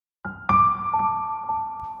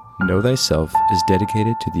Know Thyself is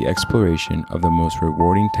dedicated to the exploration of the most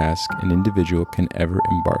rewarding task an individual can ever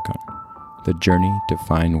embark on, the journey to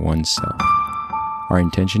find oneself. Our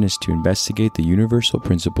intention is to investigate the universal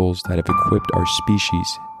principles that have equipped our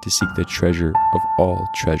species to seek the treasure of all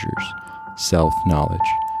treasures, self-knowledge.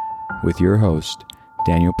 With your host,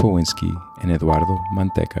 Daniel Powinski and Eduardo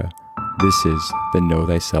Manteca, this is the Know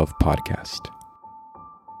Thyself podcast.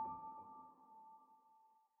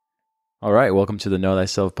 All right, welcome to the Know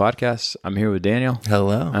Thyself podcast. I'm here with Daniel.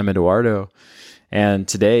 Hello. I'm Eduardo. And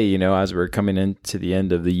today, as we're coming into the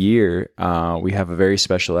end of the year, we have a very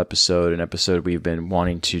special episode, an episode we've been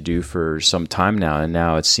wanting to do for some time now, and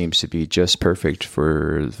now it seems to be just perfect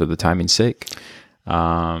for the timing's sake.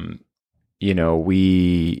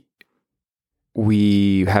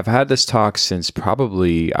 We have had this talk since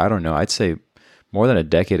probably, I'd say more than a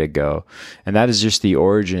decade ago, and that is just the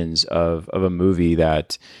origins of a movie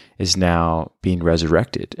that is now being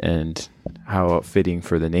resurrected, and how fitting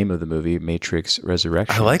for the name of the movie, Matrix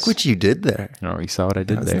Resurrections. I like what you did there. Oh, you saw what I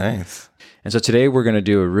did that was there. Nice. And so today we're going to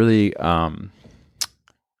do a really, we're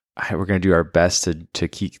going to do our best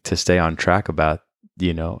to stay on track about,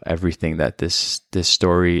 everything that this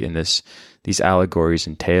story and these allegories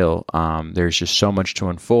entail. There's just so much to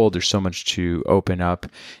unfold. There's so much to open up.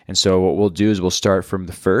 And so what we'll do is we'll start from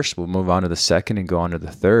the first, we'll move on to the second and go on to the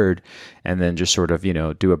third, and then just sort of,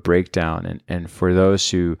 do a breakdown. And for those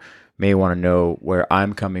who may want to know where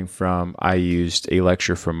I'm coming from, I used a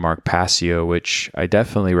lecture from Mark Passio, which I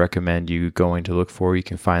definitely recommend you going to look for. You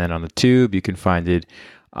can find it on the tube. You can find it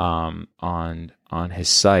on his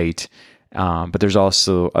site. But there's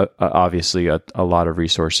also obviously a lot of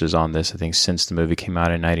resources on this. I think since the movie came out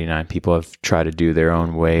in '99, people have tried to do their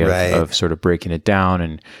own way of sort of breaking it down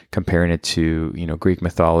and comparing it to Greek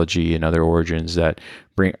mythology and other origins that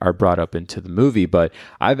are brought up into the movie. But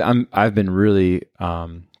I've been really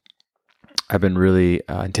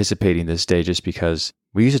anticipating this day, just because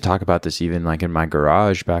we used to talk about this even like in my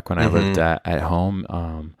garage back when I lived at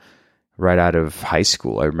home. Right out of high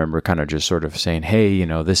school, I remember kind of just sort of saying, hey,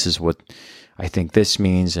 this is what I think this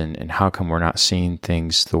means, and how come we're not seeing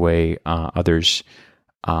things the way others,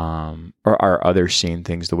 or are others seeing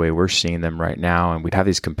things the way we're seeing them right now? And we'd have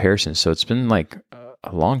these comparisons. So it's been like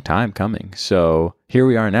a long time coming. So here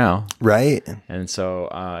we are now. Right. And so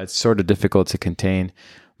it's sort of difficult to contain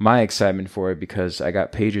my excitement for it, because I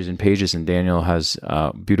got pages and pages, and Daniel has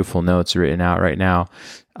beautiful notes written out right now.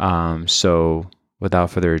 So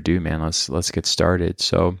without further ado, man, let's get started.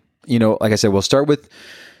 So, like I said, we'll start with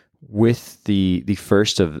the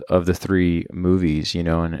first of the three movies,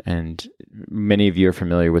 and many of you are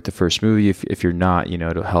familiar with the first movie. If you're not,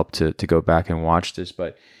 it'll help to go back and watch this.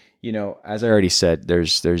 But, as I already said,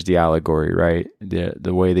 there's the allegory, right?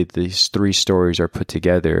 The way that these three stories are put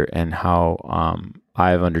together, and how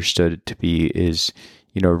I've understood it to be is,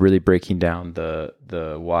 really breaking down the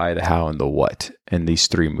why, the how, and the what in these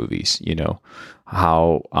three movies.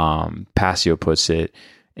 How Passio puts it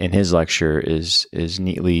in his lecture is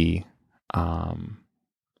neatly,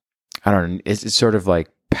 it's sort of like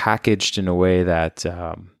packaged in a way that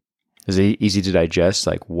is easy to digest,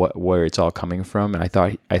 like where it's all coming from. And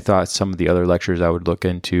I thought some of the other lectures I would look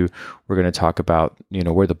into, we're going to talk about,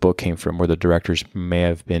 where the book came from, where the directors may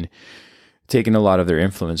have been taking a lot of their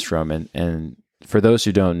influence from. And for those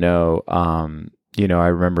who don't know, I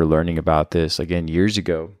remember learning about this again years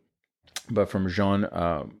ago, but from Jean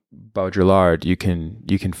Baudrillard, you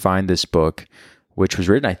can find this book, which was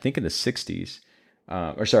written, I think, in the 60s,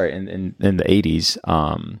 in the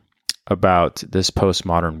 80s, about this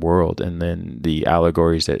postmodern world, and then the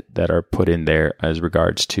allegories that are put in there as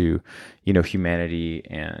regards to, humanity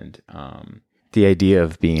and the idea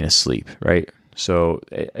of being asleep, right? So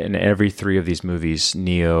in every three of these movies,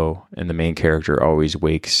 Neo and the main character always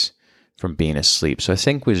wakes from being asleep. So I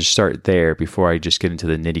think we should start there before I just get into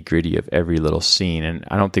the nitty gritty of every little scene. And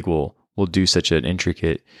I don't think we'll do such an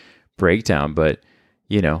intricate breakdown, but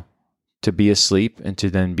to be asleep and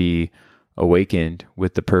to then be awakened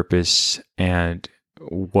with the purpose, and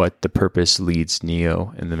what the purpose leads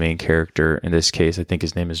Neo and the main character, in this case, I think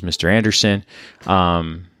his name is Mr. Anderson,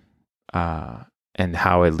 and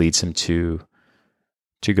how it leads him to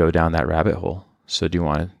go down that rabbit hole. So do you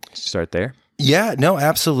want to start there? Yeah, no,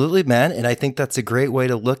 absolutely, man. And I think that's a great way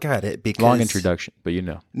to look at it, because long introduction, but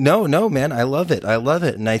No, man, I love it.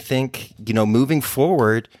 And I think, moving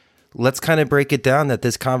forward, let's kind of break it down, that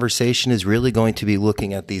this conversation is really going to be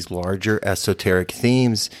looking at these larger esoteric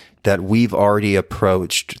themes that we've already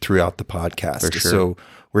approached throughout the podcast. For sure. So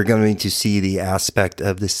we're going to see the aspect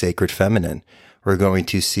of the sacred feminine. we're going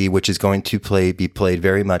to see, which is going to be played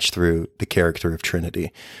very much through the character of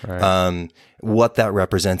Trinity. Right. What that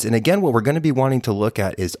represents. And again, what we're going to be wanting to look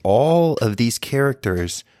at is all of these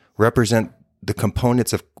characters represent the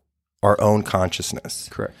components of our own consciousness.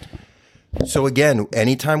 Correct. So again,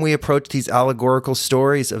 anytime we approach these allegorical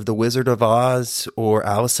stories of The Wizard of Oz or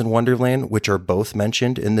Alice in Wonderland, which are both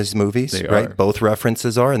mentioned in these movies, right? Both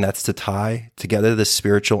references are, and that's to tie together the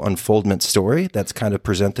spiritual unfoldment story that's kind of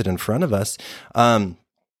presented in front of us.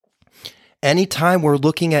 Anytime we're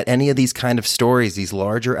looking at any of these kind of stories, these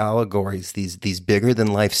larger allegories, these bigger than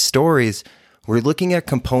life stories, we're looking at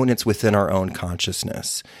components within our own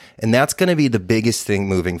consciousness. And that's going to be the biggest thing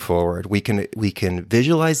moving forward. We can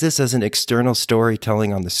visualize this as an external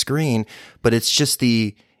storytelling on the screen, but it's just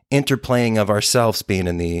the interplaying of ourselves being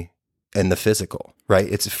in the physical, right?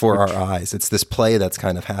 It's for our eyes. It's this play that's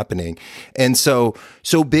kind of happening. And so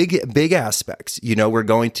big aspects, we're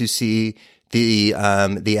going to see the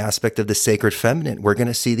aspect of the sacred feminine. We're going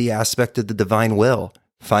to see the aspect of the divine will,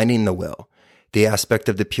 finding the will. The aspect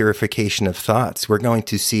of the purification of thoughts. We're going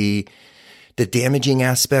to see the damaging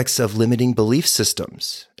aspects of limiting belief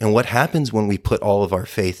systems and what happens when we put all of our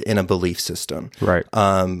faith in a belief system. Right.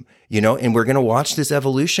 And we're going to watch this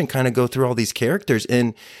evolution kind of go through all these characters.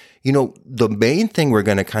 And, the main thing we're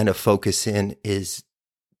going to kind of focus in is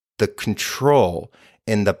the control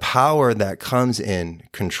and the power that comes in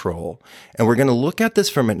control. And we're going to look at this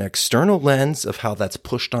from an external lens of how that's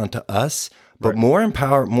pushed onto us. But more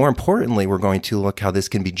importantly, we're going to look how this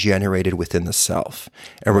can be generated within the self.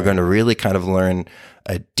 And we're going to really kind of learn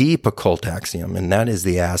a deep occult axiom. And that is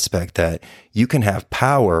the aspect that you can have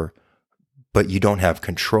power, but you don't have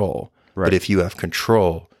control. Right. But if you have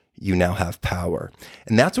control, you now have power.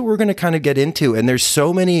 And that's what we're going to kind of get into. And there's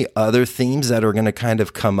so many other themes that are going to kind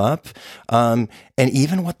of come up. And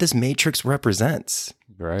even what this matrix represents.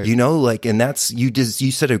 Right. And that's,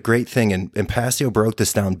 you said a great thing, and Passio broke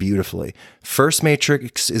this down beautifully. First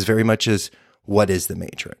matrix is very much as, what is the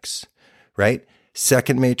matrix, right?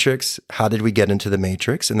 Second matrix, how did we get into the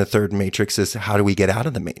matrix? And the third matrix is, how do we get out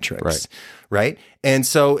of the matrix, right? And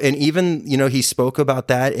so, and even, he spoke about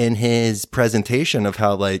that in his presentation of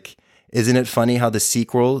how, isn't it funny how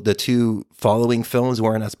the two following films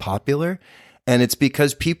weren't as popular? And it's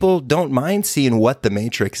because people don't mind seeing what the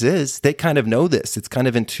matrix is. They kind of know this. It's kind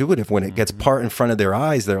of intuitive. When it gets part in front of their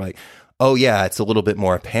eyes, they're like, oh yeah, it's a little bit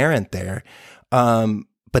more apparent there.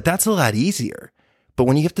 But that's a lot easier. But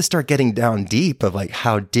when you have to start getting down deep of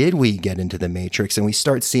how did we get into the matrix, and we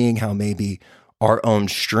start seeing how maybe our own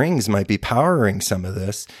strings might be powering some of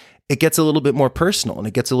this, it gets a little bit more personal and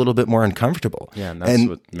it gets a little bit more uncomfortable. Yeah, and that's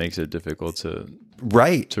what makes it difficult to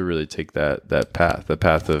really take that path, the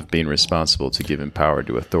path of being responsible, to giving power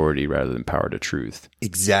to authority rather than power to truth.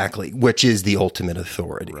 Exactly, which is the ultimate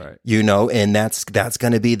authority. Right. And that's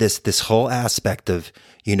going to be this whole aspect of,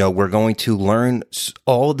 we're going to learn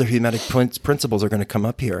all the Hermetic principles are going to come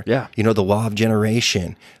up here. Yeah. The law of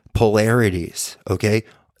generation, polarities, okay?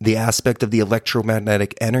 The aspect of the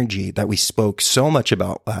electromagnetic energy that we spoke so much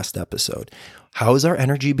about last episode. How is our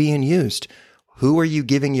energy being used? Who are you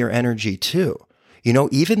giving your energy to?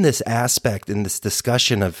 Even this aspect in this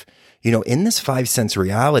discussion of, in this 5 sense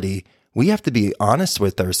reality, we have to be honest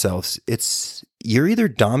with ourselves. You're either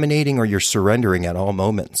dominating or you're surrendering at all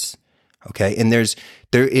moments. Okay. And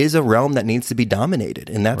there is a realm that needs to be dominated,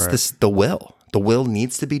 and that's the will. The will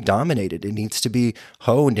needs to be dominated. It needs to be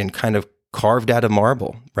honed and kind of carved out of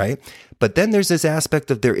marble, right? But then there's this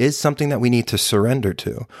aspect of there is something that we need to surrender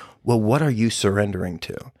to. Well, what are you surrendering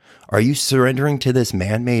to? Are you surrendering to this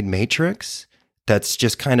man-made matrix that's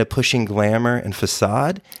just kind of pushing glamour and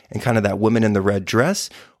facade and kind of that woman in the red dress?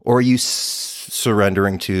 Or are you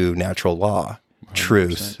surrendering to natural law, 100%.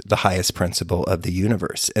 Truth, the highest principle of the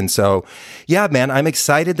universe? And so, yeah, man, I'm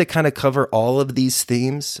excited to kind of cover all of these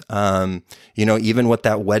themes, even what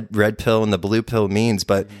that red pill and the blue pill means.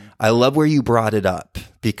 But I love where you brought it up,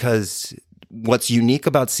 because what's unique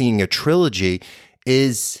about seeing a trilogy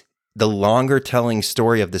is the longer telling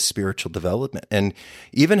story of the spiritual development. And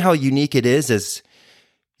even how unique it is,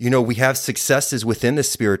 we have successes within the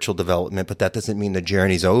spiritual development, but that doesn't mean the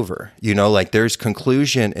journey's over. There's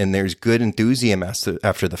conclusion and there's good enthusiasm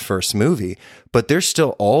after the first movie, but there's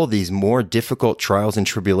still all these more difficult trials and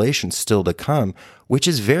tribulations still to come, which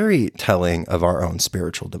is very telling of our own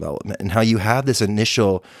spiritual development, and how you have this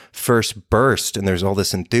initial first burst and there's all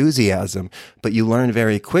this enthusiasm, but you learn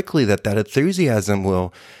very quickly that enthusiasm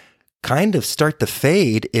will kind of start to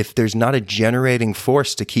fade if there's not a generating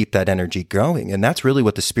force to keep that energy going. And that's really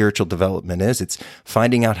what the spiritual development is. It's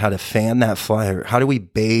finding out how to fan that fire. How do we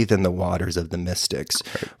bathe in the waters of the mystics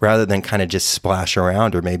rather than kind of just splash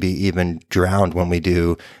around or maybe even drown when we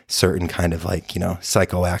do certain kind of like,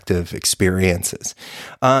 psychoactive experiences.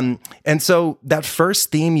 And so that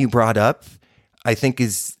first theme you brought up, I think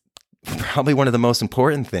is probably one of the most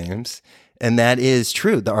important themes. And that is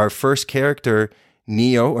true. Our first character,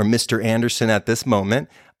 Neo, or Mr. Anderson at this moment,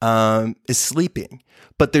 is sleeping.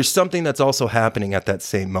 But there's something that's also happening at that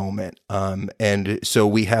same moment. And so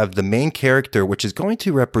we have the main character, which is going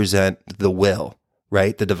to represent the will,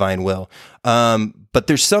 right? The divine will. But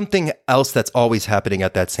there's something else that's always happening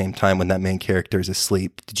at that same time when that main character is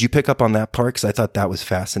asleep. Did you pick up on that part? Because I thought that was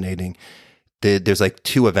fascinating. There's like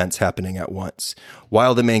two events happening at once.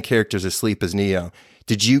 While the main character is asleep as Neo,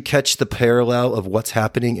 did you catch the parallel of what's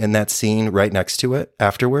happening in that scene right next to it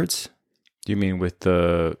afterwards? Do you mean with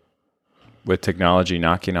technology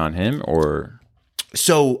knocking on him, or?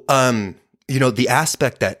 So, the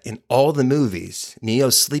aspect that in all the movies,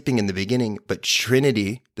 Neo's sleeping in the beginning, but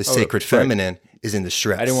Trinity, the sacred feminine, is in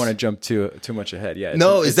distress. I didn't want to jump too much ahead. Yeah.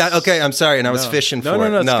 Is that okay? I'm sorry. And I was fishing for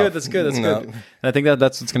it. No, that's good. And I think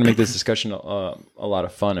that's what's going to make this discussion a lot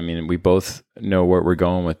of fun. I mean, we both know where we're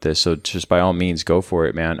going with this. So just by all means, go for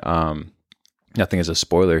it, man. Nothing is a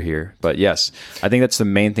spoiler here, but yes, I think that's the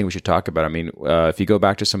main thing we should talk about. I mean, if you go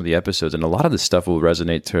back to some of the episodes, and a lot of this stuff will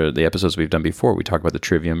resonate to the episodes we've done before. We talked about the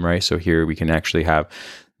trivium, right? So here we can actually have,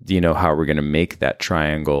 how we're going to make that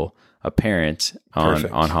triangle apparent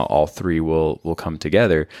on how all three will come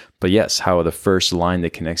together. But yes, how the first line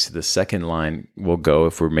that connects to the second line will go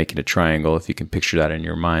if we're making a triangle. If you can picture that in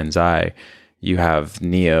your mind's eye, you have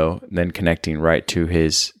Neo then connecting right to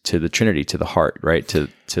the Trinity, to the heart, right? To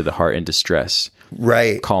the heart in distress.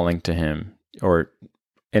 Right. Calling to him. Or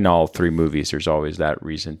in all three movies, there's always that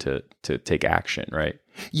reason to take action, right?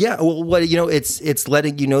 Yeah. Well, it's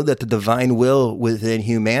letting you know that the divine will within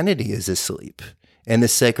humanity is asleep. And the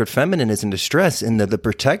sacred feminine is in distress, and the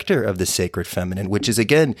protector of the sacred feminine, which is,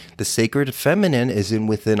 again, the sacred feminine is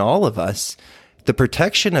within all of us. The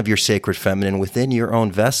protection of your sacred feminine within your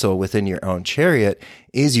own vessel, within your own chariot,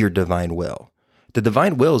 is your divine will. The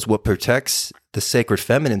divine will is what protects the sacred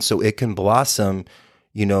feminine so it can blossom,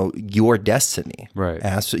 your destiny. Right.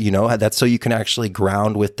 That's so you can actually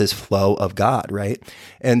ground with this flow of God, right?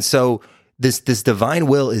 And so this divine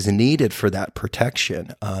will is needed for that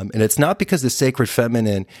protection. And it's not because the sacred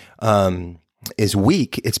feminine is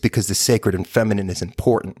weak. It's because the sacred and feminine is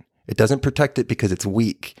important. It doesn't protect it because it's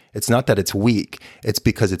weak. It's not that it's weak. It's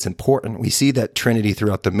because it's important. We see that Trinity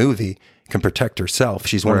throughout the movie can protect herself.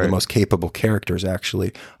 She's one of the most capable characters,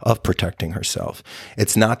 actually, of protecting herself.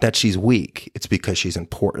 It's not that she's weak. It's because she's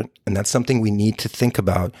important. And that's something we need to think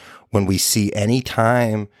about when we see any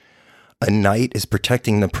time a knight is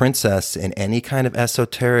protecting the princess in any kind of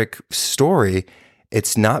esoteric story.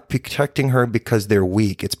 It's not protecting her because they're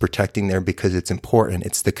weak. It's protecting her because it's important.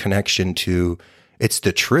 It's the connection to... It's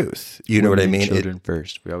the truth. You know what I mean? Children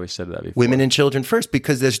first. We always said that before. Women and children first,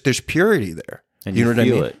 because there's purity there. And you know what I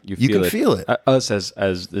mean? You can feel it. Us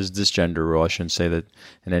as this gender role, I shouldn't say that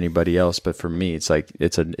in anybody else, but for me, it's like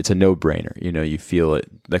it's a no-brainer. You feel it,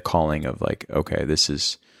 the calling of like, okay, this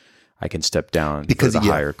is, I can step down because of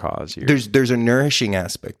the higher cause here. There's a nourishing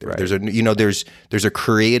aspect there. Right. There's a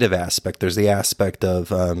creative aspect. There's the aspect of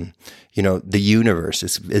the universe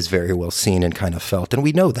is very well seen and kind of felt, and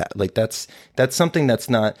we know that. Like that's something that's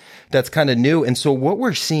kind of new. And so what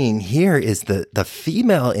we're seeing here is the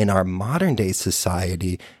female in our modern day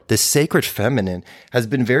society, the sacred feminine, has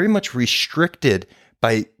been very much restricted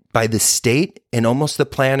by the state and almost the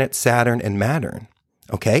planet Saturn and Mattern.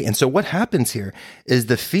 Okay, and so what happens here is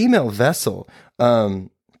the female vessel, the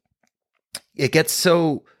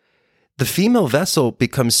female vessel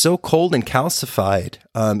becomes so cold and calcified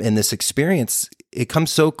in this experience. It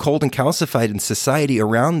comes so cold and calcified, and society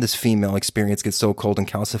around this female experience gets so cold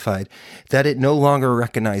and calcified that it no longer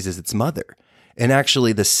recognizes its mother. And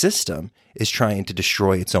actually, the system is trying to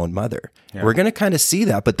destroy its own mother. Yeah. We're going to kind of see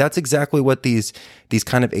that, but that's exactly what these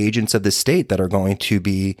kind of agents of the state that are going to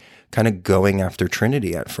be kind of going after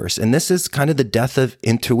Trinity at first. And this is kind of the death of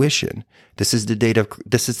intuition. This is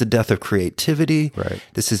the death of creativity. Right.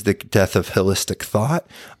 This is the death of holistic thought.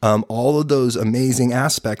 All of those amazing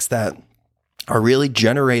aspects that are really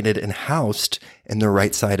generated and housed in the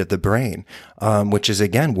right side of the brain, which is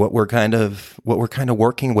again what we're kind of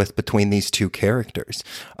working with between these two characters,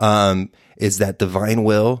 is that divine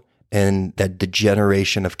will and that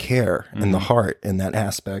degeneration of care in the heart and that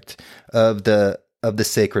aspect of the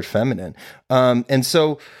sacred feminine. And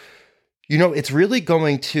so, It's really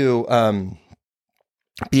going to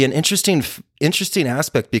be an interesting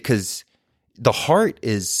aspect, because the heart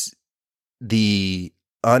is the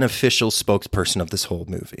unofficial spokesperson of this whole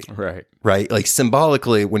movie. Right? Like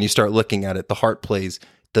symbolically, when you start looking at it, the heart plays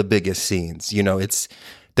the biggest scenes.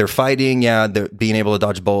 They're fighting, they're being able to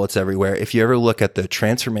dodge bullets everywhere. If you ever look at the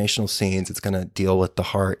transformational scenes, it's going to deal with the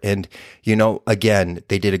heart. And, again,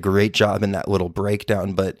 they did a great job in that little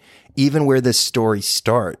breakdown. But even where this story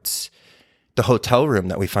starts, the hotel room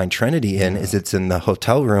that we find Trinity in it's in the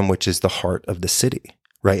hotel room, which is the heart of the city,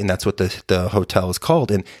 right? And that's what the hotel is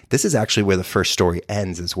called. And this is actually where the first story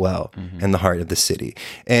ends as well, in the heart of the city.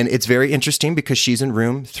 And it's very interesting because she's in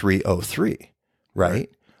room 303, right?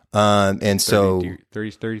 And so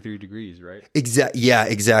 33 degrees, right?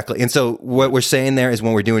 Exactly. And so what we're saying there is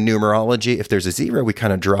when we're doing numerology, if there's a 0, we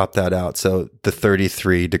kind of drop that out. So the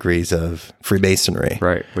 33 degrees of Freemasonry,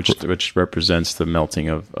 right? Which represents the melting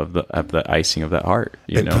of the icing of that heart.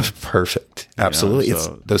 Perfect. Absolutely. It's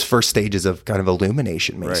those first stages of kind of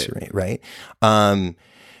illumination masonry, right? And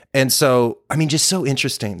so, just so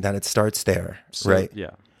interesting that it starts there, right? Yeah.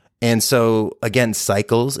 And so again,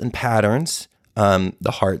 cycles and patterns.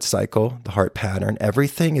 The heart cycle, the heart pattern,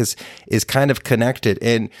 everything is kind of connected.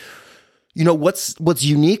 And what's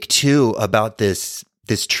unique too about this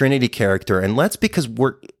Trinity character, and because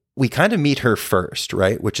we kind of meet her first,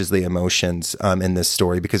 right? Which is the emotions in this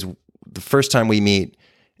story, because the first time we meet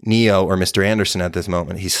Neo or Mr. Anderson at this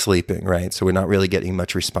moment, he's sleeping, right? So we're not really getting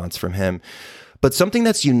much response from him. But something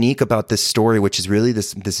that's unique about this story, which is really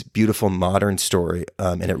this beautiful modern story,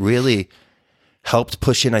 and it really helped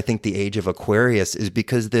push in, I think, the age of Aquarius, is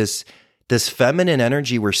because this feminine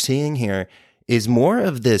energy we're seeing here is more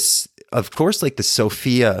of this, of course, like the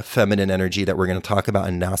Sophia feminine energy that we're going to talk about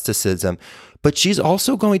in Gnosticism, but she's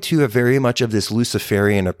also going to have very much of this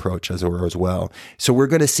Luciferian approach as well. So we're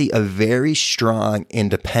going to see a very strong,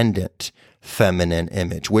 independent feminine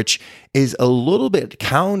image, which is a little bit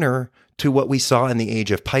counter to what we saw in the age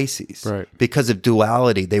of Pisces. Right. Because of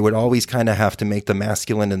duality, they would always kind of have to make the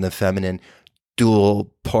masculine and the feminine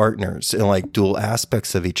dual partners and like dual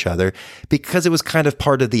aspects of each other, because it was kind of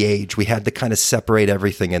part of the age. We had to kind of separate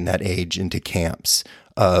everything in that age into camps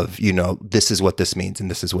of, this is what this means and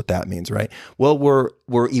this is what that means, right? Well, we're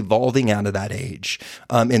evolving out of that age.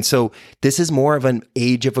 And so this is more of an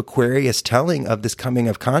age of Aquarius telling of this coming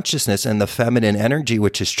of consciousness, and the feminine energy,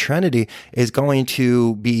 which is Trinity, is going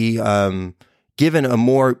to be given a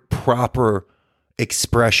more proper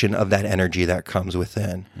expression of that energy that comes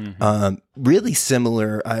within. Really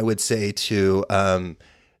similar, I would say, to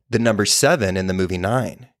the number 7 in the movie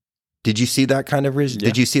 9. Did you see that kind of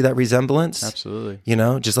did you see that resemblance? Absolutely.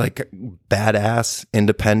 Just like badass,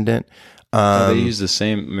 independent. They use the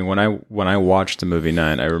same. When I watched the movie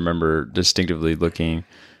 9, I remember distinctively looking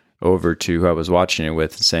over to who I was watching it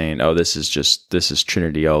with and saying, "Oh, this is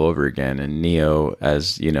Trinity all over again." And Neo,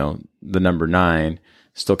 as the number 9,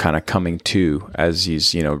 still kind of coming to as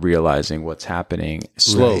he's, realizing what's happening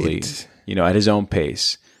slowly, right. At his own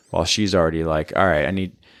pace, while she's already like, all right,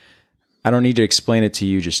 I don't need to explain it to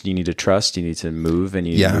you. Just, you need to trust, you need to move, and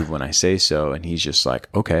you need to move when I say so. And he's just like,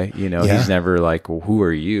 okay, he's never like, well, who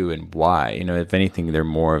are you and why? If anything, they're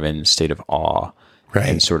more of in a state of awe. Right.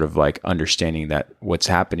 And sort of like understanding that what's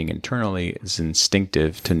happening internally is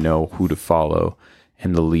instinctive to know who to follow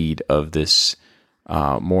and the lead of this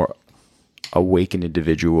more awakened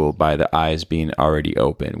individual by the eyes being already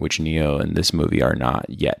open, which Neo in this movie are not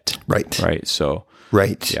yet. Right. So,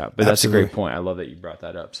 yeah, but that's a great point. I love that you brought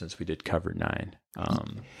that up, since we did cover 9.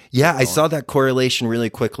 I saw that correlation really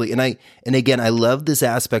quickly. And again, I love this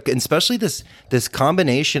aspect, and especially this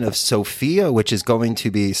combination of Sophia, which is going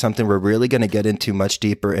to be something we're really going to get into much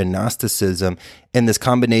deeper in Gnosticism, and this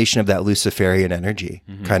combination of that Luciferian energy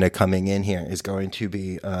kind of coming in here is going to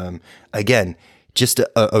be, again, just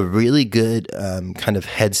a really good kind of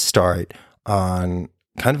head start on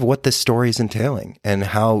kind of what this story is entailing and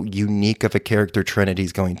how unique of a character Trinity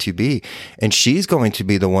is going to be. And she's going to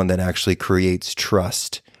be the one that actually creates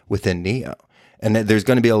trust within Neo. And there's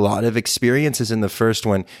going to be a lot of experiences in the first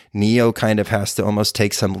one. Neo kind of has to almost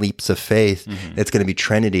take some leaps of faith. It's going to be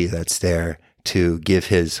Trinity that's there to give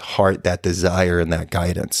his heart that desire and that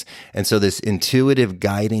guidance. And so this intuitive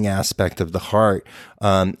guiding aspect of the heart,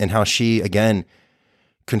 and how she, again,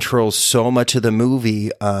 controls so much of the movie,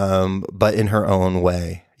 but in her own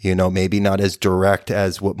way, maybe not as direct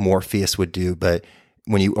as what Morpheus would do, but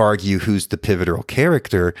when you argue who's the pivotal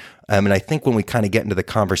character, and I think when we kind of get into the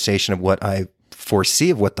conversation of what I foresee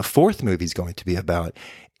of what the 4th movie is going to be about,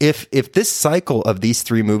 if this cycle of these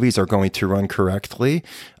 3 movies are going to run correctly,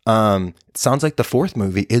 It sounds like the fourth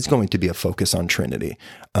movie is going to be a focus on Trinity.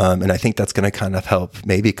 And I think that's going to kind of help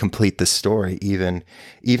maybe complete the story even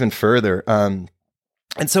further. And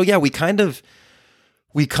so, yeah, we come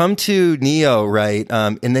to Neo, right?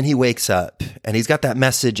 And then he wakes up and he's got that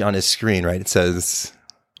message on his screen, right? It says,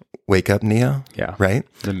 "Wake up, Neo." Yeah. Right?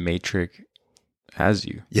 The Matrix has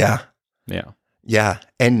you. Yeah. Yeah. Yeah.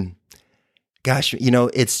 And gosh,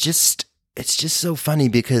 it's just so funny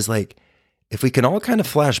because, like, if we can all kind of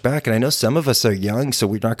flash back, and I know some of us are young, so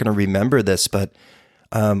we're not going to remember this, but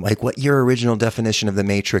like what your original definition of the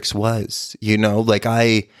Matrix was, like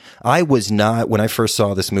I was not, when I first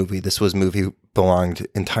saw this movie belonged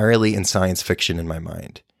entirely in science fiction in my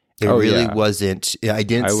mind. It really wasn't. I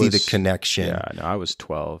didn't see the connection. Yeah, no, I was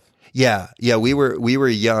 12. Yeah, we were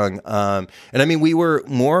young, and I mean we were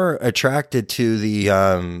more attracted to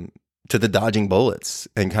the dodging bullets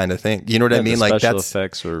and kind of thing. You know what I mean? The Like special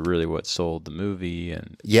effects were really what sold the movie,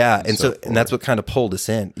 and and that's what kind of pulled us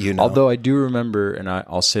in. Although I do remember, and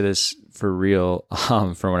I'll say this for real,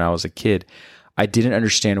 from when I was a kid, I didn't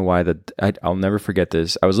understand why I'll never forget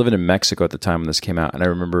this. I was living in Mexico at the time when this came out, and I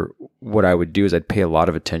remember what I would do is I'd pay a lot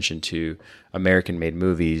of attention to American-made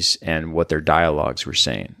movies and what their dialogues were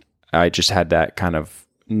saying. I just had that kind of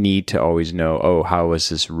need to always know, oh, how was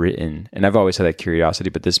this written? And I've always had that curiosity,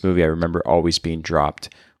 but this movie I remember always being dropped.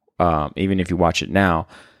 Even if you watch it now,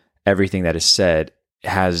 everything that is said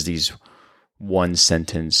has these one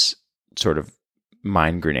sentence sort of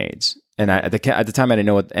mind grenades. And at the time I didn't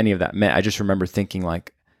know what any of that meant. I just remember thinking,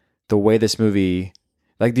 like, the way this movie,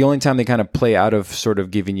 like, the only time they kind of play out of sort of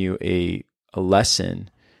giving you a lesson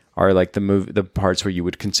are like the parts where you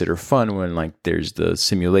would consider fun, when like there's the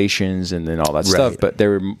simulations and then all that stuff. But they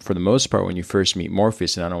were, for the most part, when you first meet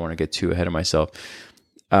Morpheus, and I don't want to get too ahead of myself,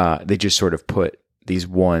 they just sort of put these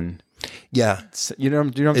one. Yeah. You know what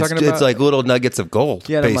I'm talking about? It's like little nuggets of gold.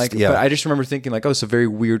 Yeah. But I just remember thinking, like, oh, it's a very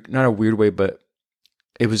weird, not a weird way, but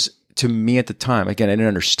it was, to me at the time, again, I didn't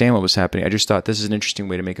understand what was happening. I just thought this is an interesting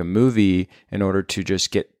way to make a movie in order to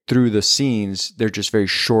just get through the scenes. They're just very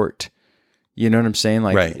short. You know what I'm saying?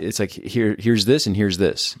 Like, It's like, here's this and here's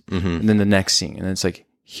this. Mm-hmm. And then the next scene. And then it's like,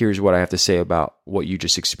 here's what I have to say about what you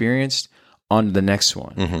just experienced on to the next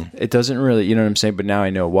one. Mm-hmm. It doesn't really, you know what I'm saying? But now I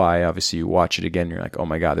know why. Obviously, you watch it again, and you're like, oh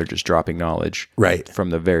my God, they're just dropping knowledge from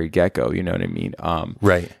the very get-go. You know what I mean?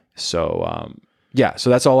 So, yeah. So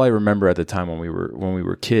that's all I remember at the time when we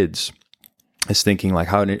were kids, is thinking, like,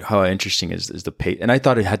 how interesting is the pace. And I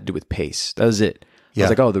thought it had to do with pace. That was it. I was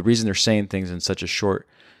like, oh, the reason they're saying things in such a short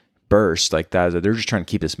burst like that is that they're just trying to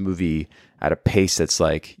keep this movie at a pace that's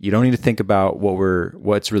like, you don't need to think about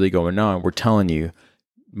what's really going on. We're telling you,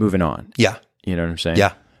 moving on. Yeah. You know what I'm saying?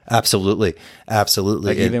 Yeah, absolutely.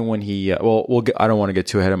 Like, even when he, I don't want to get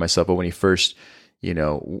too ahead of myself, but when he first,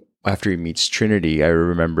 after he meets Trinity, I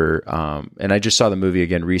remember, and I just saw the movie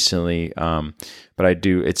again recently, but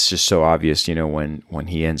it's just so obvious, when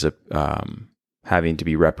he ends up, having to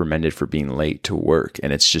be reprimanded for being late to work.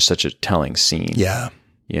 And it's just such a telling scene. Yeah.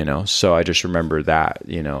 So I just remember that,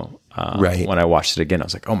 when I watched it again, I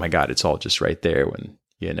was like, oh my God, it's all just right there when,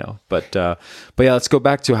 but yeah, let's go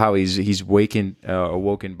back to how he's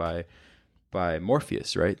awoken by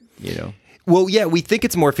Morpheus, right? Well, yeah, we think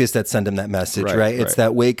it's Morpheus that sent him that message, right? It's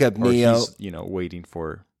that wake up, Neo. He's, waiting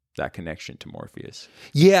for that connection to Morpheus.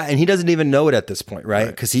 Yeah, and he doesn't even know it at this point, right?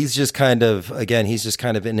 Because he's just kind of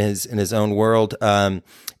in his own world.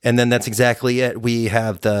 And then that's exactly it. We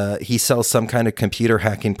have he sells some kind of computer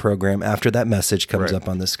hacking program after that message comes up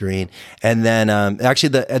on the screen. And then actually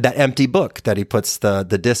that empty book that he puts the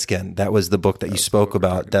disc in, that was the book that you spoke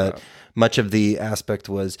about. Much of the aspect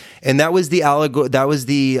was, and that was the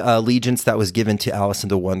allegiance that was given to Alice in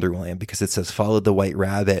the Wonderland, because it says follow the white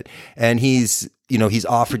rabbit, and he's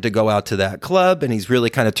offered to go out to that club, and he's really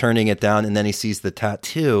kind of turning it down, and then he sees the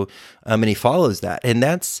tattoo, and he follows that, and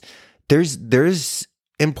there's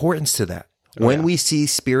importance to that. When we see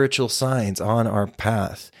spiritual signs on our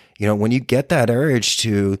path, when you get that urge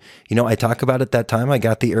to, I talk about it that time, I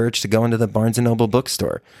got the urge to go into the Barnes & Noble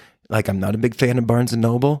bookstore. Like, I'm not a big fan of Barnes &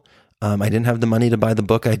 Noble. I didn't have the money to buy the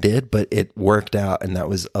book. I did, but it worked out, and that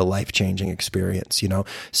was a life-changing experience,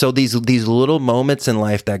 So these little moments in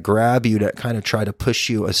life that grab you, that kind of try to push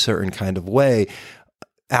you a certain kind of way,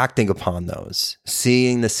 acting upon those,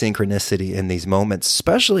 seeing the synchronicity in these moments,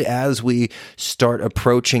 especially as we start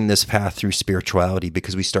approaching this path through spirituality,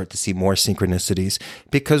 because we start to see more synchronicities,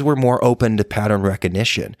 because we're more open to pattern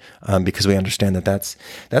recognition, because we understand that that's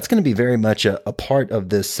going to be very much a part of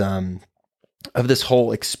this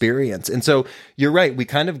whole experience. And so you're right. We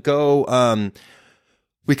kind of go,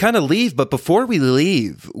 we kind of leave, but before we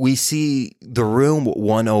leave, we see the room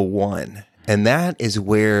 101. And that is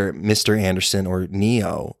where Mr. Anderson, or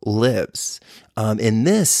Neo, lives. And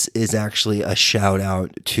this is actually a shout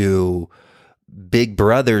out to Big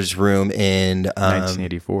Brother's room in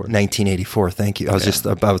 1984. 1984. Thank you. I was just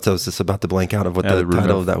about to blank out of what the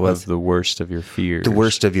title of that was. The worst of your fears. The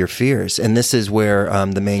worst of your fears. And this is where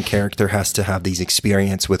the main character has to have these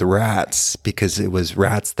experience with rats, because it was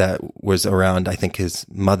rats that was around, I think, his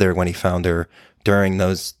mother when he found her during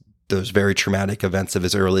those very traumatic events of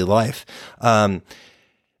his early life. And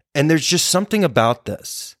there's just something about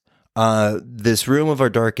this room of our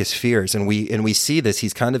darkest fears, and we see this.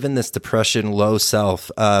 He's kind of in this depression, low self.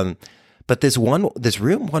 But this room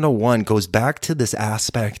 101 goes back to this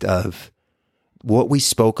aspect of what we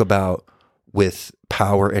spoke about with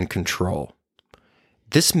power and control.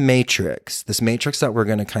 This matrix that we're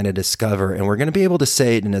going to kind of discover, and we're going to be able to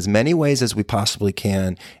say it in as many ways as we possibly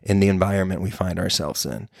can in the environment we find ourselves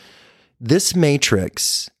in. This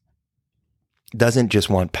matrix doesn't just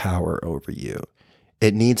want power over you.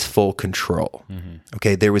 It needs full control. Mm-hmm.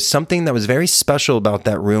 Okay, there was something that was very special about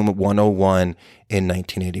that room 101 in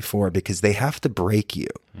 1984, because they have to break you.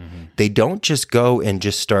 Mm-hmm. They don't just go and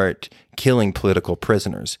just start killing political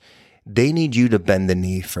prisoners. They need you to bend the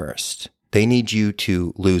knee first. They need you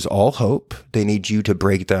to lose all hope. They need you to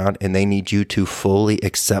break down, and they need you to fully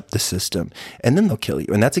accept the system. And then they'll kill you.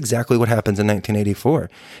 And that's exactly what happens in 1984.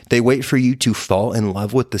 They wait for you to fall in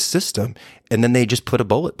love with the system, and then they just put a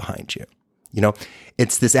bullet behind you. You know,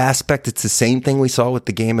 it's this aspect. It's the same thing we saw with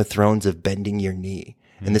the Game of Thrones of bending your knee.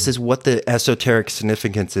 Mm-hmm. And this is what the esoteric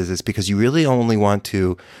significance is because you really only want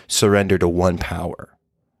to surrender to one power.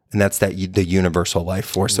 And that's the universal life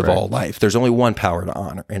force of all life. There's only one power to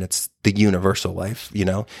honor, and it's the universal life. You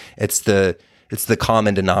know, it's the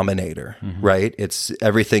common denominator, mm-hmm. right? It's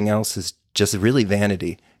everything else is just really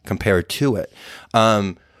vanity compared to it.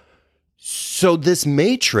 So this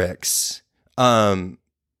matrix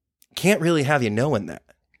can't really have you knowing that,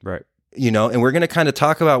 right? You know, and we're going to kind of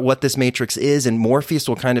talk about what this matrix is, and Morpheus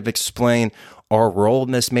will kind of explain our role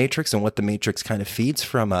in this matrix and what the matrix kind of feeds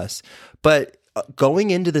from us, but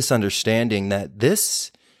going into this understanding that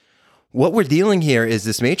what we're dealing here is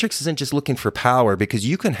this matrix isn't just looking for power, because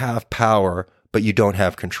you can have power, but you don't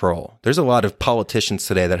have control. There's a lot of politicians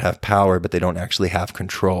today that have power, but they don't actually have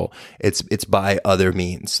control. It's by other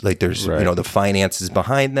means. Like there's, you know, the finances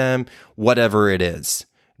behind them, whatever it is,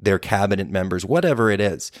 their cabinet members, whatever it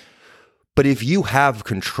is. But if you have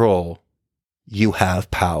control, you have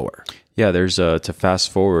power. Yeah, there's to fast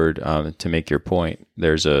forward to make your point.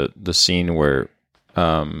 There's the scene where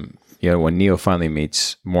when Neo finally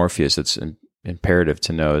meets Morpheus, it's imperative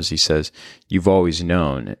to know, as he says, "You've always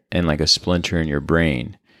known," and like a splinter in your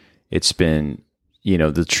brain, it's been,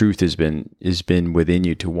 the truth has been within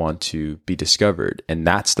you to want to be discovered, and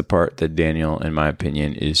that's the part that Daniel, in my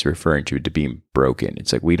opinion, is referring to being broken.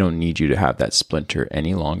 It's like, we don't need you to have that splinter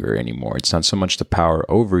any longer anymore. It's not so much the power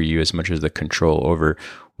over you as much as the control over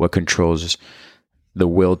what controls the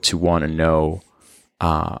will to want to know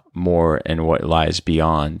more and what lies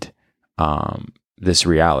beyond this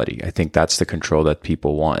reality. I think that's the control that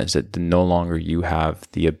people want, is that no longer you have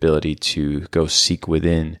the ability to go seek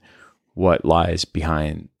within what lies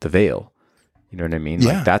behind the veil. You know what I mean?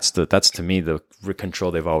 Yeah. Like that's to me the control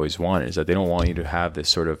they've always wanted, is that they don't want you to have this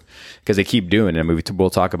sort of, because they keep doing it. I mean, we'll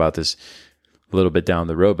talk about this a little bit down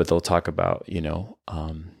the road, but they'll talk about,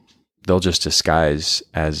 they'll just disguise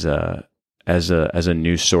as a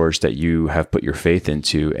news source that you have put your faith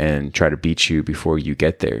into and try to beat you before you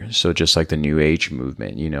get there. So just like the New Age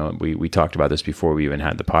movement, we talked about this before we even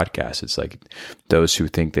had the podcast. It's like those who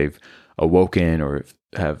think they've awoken or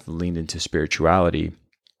have leaned into spirituality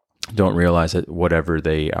don't realize that whatever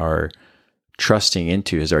they are trusting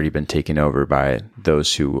into has already been taken over by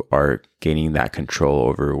those who are gaining that control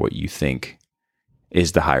over what you think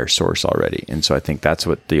is the higher source already. And so I think that's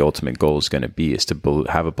what the ultimate goal is going to be, is to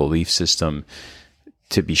have a belief system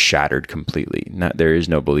to be shattered completely. There is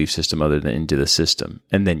no belief system other than into the system,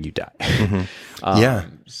 and then you die.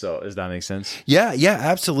 Mm-hmm. So does that make sense? Yeah,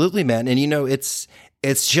 absolutely, man. And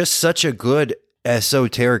it's just such a good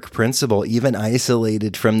esoteric principle, even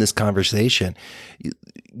isolated from this conversation.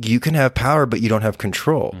 You can have power, but you don't have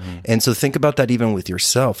control. Mm-hmm. And so think about that even with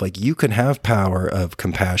yourself. Like, you can have power of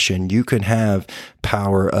compassion. You can have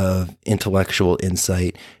power of intellectual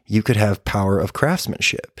insight. You could have power of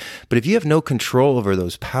craftsmanship. But if you have no control over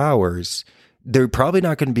those powers, they're probably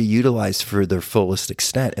not going to be utilized for their fullest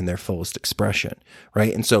extent and their fullest expression,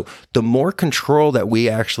 right? And so the more control that we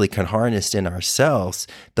actually can harness in ourselves,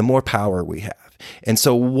 the more power we have. And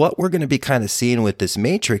so what we're going to be kind of seeing with this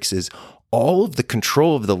matrix is all of the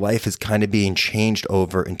control of the life is kind of being changed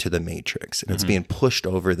over into the matrix, and it's being pushed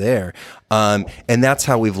over there. And that's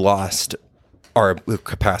how we've lost our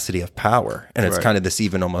capacity of power. And it's kind of this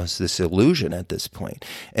even almost this illusion at this point.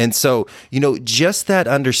 And so, just that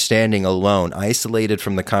understanding alone, isolated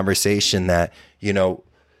from the conversation that,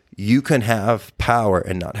 you can have power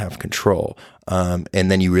and not have control. And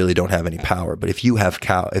then you really don't have any power. But if you have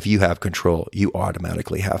control, you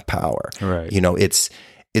automatically have power. Right.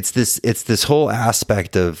 It's this whole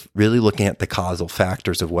aspect of really looking at the causal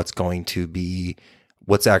factors of what's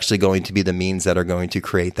actually going to be the means that are going to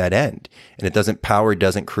create that end. And power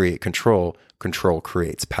doesn't create control. Control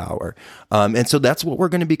creates power. And so that's what we're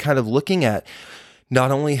going to be kind of looking at. Not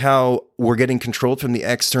only how we're getting controlled from the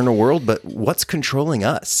external world, but what's controlling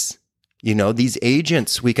us. These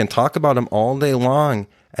agents, we can talk about them all day long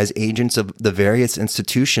as agents of the various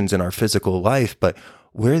institutions in our physical life, but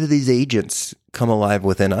where do these agents come alive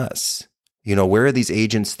within us? Where are these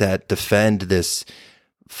agents that defend this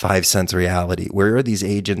 5 sense reality? Where are these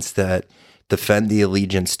agents that defend the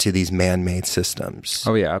allegiance to these man-made systems?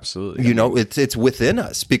 Oh yeah, absolutely. It's within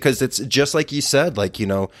us, because it's just like you said,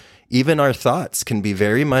 even our thoughts can be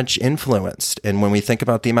very much influenced. And when we think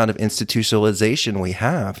about the amount of institutionalization we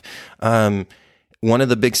have, one of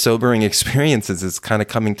the big sobering experiences is kind of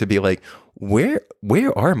coming to be like, where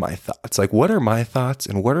are my thoughts? Like, what are my thoughts,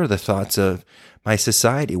 and what are the thoughts of my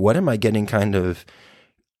society? What am I getting kind of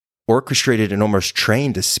orchestrated and almost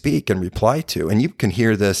trained to speak and reply to? And you can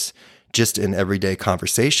hear this just in everyday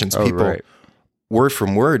conversations. People, word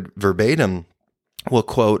from word, verbatim, will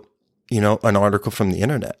quote, an article from the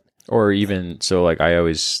internet. Or even, so like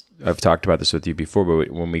I've talked about this with you before,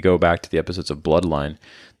 but when we go back to the episodes of Bloodline,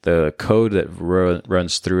 the code that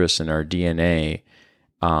runs through us in our DNA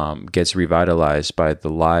gets revitalized by the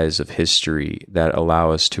lies of history that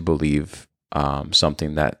allow us to believe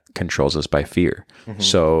something that controls us by fear.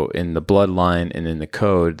 So in the bloodline and in the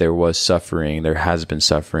code, there was suffering, there has been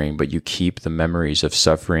suffering, but you keep the memories of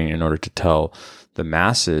suffering in order to tell the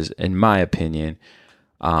masses, in my opinion,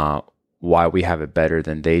 why we have it better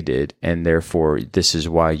than they did. And therefore, this is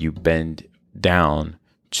why you bend down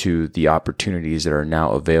to the opportunities that are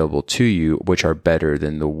now available to you, which are better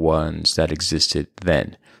than the ones that existed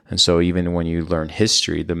then. And so even when you learn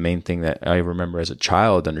history, the main thing that I remember as a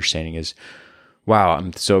child understanding is, wow,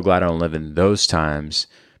 I'm so glad I don't live in those times,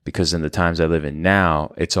 because in the times I live in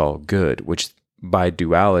now, it's all good, which by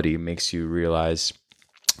duality makes you realize,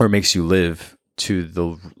 or makes you live to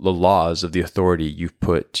the laws of the authority you've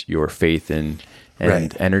put your faith in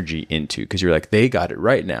and energy into, because you're like, they got it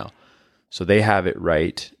right now. So they have it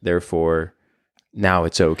right. Therefore, now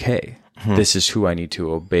it's okay. This is who I need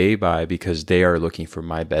to obey by, because they are looking for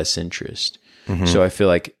my best interest. So I feel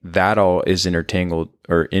like that all is intertangled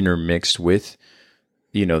or intermixed with,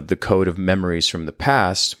 the code of memories from the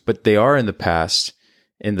past, but they are in the past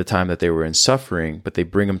in the time that they were in suffering, but they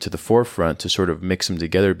bring them to the forefront to sort of mix them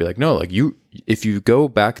together, be like, no, like if you go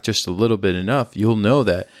back just a little bit enough, you'll know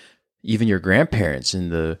that even your grandparents in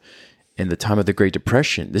the time of the Great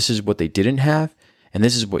Depression, this is what they didn't have, and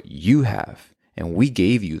this is what you have, and we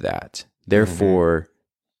gave you that. Therefore,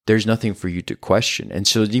 there's nothing for you to question. And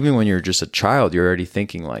so even when you're just a child, you're already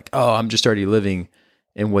thinking like, oh, I'm just already living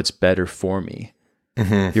in what's better for me.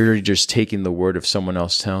 You're already just taking the word of someone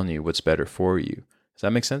else telling you what's better for you. Does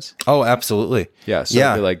that make sense? Oh, absolutely. Yeah. So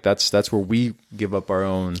I feel like that's where we give up our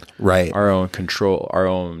own control,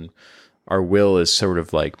 our will is sort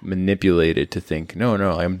of like manipulated to think, no,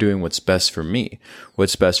 I'm doing what's best for me.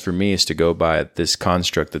 What's best for me is to go by this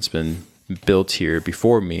construct that's been built here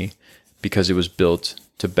before me, because it was built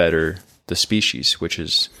to better the species, which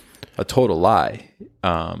is a total lie,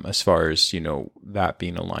 as far as, that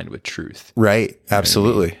being aligned with truth. Right.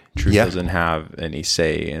 Absolutely. I mean, truth doesn't have any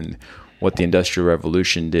say in what the Industrial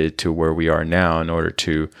Revolution did to where we are now in order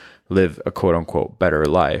to live a quote unquote better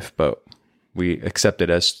life. But we accept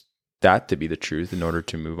it as that to be the truth in order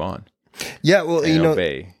to move on. Yeah, well,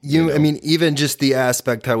 obey, I mean, even just the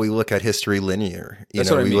aspect how we look at history linear. We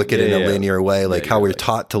look at it in a linear way, like how we're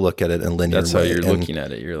taught to look at it in a linear way. That's how you're looking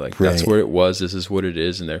at it. You're like, that's what it was. This is what it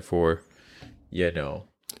is, and therefore, there's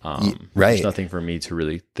nothing for me to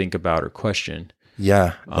really think about or question.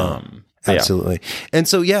 Yeah. Absolutely. And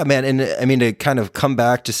so, man, and I mean, to kind of come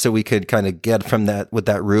back just so we could kind of get from that, what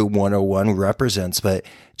that Rule 101 represents, but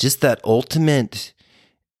just that ultimate,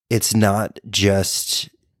 it's not just,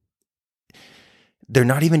 they're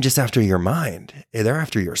not even just after your mind, they're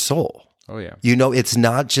after your soul. Oh yeah. It's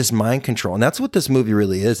not just mind control. And that's what this movie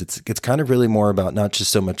really is. It's kind of really more about not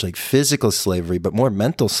just so much like physical slavery, but more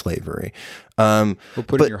mental slavery. Well,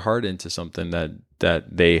 putting your heart into something that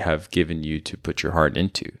they have given you to put your heart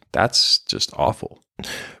into. That's just awful.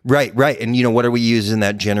 Right. And what are we using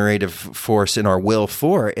that generative force in our will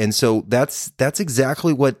for? And so that's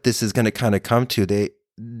exactly what this is going to kind of come to.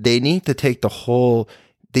 They need to take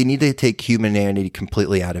they need to take humanity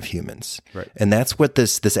completely out of humans. Right. And that's what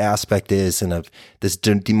this aspect is, and of this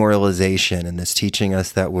demoralization and this teaching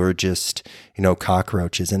us that we're just,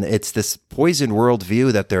 cockroaches. And it's this poisoned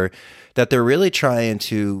worldview that they're really trying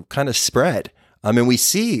to kind of spread. And we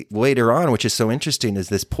see later on, which is so interesting, is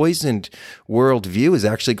this poisoned worldview is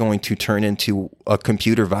actually going to turn into a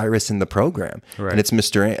computer virus in the program. Right. And it's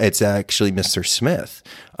actually Mr. Smith.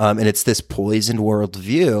 And it's this poisoned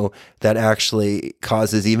worldview that actually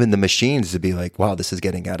causes even the machines to be like, wow, this is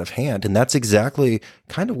getting out of hand. And that's exactly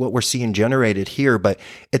kind of what we're seeing generated here. But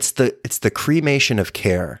it's the cremation of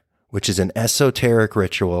care, which is an esoteric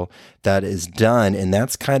ritual that is done. And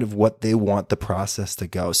that's kind of what they want the process to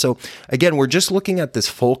go. So again, we're just looking at this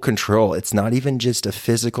full control. It's not even just a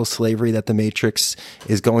physical slavery that the Matrix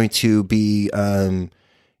is going to be,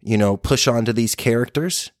 push onto these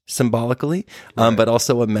characters symbolically, right. but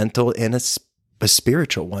also a mental and a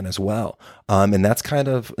spiritual one as well. And that's kind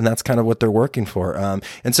of what they're working for.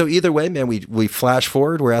 And so either way, man, we flash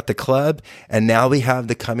forward, we're at the club, and now we have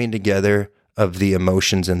the coming together of the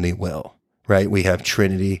emotions and the will, right? We have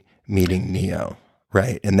Trinity meeting Neo,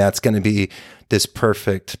 right? And that's going to be this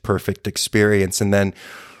perfect experience. And then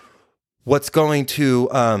what's going to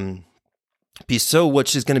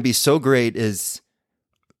which is going to be so great is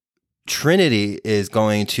Trinity is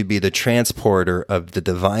going to be the transporter of the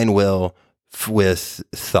divine will with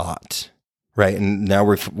thought. Right. And now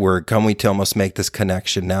we're coming to almost make this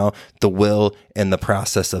connection. Now the will and the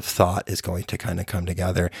process of thought is going to kind of come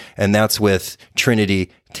together. And that's with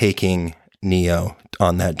Trinity taking Neo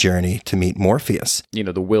on that journey to meet Morpheus.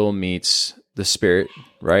 The will meets the spirit,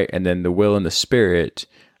 right? And then the will and the spirit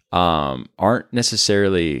aren't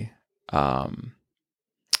necessarily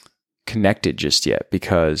connected just yet,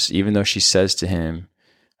 because even though she says to him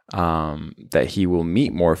that he will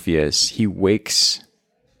meet Morpheus, he wakes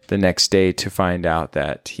the next day to find out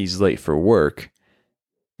that he's late for work.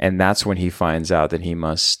 And that's when he finds out that he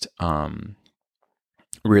must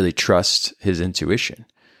really trust his intuition,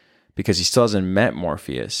 because he still hasn't met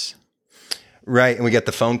Morpheus. Right. And we get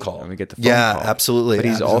the phone call. Yeah, absolutely. But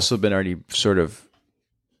he's also been already sort of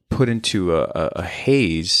put into a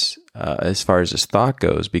haze as far as his thought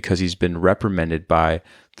goes, because he's been reprimanded by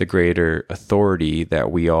the greater authority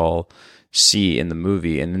that we all see in the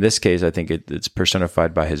movie. And in this case, I think it's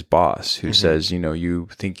personified by his boss, who says, you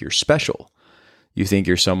think you're special. You think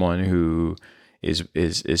you're someone who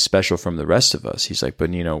is special from the rest of us. He's like,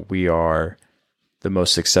 but we are the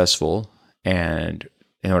most successful, and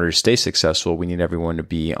in order to stay successful, we need everyone to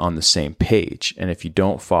be on the same page. And if you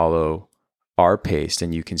don't follow our pace,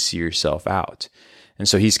 then you can see yourself out. And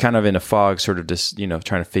so he's kind of in a fog, sort of just,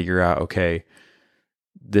 trying to figure out, okay,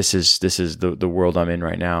 this is the world I'm in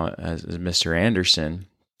right now as Mr. Anderson.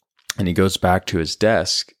 And he goes back to his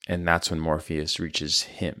desk, and that's when Morpheus reaches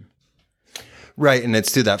him. Right. And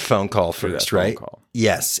it's through that phone call first, right? Phone call.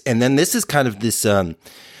 Yes. And then this is kind of this,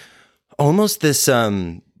 almost this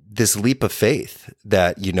leap of faith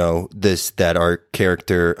that, that our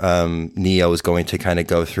character, Neo, is going to kind of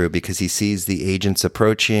go through, because he sees the agents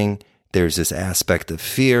approaching. There's this aspect of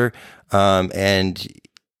fear. And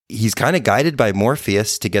he's kind of guided by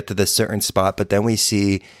Morpheus to get to this certain spot, but then we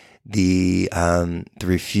see the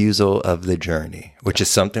refusal of the journey, which is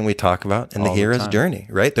something we talk about in the hero's journey,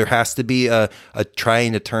 right? There has to be a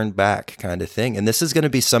trying to turn back kind of thing. And this is going to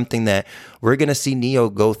be something that we're going to see Neo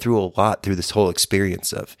go through a lot through this whole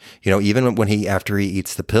experience of, even when after he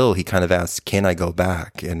eats the pill, he kind of asks, can I go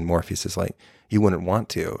back? And Morpheus is like, you wouldn't want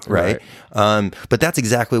to, right? But that's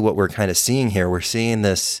exactly what we're kind of seeing here. We're seeing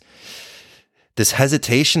this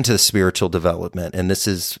hesitation to spiritual development. And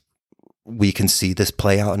we can see this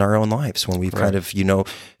play out in our own lives when we've kind of,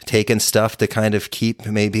 taken stuff to kind of keep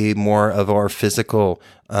maybe more of our physical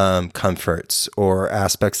comforts, or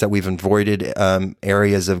aspects that we've avoided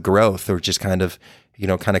areas of growth, or just kind of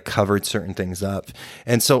covered certain things up.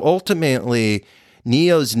 And so ultimately,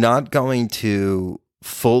 Neo's not going to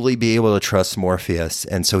fully be able to trust Morpheus.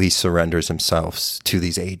 And so he surrenders himself to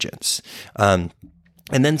these agents. And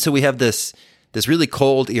then so we have this really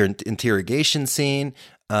cold interrogation scene,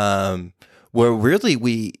 where really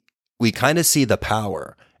we kind of see the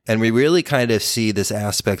power, and we really kind of see this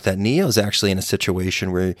aspect that Neo's actually in a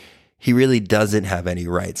situation where he really doesn't have any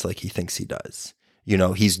rights like he thinks he does.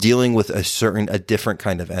 He's dealing with a different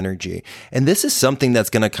kind of energy. And this is something that's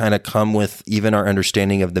going to kind of come with even our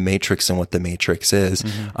understanding of the Matrix and what the Matrix is.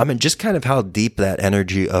 I mean, just kind of how deep that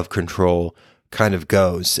energy of control kind of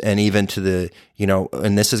goes. And even to the,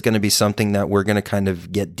 and this is going to be something that we're going to kind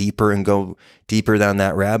of get deeper and go deeper down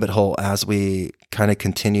that rabbit hole as we kind of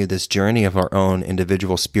continue this journey of our own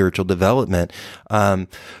individual spiritual development.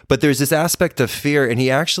 But there's this aspect of fear, and he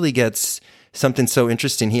actually gets something so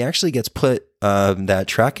interesting. He actually gets put that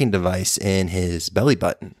tracking device in his belly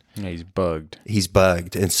button. Yeah, he's bugged. He's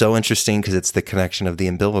bugged. And so interesting because it's the connection of the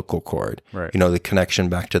umbilical cord, right? The connection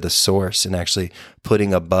back to the source, and actually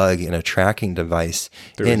putting a bug in a tracking device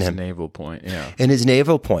through in his him. navel point, yeah. In his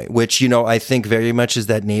navel point, which, I think very much is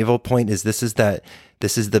that navel point this is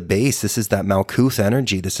the base. This is that Malkuth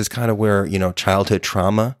energy. This is kind of where, childhood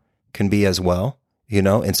trauma can be as well,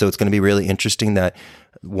 and so it's going to be really interesting that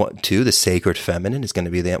the sacred feminine is going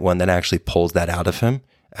to be the one that actually pulls that out of him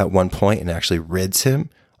at one point and actually rids him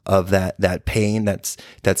of that pain that's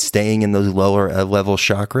staying in those lower level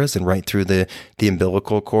chakras and right through the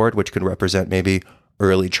umbilical cord, which could represent maybe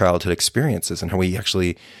early childhood experiences, and how we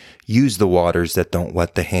actually use the waters that don't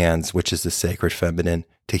wet the hands, which is the sacred feminine,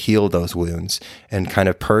 to heal those wounds and kind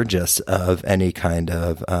of purge us of any kind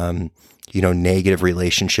of negative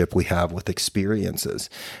relationship we have with experiences.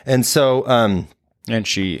 And so and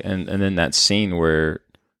then that scene where,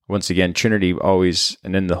 once again, Trinity always,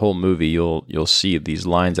 and in the whole movie, you'll see these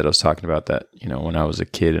lines that I was talking about that, when I was a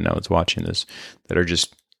kid and I was watching this, that are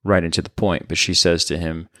just right into the point. But she says to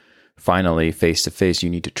him, finally, face to face, you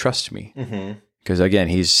need to trust me. Because again,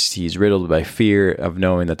 he's riddled by fear of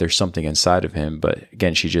knowing that there's something inside of him. But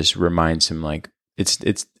again, she just reminds him, like,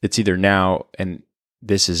 it's either now and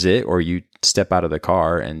this is it, or you step out of the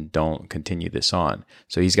car and don't continue this on.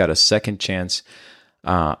 So he's got a second chance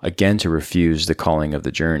again to refuse the calling of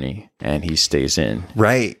the journey, and he stays in.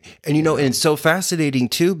 Right. And and it's so fascinating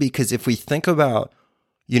too, because if we think about,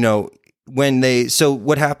 so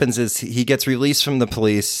what happens is he gets released from the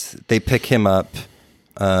police, they pick him up,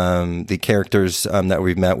 the characters that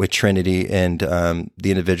we've met with Trinity and the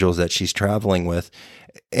individuals that she's traveling with.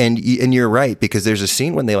 And you're right, because there's a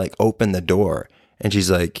scene when they like open the door. And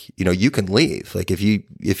she's like, you can leave. Like, if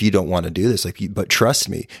you don't want to do this, but trust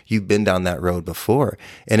me, you've been down that road before.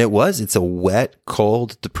 And it's a wet,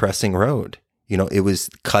 cold, depressing road. It was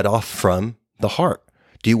cut off from the heart.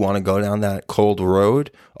 Do you want to go down that cold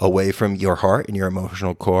road away from your heart and your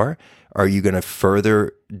emotional core? Are you going to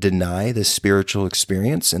further deny the spiritual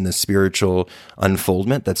experience and the spiritual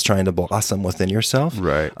unfoldment that's trying to blossom within yourself?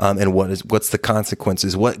 Right. And what's the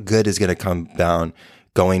consequences? What good is going to come down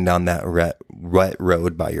going down that wet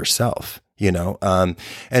road by yourself, And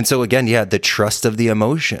so again, the trust of the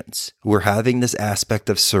emotions. We're having this aspect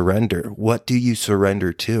of surrender. What do you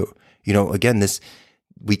surrender to? Again,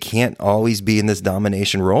 we can't always be in this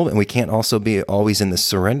domination role, and we can't also be always in the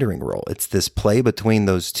surrendering role. It's this play between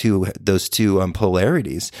those two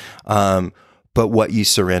polarities. But what you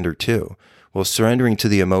surrender to. Well, surrendering to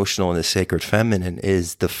the emotional and the sacred feminine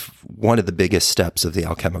is one of the biggest steps of the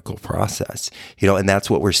alchemical process, and that's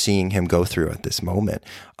what we're seeing him go through at this moment.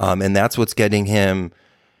 And that's what's getting him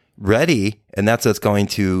ready, and that's what's going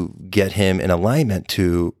to get him in alignment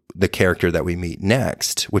to the character that we meet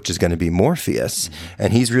next, which is going to be Morpheus.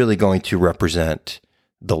 And he's really going to represent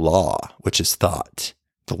the law, which is thought,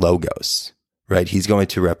 the logos, right? He's going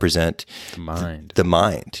to represent the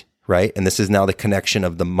mind. Right? And this is now the connection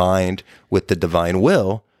of the mind with the divine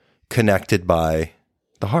will connected by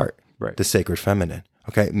the heart, right? The sacred feminine.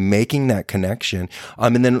 Okay. Making that connection.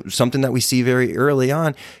 And then something that we see very early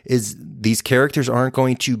on is these characters aren't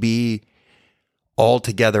going to be all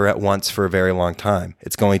together at once for a very long time.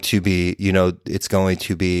 It's going to be,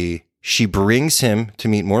 she brings him to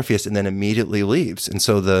meet Morpheus and then immediately leaves. And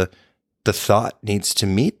so the thought needs to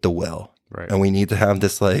meet the will. Right. And we need to have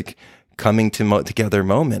this coming together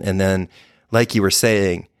moment. And then, like you were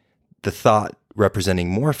saying, the thought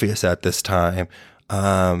representing Morpheus at this time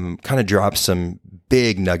kind of drops some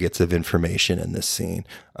big nuggets of information in this scene.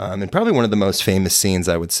 And probably one of the most famous scenes,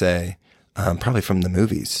 I would say, probably from the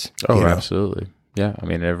movies. Oh, absolutely. Yeah. I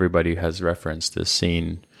mean, everybody has referenced this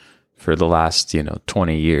scene for the last,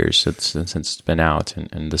 20 years since it's been out,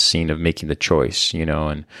 and the scene of making the choice,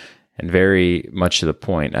 and very much to the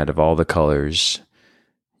point, out of all the colors,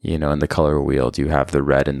 in the color wheel, you have the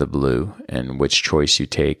red and the blue, and which choice you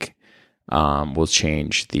take will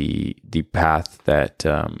change the path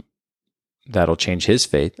that'll change his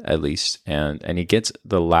faith, at least, and he gets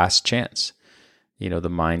the last chance. The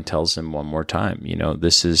mind tells him one more time,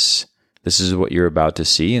 this is what you're about to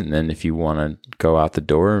see, and then if you want to go out the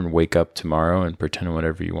door and wake up tomorrow and pretend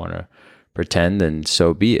whatever you want to pretend, then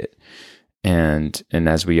so be it. And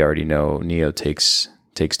as we already know, Neo takes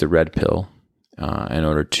the red pill in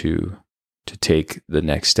order to take the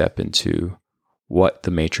next step into what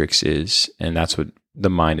the Matrix is, and that's what the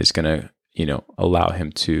mind is going to, allow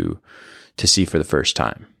him to see for the first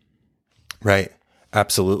time. Right.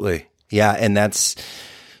 Absolutely. Yeah, and that's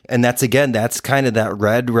again, that's kind of that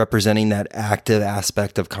red representing that active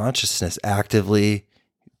aspect of consciousness, actively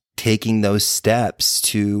taking those steps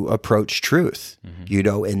to approach truth.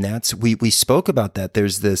 And that's we spoke about that.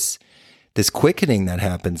 There's this quickening that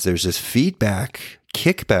happens. There's this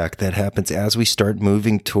kickback that happens as we start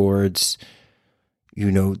moving towards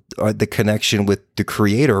the connection with the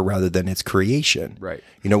creator rather than its creation. Right.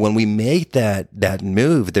 When we make that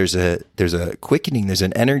move, there's a quickening, there's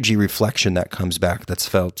an energy reflection that comes back that's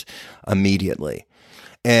felt immediately.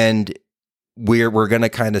 And we're going to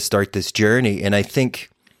kind of start this journey. And I think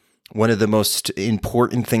one of the most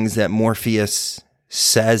important things that Morpheus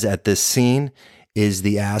says at this scene is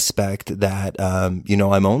the aspect that,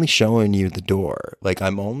 I'm only showing you the door. Like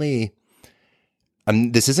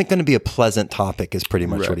this isn't going to be a pleasant topic is pretty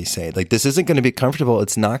much what he's saying. Like, this isn't going to be comfortable.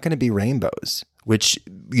 It's not going to be rainbows, which,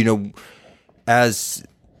 as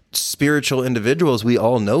spiritual individuals, we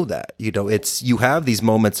all know that, you have these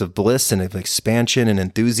moments of bliss and of expansion and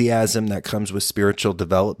enthusiasm that comes with spiritual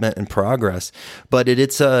development and progress. But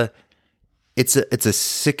it's a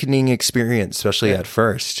sickening experience, especially at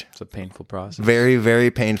first. It's a painful process. Very,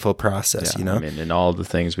 very painful process, I mean, and all the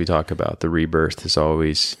things we talk about, the rebirth is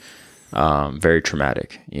always very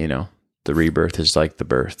traumatic. The rebirth is like the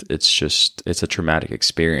birth. It's a traumatic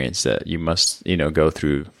experience that you must, go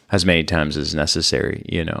through as many times as necessary,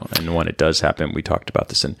 and when it does happen, we talked about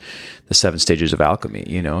this in the 7 stages of alchemy,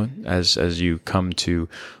 as you come to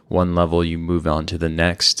one level, you move on to the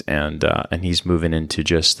next, and he's moving into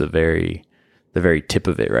just the very tip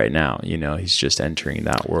of it right now. He's just entering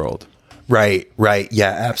that world. Right.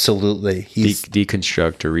 Yeah, absolutely. He's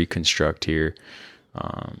deconstruct or reconstruct here.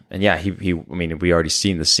 And yeah, we already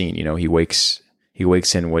seen the scene, he wakes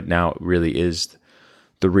in what now really is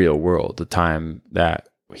the real world, the time that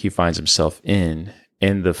he finds himself in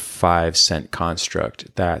the 5 cent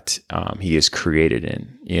construct that, he is created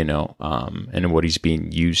in, and what he's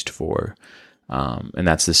being used for. And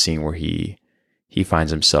that's the scene where he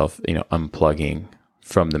finds himself, unplugging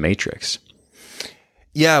from the Matrix.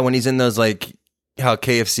 Yeah. When he's in those, like, how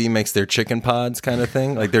KFC makes their chicken pods kind of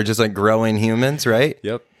thing. Like, they're just like growing humans, right?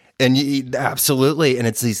 Yep. And absolutely. And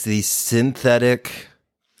it's these synthetic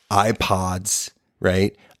iPods,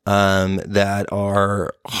 right? That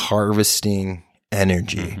are harvesting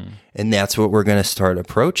energy. And that's what we're going to start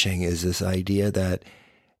approaching, is this idea that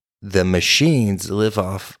the machines live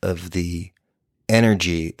off of the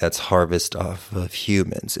energy that's harvested off of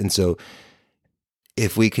humans. And so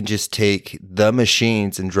if we can just take the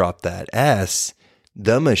machines and drop that S,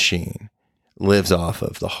 the machine lives off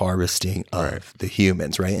of the harvesting of the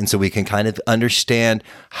humans, right? And so we can kind of understand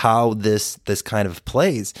how this kind of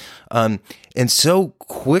plays. And so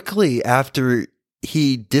quickly after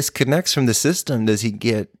he disconnects from the system, does he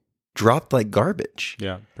get dropped like garbage?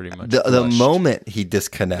 Yeah, pretty much. The moment he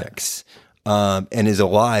disconnects and is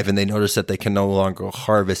alive, and they notice that they can no longer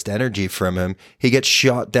harvest energy from him, he gets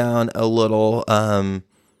shot down a little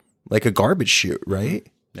like a garbage chute, right?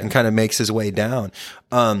 And kind of makes his way down,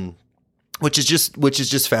 which is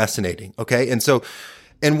just fascinating. Okay,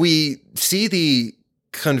 and we see the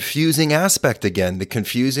confusing aspect again, the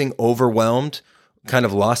confusing, overwhelmed, kind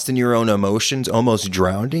of lost in your own emotions, almost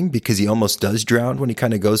drowning, because he almost does drown when he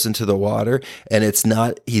kind of goes into the water, and it's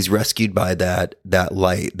not, he's rescued by that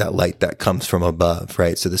light that comes from above,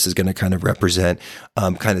 right? So this is going to kind of represent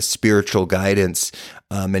kind of spiritual guidance,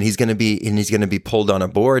 and he's going to be pulled on a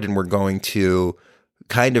board, and we're going to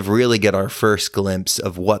kind of really get our first glimpse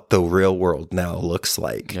of what the real world now looks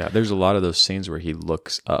like. Yeah, there's a lot of those scenes where he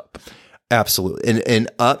looks up. Absolutely. And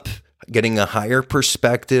up, getting a higher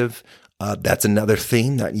perspective. That's another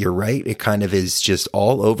theme that you're right. It kind of is just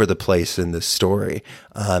all over the place in this story.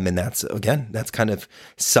 And that's kind of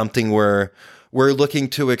something we're looking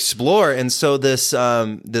to explore. And so this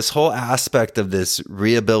whole aspect of this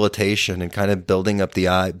rehabilitation and kind of building up the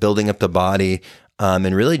eye, building up the body,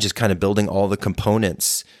 and really just kind of building all the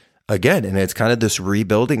components again. And it's kind of this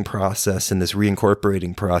rebuilding process and this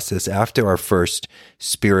reincorporating process after our first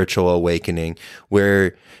spiritual awakening,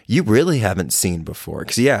 where you really haven't seen before.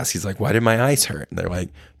 Because he's like, why did my eyes hurt? And they're like,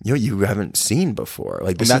 you haven't seen before.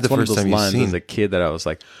 Like, this is the first time you've seen. As a kid that I was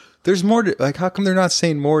like, there's more to, like, how come they're not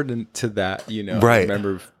saying more to that? Right. I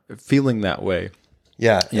remember feeling that way.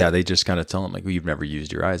 Yeah. They just kind of tell them, like, well, you've never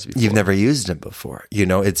used your eyes before. You've never used them before.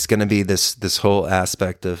 It's going to be this whole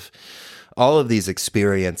aspect of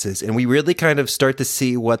experiences. And we really kind of start to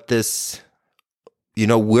see what this,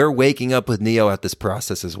 we're waking up with Neo at this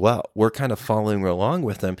process as well. We're kind of following along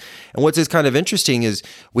with him. And what's kind of interesting is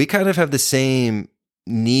we kind of have the same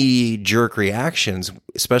knee-jerk reactions,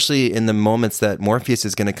 especially in the moments that Morpheus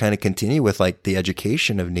is going to kind of continue with, like, the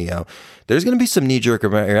education of Neo. There's going to be some knee-jerk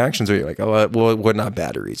reactions where you're like, oh, well, what not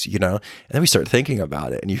batteries, And then we start thinking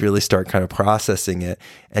about it, and you really start kind of processing it,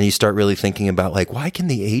 and you start really thinking about, like, why can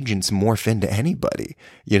the agents morph into anybody?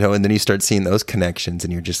 And then you start seeing those connections,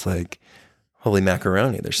 and you're just like, holy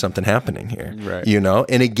macaroni, there's something happening here, right?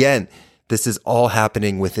 And again, this is all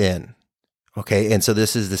happening within. Okay. And so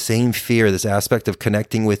this is the same fear, this aspect of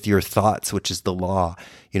connecting with your thoughts, which is the law,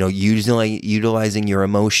 utilizing your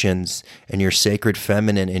emotions and your sacred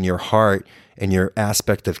feminine in your heart and your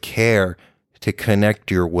aspect of care to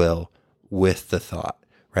connect your will with the thought,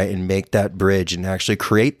 right? And make that bridge and actually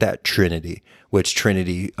create that Trinity, which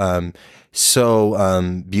Trinity,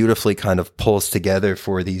 so beautifully kind of pulls together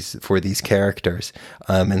for these characters,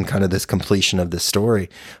 and kind of this completion of the story.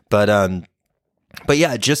 But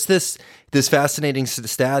yeah, just this fascinating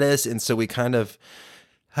status. And so we kind of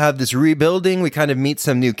have this rebuilding. We kind of meet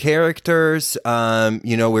some new characters. We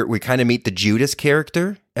kind of meet the Judas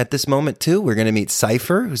character at this moment too. We're going to meet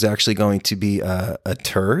Cypher, who's actually going to be a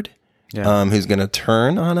turd, who's going to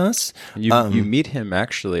turn on us. You meet him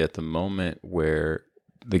actually at the moment where,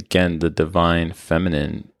 again, the divine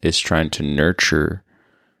feminine is trying to nurture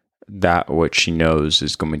that what she knows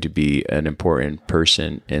is going to be an important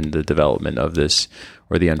person in the development of this,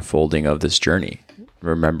 or the unfolding of this journey.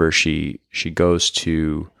 Remember, she goes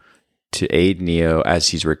to aid Neo as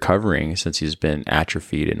he's recovering, since he's been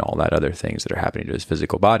atrophied and all that other things that are happening to his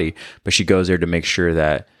physical body. But she goes there to make sure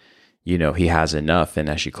that, he has enough. And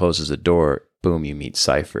as she closes the door, boom, you meet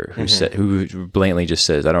Cypher, who blatantly just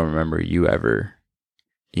says, I don't remember you ever,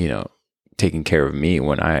 taking care of me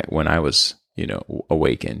when I was,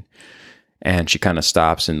 awakened. And she kind of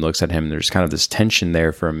stops and looks at him. There's kind of this tension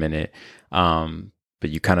there for a minute. But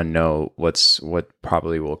you kind of know what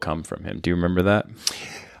probably will come from him. Do you remember that?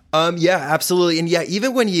 Yeah, absolutely. And yeah,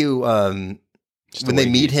 even when when they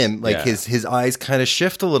meet him, like his eyes kind of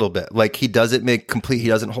shift a little bit. Like he doesn't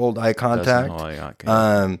hold eye contact.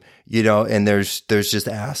 And there's just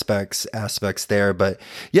aspects there. But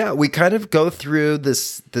yeah, we kind of go through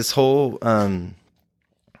this whole kind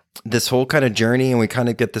of journey, and we kind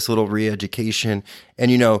of get this little re-education,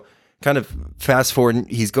 and kind of fast forward.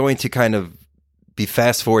 He's going to kind of be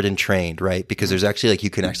fast forward and trained, right? Because there's actually, like, you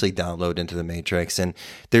can actually download into the Matrix, and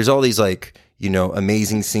there's all these, like,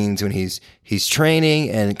 amazing scenes when he's training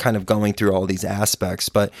and kind of going through all these aspects,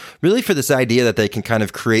 but really for this idea that they can kind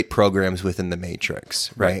of create programs within the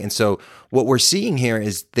Matrix, right? And so what we're seeing here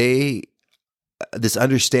is this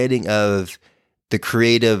understanding of the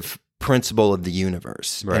creative principle of the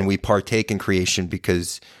universe, and we partake in creation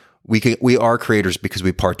because we are creators because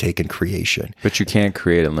we partake in creation. But you can't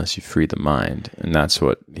create unless you free the mind, and that's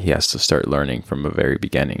what he has to start learning from the very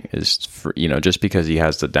beginning. Is just because he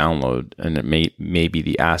has the download, and it may be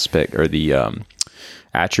the aspect or the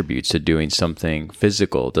attributes to doing something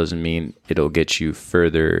physical, doesn't mean it'll get you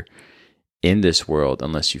further in this world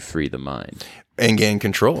unless you free the mind and gain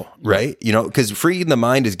control, right? Because freeing the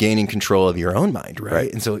mind is gaining control of your own mind,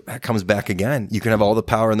 right? And so that comes back again. You can have all the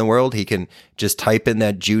power in the world. He can just type in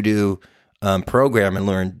that judo program and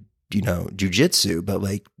learn, jujitsu, but,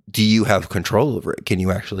 like, do you have control over it? Can you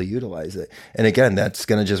actually utilize it? And again, that's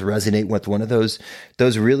going to just resonate with one of those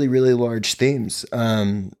really, really large themes.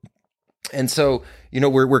 And so,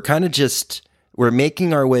 we're kind of we're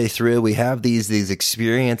making our way through. We have these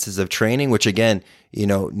experiences of training, which again,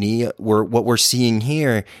 what we're seeing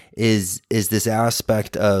here is this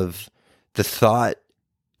aspect of the thought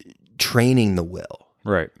training the will.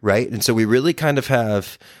 Right. And so we really kind of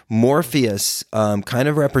have Morpheus kind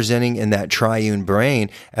of representing in that triune brain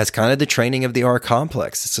as kind of the training of the R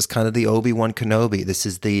complex. This is kind of the Obi-Wan Kenobi. This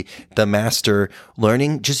is the master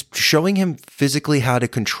learning, just showing him physically how to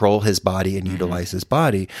control his body and utilize his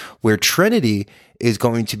body, where Trinity is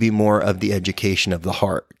going to be more of the education of the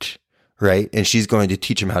heart. Right. And she's going to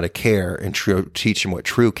teach him how to care and teach him what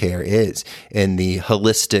true care is, and the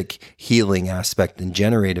holistic healing aspect and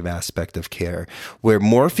generative aspect of care, where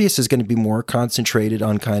Morpheus is going to be more concentrated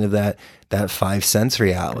on kind of that five sense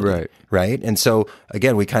reality. Right. And so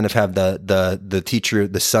again, we kind of have the teacher,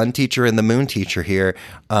 the sun teacher and the moon teacher here,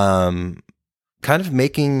 kind of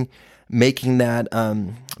making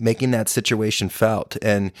that situation felt.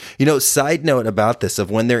 And, side note about this,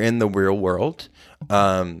 of when they're in the real world,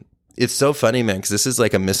 It's so funny, man, because this is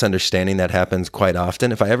like a misunderstanding that happens quite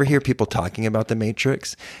often. If I ever hear people talking about the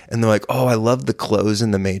Matrix and they're like, oh, I love the clothes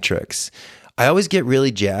in the Matrix, I always get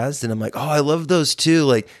really jazzed and I'm like, oh, I love those too.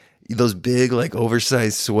 Like those big, like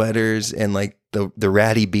oversized sweaters and like the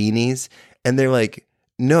ratty beanies. And they're like,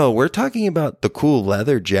 no, we're talking about the cool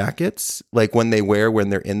leather jackets, like when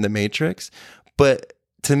they're in the Matrix. But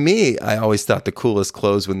to me, I always thought the coolest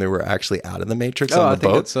clothes when they were actually out of the Matrix on the boat.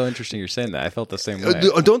 I think that's so interesting you're saying that. I felt the same way.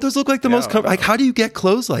 Don't those look like the most comfortable? Like, how do you get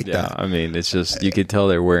clothes like that? I mean, it's just, you could tell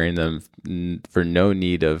they're wearing them for no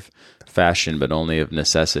need of fashion, but only of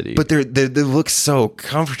necessity. But they look so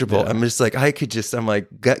comfortable. Yeah. I'm just like, I'm like,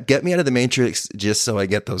 get me out of the Matrix just so I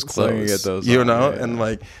get those clothes. You know? Yeah. And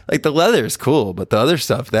like the leather is cool, but the other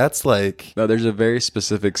stuff, that's like... No, there's a very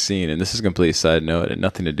specific scene, and this is a complete side note and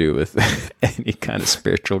nothing to do with any kind of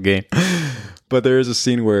spiritual game. But there is a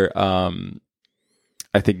scene where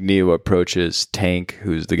I think Neo approaches Tank,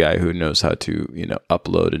 who's the guy who knows how to,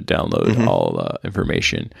 upload and download all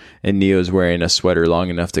information. And Neo's wearing a sweater long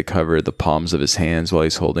enough to cover the palms of his hands while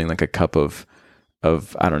he's holding like a cup of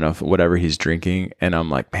I don't know, whatever he's drinking. And I'm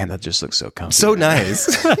like, man, that just looks so comfy. So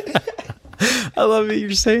nice. I love it.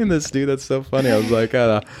 You're saying this, dude. That's so funny. I was like,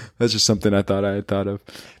 that's just something I thought I had thought of.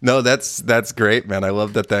 No, that's great, man. I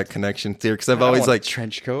love that connection there, because I've always like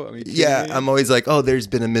trench coat. I mean, yeah, I'm always like, oh, there's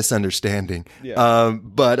been a misunderstanding. Yeah.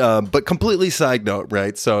 But completely side note,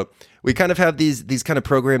 right? So we kind of have these kind of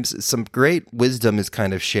programs. Some great wisdom is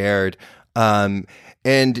kind of shared.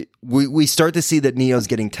 And we start to see that Neo's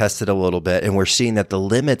getting tested a little bit, and we're seeing that the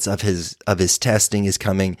limits of his testing is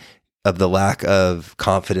coming of the lack of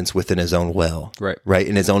confidence within his own will, right,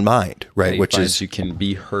 in his own mind, right, which is you can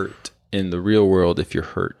be hurt in the real world if you're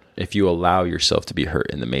hurt, if you allow yourself to be hurt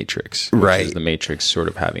in the Matrix, which is the Matrix sort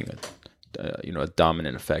of having a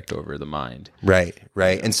dominant effect over the mind, right,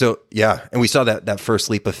 and so and we saw that first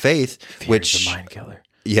leap of faith, fear is the mind killer.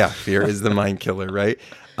 Yeah, fear is the mind killer, right?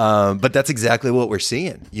 But that's exactly what we're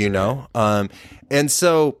seeing, and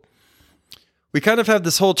so we kind of have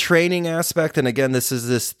this whole training aspect, and again, this is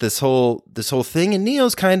this whole thing. And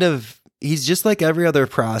Neo's he's just like every other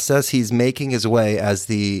process. He's making his way as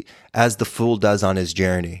the fool does on his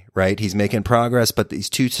journey, right? He's making progress, but he's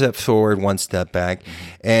 2 steps forward, 1 step back.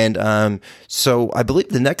 And so I believe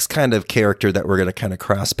the next kind of character that we're going to kind of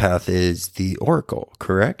cross path is the Oracle,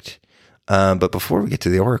 correct? But before we get to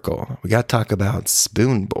the Oracle, we got to talk about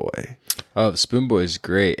Spoon Boy. Oh, Spoon Boy is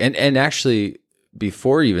great, and actually,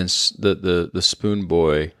 before even the Spoon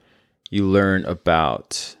Boy, you learn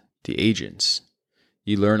about the agents.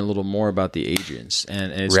 You learn a little more about the agents,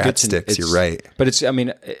 and it's rat sticks. You're right, but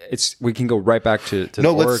it's we can go right back to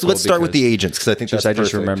no. Let's start with the agents, because I think I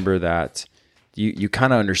just remember that you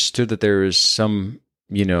kind of understood that there was some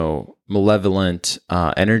malevolent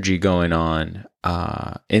energy going on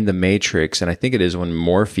in the Matrix, and I think it is when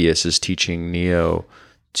Morpheus is teaching Neo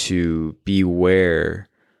to beware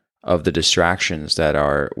of the distractions that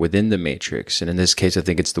are within the Matrix. And in this case, I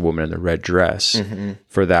think it's the woman in the red dress.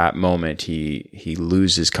 For that moment, he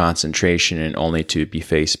loses concentration and only to be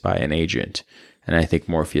faced by an agent. And I think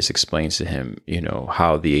Morpheus explains to him,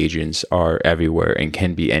 how the agents are everywhere and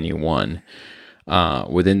can be anyone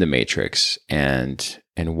within the Matrix, and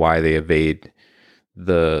why they evade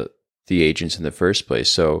the agents in the first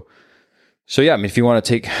place. So yeah, I mean, if you want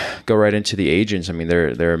to go right into the agents, I mean,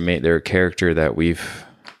 they're a character that we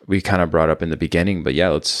kind of brought up in the beginning, but yeah,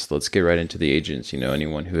 let's get right into the agents.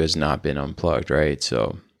 Anyone who has not been unplugged, right?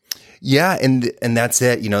 So yeah, and that's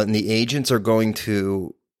it. And the agents are going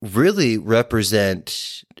to really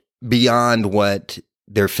represent beyond what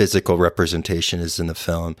their physical representation is in the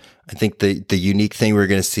film. I think the unique thing we're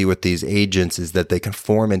going to see with these agents is that they can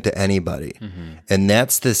form into anybody, and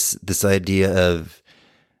that's this idea of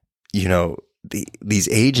these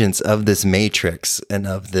agents of this Matrix and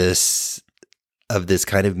of this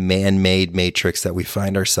kind of man-made matrix that we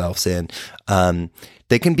find ourselves in.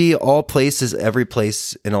 They can be all places, every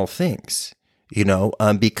place, in all things,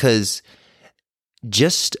 because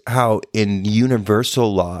just how in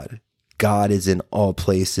universal law, God is in all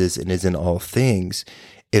places and is in all things.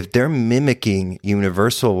 If they're mimicking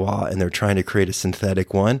universal law and they're trying to create a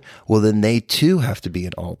synthetic one, well, then they too have to be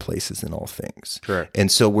in all places and all things. Correct.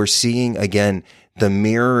 And so we're seeing, again, the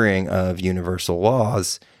mirroring of universal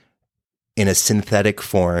laws in a synthetic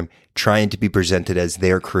form, trying to be presented as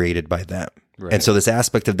they're created by them. Right. And so this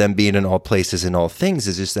aspect of them being in all places and all things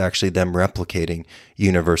is just actually them replicating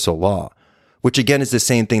universal law, which again is the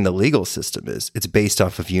same thing the legal system is. It's based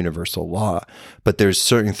off of universal law, but there's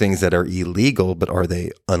certain things that are illegal, but are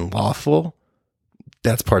they unlawful?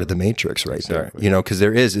 That's part of the Matrix right there, because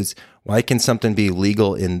it's Why can something be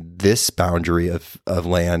legal in this boundary of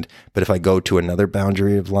land, but if I go to another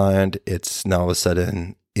boundary of land, it's now all of a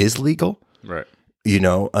sudden is legal? Right.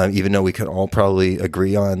 Even though we can all probably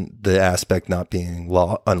agree on the aspect not being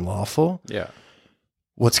unlawful. Yeah.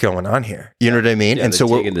 What's going on here? You know what I mean? Yeah, and so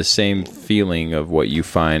we're taking the same feeling of what you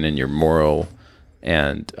find in your moral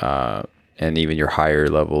and even your higher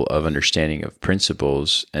level of understanding of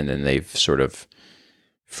principles, and then they've sort of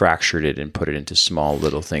fractured it and put it into small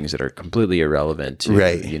little things that are completely irrelevant to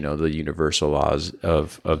the universal laws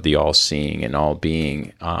of the all-seeing and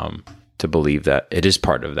all-being, to believe that it is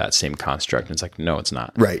part of that same construct. And it's like, no, it's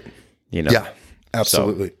not. Right. Yeah,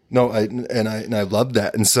 absolutely. So, no, I love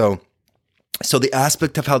that. And so the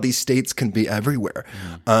aspect of how these states can be everywhere,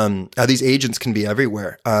 how these agents can be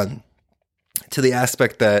everywhere, to the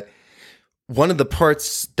aspect that one of the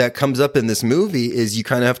parts that comes up in this movie is you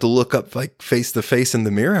kind of have to look up like face to face in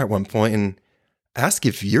the mirror at one point and ask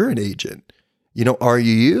if you're an agent. Are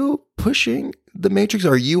you pushing the matrix?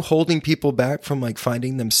 Are you holding people back from like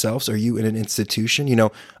finding themselves? Are you in an institution?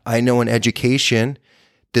 I know in education,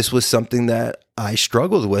 this was something that I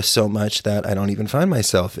struggled with so much that I don't even find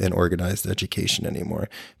myself in organized education anymore,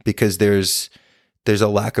 because there's a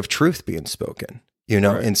lack of truth being spoken, Right.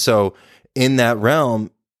 And so in that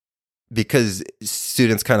realm, because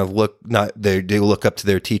students kind of they look up to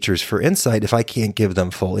their teachers for insight. If I can't give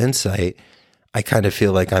them full insight, I kind of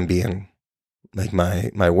feel like I'm being, like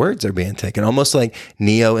my words are being taken, almost like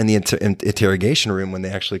Neo in the interrogation room when they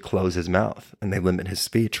actually close his mouth and they limit his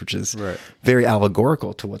speech, which is very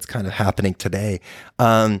allegorical to what's kind of happening today.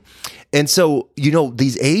 And so,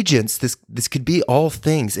 these agents, this could be all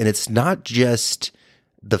things, and it's not just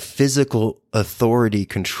the physical authority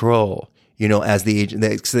control. As the agent,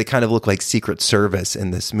 they kind of look like Secret Service in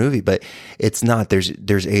this movie, but it's not.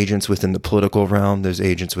 There's agents within the political realm. There's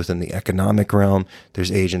agents within the economic realm.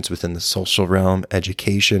 There's agents within the social realm,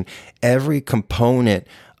 education. Every component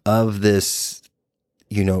of this,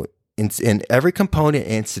 in every component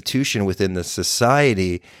institution within the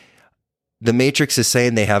society, the Matrix is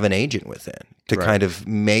saying they have an agent within to kind of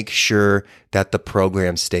make sure that the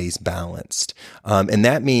program stays balanced. And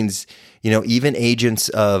that means, even agents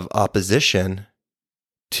of opposition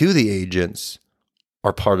to the agents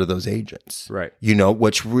are part of those agents. Right.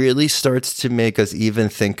 Which really starts to make us even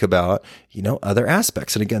think about, other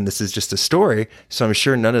aspects. And again, this is just a story, so I'm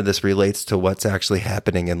sure none of this relates to what's actually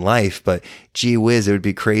happening in life, but gee whiz, it would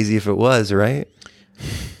be crazy if it was, right?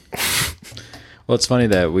 Well, it's funny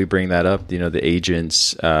that we bring that up, the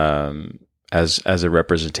agents as a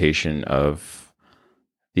representation of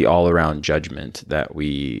the all-around judgment that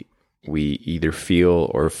we either feel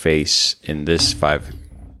or face in this 5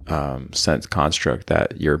 sense construct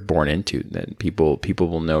that you're born into. That people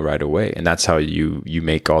will know right away, and that's how you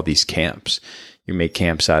make all these camps. You make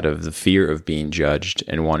camps out of the fear of being judged,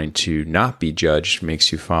 and wanting to not be judged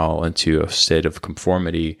makes you fall into a state of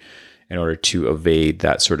conformity in order to evade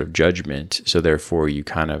that sort of judgment. So therefore, you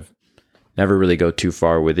kind of never really go too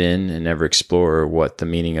far within and never explore what the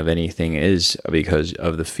meaning of anything is, because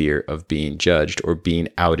of the fear of being judged or being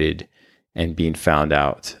outed and being found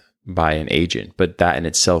out by an agent. But that in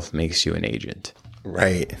itself makes you an agent.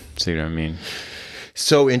 Right. So you know what I mean?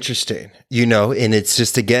 So interesting, and it's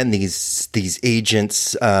just, again, these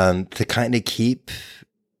agents to kind of keep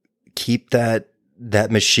that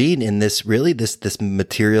machine in this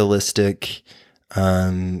materialistic,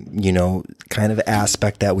 kind of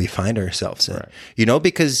aspect that we find ourselves in, right.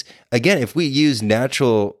 Because again, if we use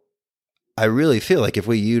I really feel like if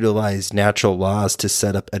we utilize natural laws to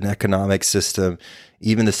set up an economic system,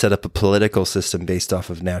 even to set up a political system based off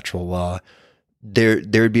of natural law,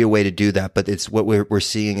 there'd be a way to do that. But it's what we're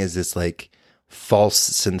seeing is this like false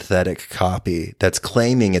synthetic copy that's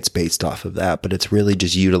claiming it's based off of that, but it's really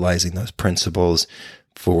just utilizing those principles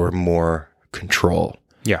for more control.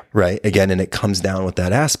 Yeah. Right. Again, and it comes down with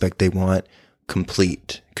that aspect. They want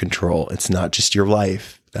complete control. It's not just your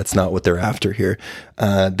life. That's not what they're after here.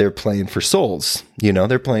 They're playing for souls.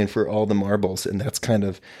 They're playing for all the marbles, and that's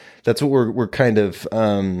what we're kind of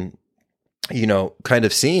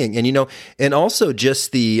seeing. And and also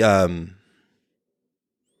just the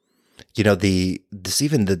the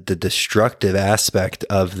destructive aspect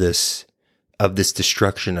of this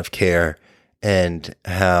destruction of care, and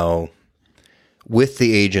how with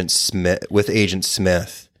Agent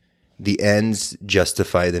Smith, the ends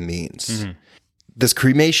justify the means. Mm-hmm. This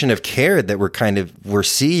cremation of care that we're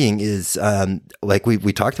seeing is like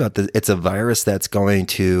we talked about. It's a virus that's going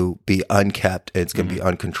to be unkept, and it's going to be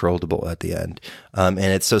uncontrollable at the end. And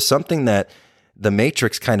it's so something that the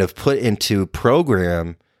Matrix kind of put into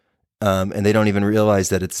program and they don't even realize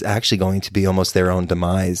that it's actually going to be almost their own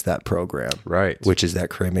demise, that program. Right. Which is that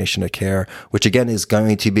cremation of care, which again is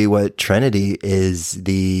going to be what Trinity is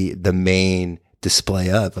the main display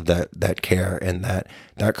of that care and that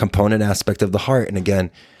component aspect of the heart. And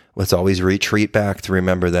again, let's always retreat back to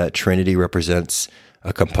remember that Trinity represents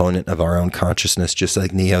a component of our own consciousness, just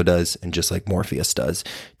like Neo does and just like Morpheus does,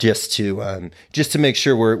 just to make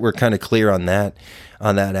sure we're kind of clear on that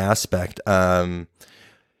aspect. And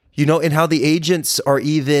how the agents are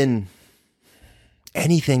even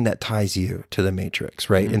anything that ties you to the Matrix,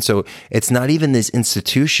 right? Mm-hmm. And so it's not even these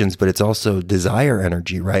institutions, but it's also desire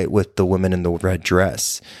energy, right? With the women in the red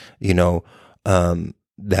dress, that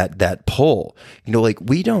pull, like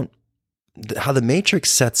how the Matrix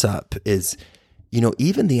sets up is,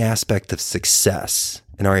 even the aspect of success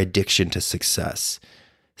and our addiction to success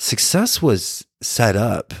was set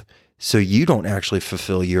up so you don't actually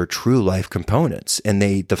fulfill your true life components. And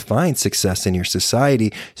they define success in your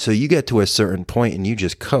society so you get to a certain point and you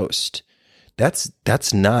just coast. That's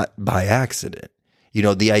not by accident.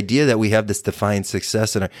 The idea that we have this defined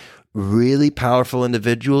success and really powerful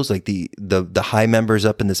individuals like the high members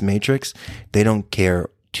up in this Matrix, they don't care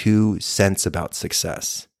 2 cents about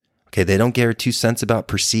success. Okay, they don't care 2 cents about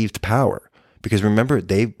perceived power, because remember,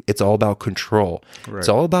 it's all about control. Right. It's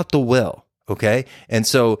all about the will. Okay, and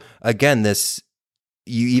so again,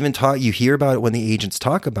 you hear about it when the agents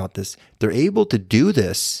talk about this. They're able to do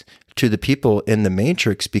this to the people in the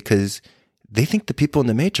Matrix because they think the people in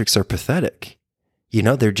the Matrix are pathetic.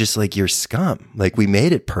 They're just like, you're scum. Like, we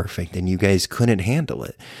made it perfect and you guys couldn't handle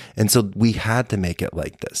it. And so we had to make it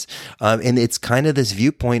like this. And it's kind of this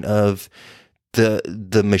viewpoint of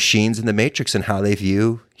the machines in the Matrix and how they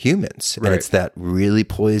view humans. Right. And it's that really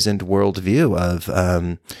poisoned worldview of,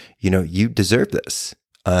 you deserve this.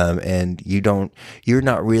 And you're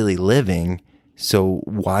not really living. So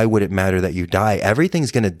why would it matter that you die?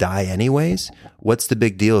 Everything's going to die anyways. What's the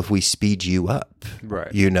big deal if we speed you up? Right.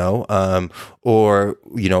 Or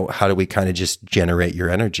how do we kind of just generate your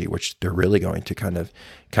energy, which they're really going to kind of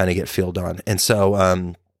get filled on. And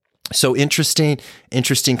so, so interesting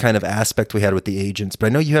kind of aspect we had with the agents, but I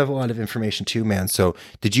know you have a lot of information too, man. So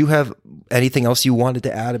did you have anything else you wanted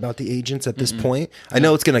to add about the agents at this point? I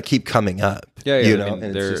know it's going to keep coming up. Yeah.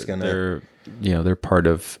 And it's just they're part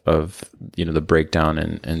of the breakdown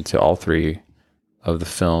into all 3 of the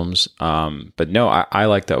films. But no, I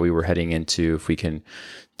like that we were heading into, if we can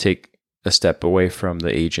take a step away from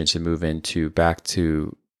the agents and move back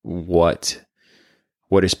to what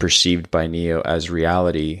is perceived by Neo as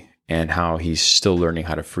reality, and how he's still learning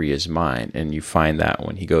how to free his mind. And you find that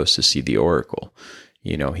when he goes to see the Oracle.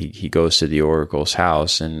 He goes to the Oracle's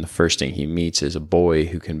house, and the first thing he meets is a boy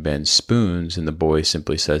who can bend spoons, and the boy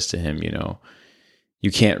simply says to him,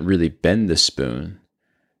 you can't really bend the spoon.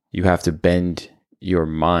 You have to bend your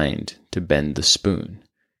mind to bend the spoon.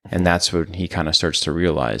 And that's when he kind of starts to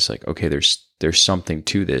realize, like, okay, there's something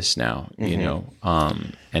to this now,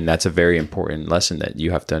 and that's a very important lesson that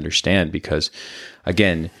you have to understand, because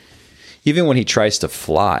again, even when he tries to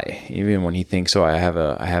fly, even when he thinks, I have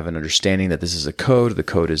an understanding that this is a code, the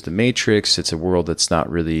code is the Matrix, it's a world that's not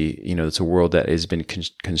really, it's a world that has been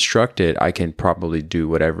constructed, I can probably do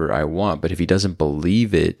whatever I want. But if he doesn't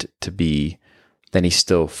believe it to be, then he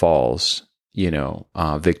still falls,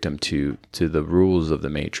 victim to the rules of the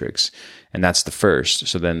Matrix. And that's the first.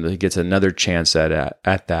 So then he gets another chance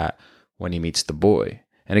at that when he meets the boy.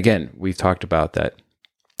 And again, we've talked about that.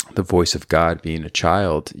 The voice of God being a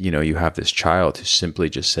child, you have this child who simply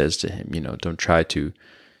just says to him, don't try to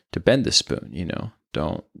bend the spoon,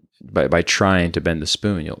 don't, by trying to bend the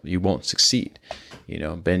spoon, you won't succeed,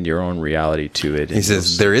 bend your own reality to it. He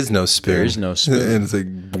says, there is no spoon. There is no spoon. And it's like,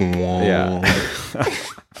 yeah.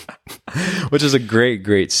 Which is a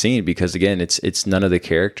great scene, because again, it's none of the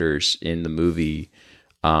characters in the movie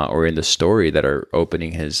or in the story that are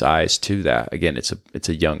opening his eyes to that. Again, it's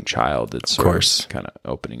a young child that's of course kind of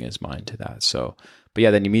opening his mind to that. So, but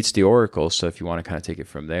yeah, then he meets the Oracle. So if you want to kind of take it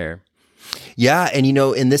from there. Yeah. And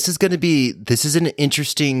and this is kind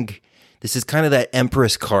of that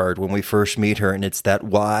Empress card when we first meet her, and it's that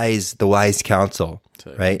the wise counsel,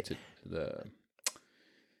 right? The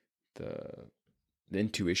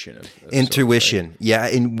intuition of intuition. Right? Yeah.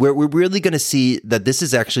 And we're really going to see that this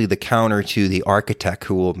is actually the counter to the architect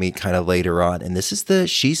who we'll meet kind of later on. And this is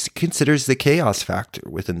she considers the chaos factor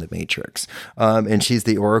within the Matrix. And she's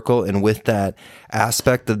the Oracle. And with that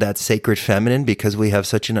aspect of that sacred feminine, because we have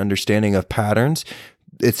such an understanding of patterns,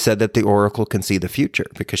 it's said that the Oracle can see the future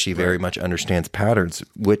because she very much understands patterns,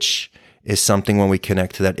 which is something when we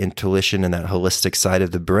connect to that intuition and that holistic side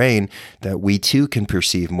of the brain that we too can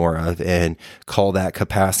perceive more of and call that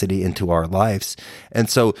capacity into our lives. And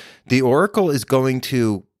so the Oracle is going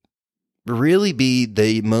to really be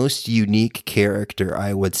the most unique character,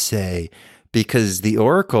 I would say, because the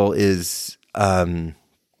Oracle is, the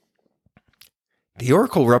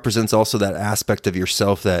Oracle represents also that aspect of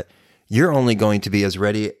yourself that you're only going to be as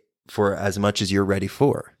ready for as much as you're ready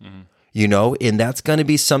for. You know, and that's going to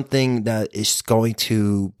be something that is going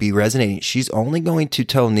to be resonating. She's only going to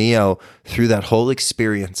tell Neo through that whole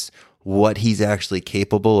experience what he's actually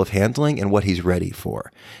capable of handling and what he's ready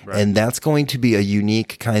for. Right. And that's going to be a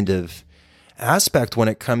unique kind of aspect when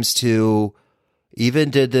it comes to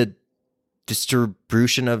even the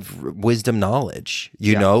distribution of wisdom knowledge.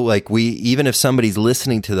 You know, like even if somebody's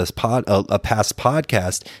listening to this a past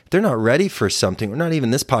podcast, if they're not ready for something, or not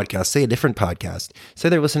even this podcast, say a different podcast, say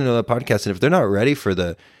they're listening to the podcast, and if they're not ready for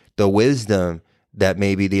the wisdom that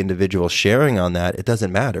maybe the individual sharing on that, it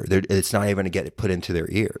doesn't matter. It's not even going to get put into their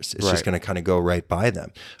ears. It's just going to kind of go right by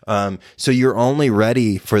them. So you're only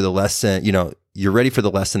ready for the lesson, you know, you're ready for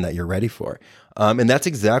the lesson that you're ready for. And that's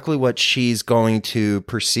exactly what she's going to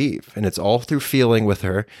perceive. And it's all through feeling with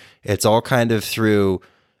her. It's all kind of through,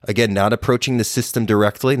 again, not approaching the system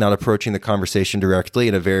directly, not approaching the conversation directly,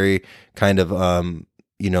 in a very kind of,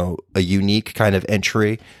 you know, a unique kind of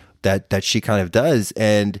entry that she kind of does.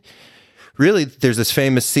 And really, there's this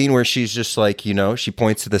famous scene where she's just like, you know, she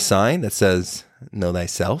points to the sign that says, "Know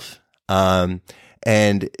thyself."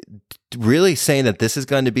 And really saying that this is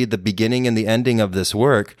going to be the beginning and the ending of this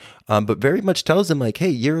work, but very much tells him like,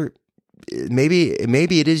 hey, maybe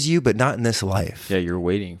it is you, but not in this life. Yeah, you're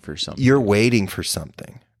waiting for something. You're waiting for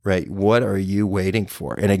something, right? What are you waiting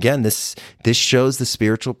for? And again, this shows the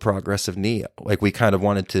spiritual progress of Neo. Like, we kind of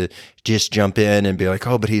wanted to just jump in and be like,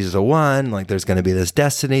 oh, but he's a one. Like, there's going to be this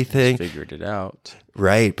destiny thing. He's figured it out.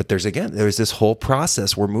 Right. But there's this whole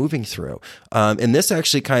process we're moving through. And this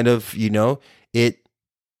actually kind of, you know,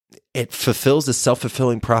 it fulfills the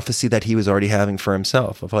self-fulfilling prophecy that he was already having for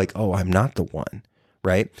himself of like, oh, I'm not the one,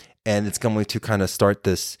 right? And it's going to kind of start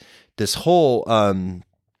this whole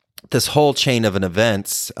chain of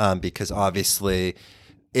events, because obviously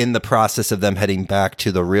in the process of them heading back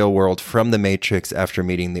to the real world from the Matrix after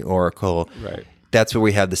meeting the Oracle, right, that's where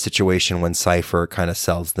we have the situation when Cypher kind of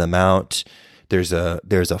sells them out. There's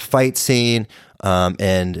a fight scene,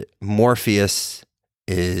 and Morpheus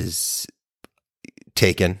is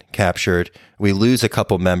captured. We lose a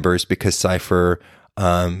couple members because Cypher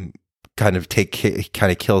kind of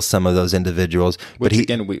kills some of those individuals. Which, but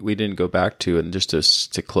again, we didn't go back to, and just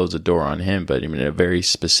to close the door on him, but I mean, a very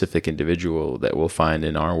specific individual that we'll find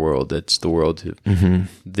in our world. That's the world of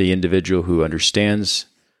the individual who understands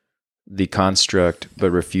the construct but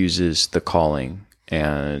refuses the calling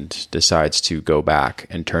and decides to go back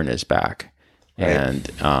and turn his back. Right.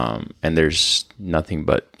 And there's nothing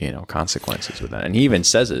but, you know, consequences with that. And he even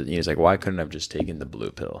says it. He's like, why couldn't I have just taken the blue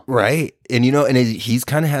pill? Right. And, you know, and he's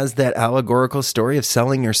kind of has that allegorical story of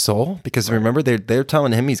selling your soul, because remember, they're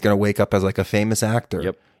telling him he's going to wake up as like a famous actor.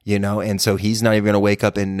 Yep. You know, and so he's not even going to wake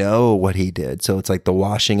up and know what he did. So it's like the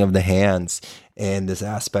washing of the hands and this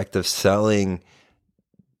aspect of selling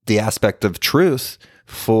the aspect of truth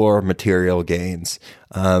for material gains.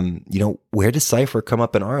 You know, where does Cypher come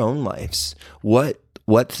up in our own lives? What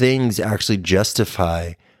things actually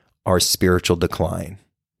justify our spiritual decline?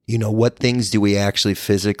 You know, what things do we actually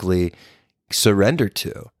physically surrender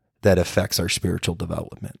to that affects our spiritual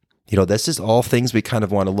development? You know, this is all things we kind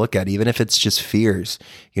of want to look at, even if it's just fears.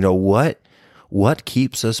 You know, what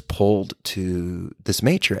keeps us pulled to this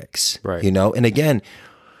matrix? Right. You know, and again,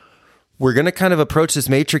 we're going to kind of approach this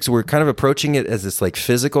matrix. We're kind of approaching it as this like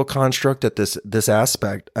physical construct at this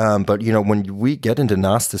aspect. But, you know, when we get into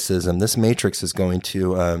Gnosticism, this matrix is going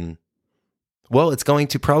to, it's going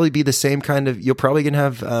to probably be the same kind of, you're probably going to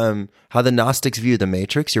have how the Gnostics view the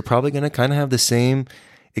matrix. You're probably going to kind of have the same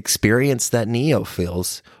experience that Neo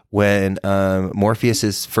feels when Morpheus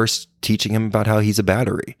is first teaching him about how he's a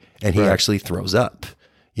battery and he actually throws up.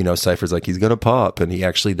 You know, Cypher's like, he's going to pop, and he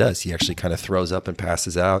actually does. He actually kind of throws up and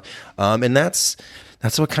passes out. And that's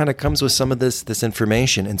what kind of comes with some of this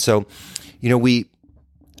information. And so, you know, we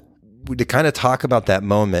to kind of talk about that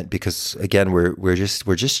moment, because again, we're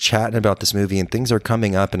just chatting about this movie and things are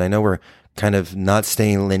coming up, and I know we're kind of not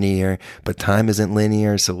staying linear, but time isn't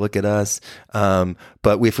linear. So look at us. But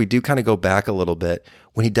if we do kind of go back a little bit,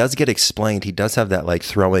 when he does get explained, he does have that like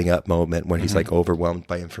throwing up moment when he's like overwhelmed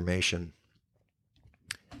by information.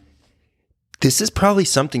 This is probably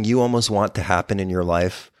something you almost want to happen in your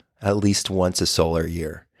life at least once a solar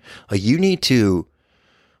year. You need to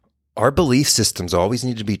our belief systems always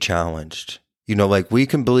need to be challenged. Like we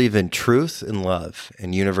can believe in truth and love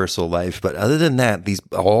and universal life, but other than that,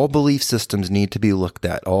 all belief systems need to be looked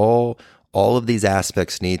at. All of these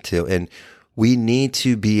aspects need to, and we need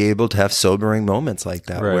to be able to have sobering moments like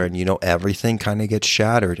that, right, where, everything kind of gets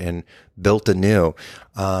shattered and built anew.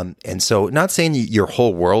 And so not saying your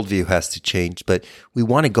whole worldview has to change, but we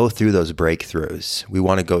want to go through those breakthroughs. We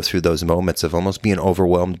want to go through those moments of almost being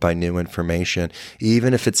overwhelmed by new information,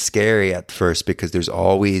 even if it's scary at first, because there's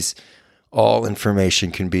always, all information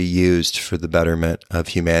can be used for the betterment of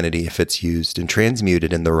humanity if it's used and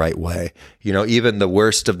transmuted in the right way. Even the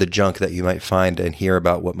worst of the junk that you might find and hear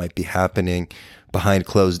about what might be happening behind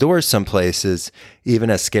closed doors some places, even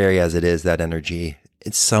as scary as it is, that energy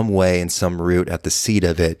in some way, in some root at the seed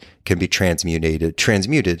of it, can be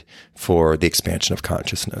transmuted for the expansion of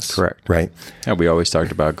consciousness. Correct. Right? And we always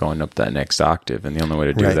talked about going up that next octave, and the only way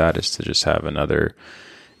to do right. that is to just have another,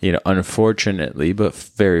 unfortunately, but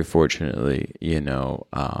very fortunately,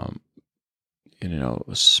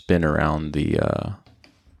 spin around the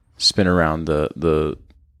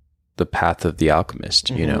path of the alchemist,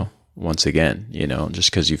 Mm-hmm. Once again, just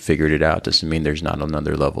because you figured it out doesn't mean there's not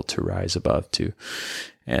another level to rise above to.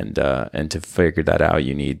 And to figure that out,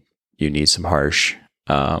 you need some harsh,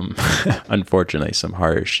 unfortunately, some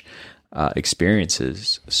harsh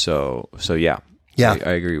experiences. So yeah. Yeah.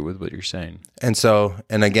 I agree with what you're saying.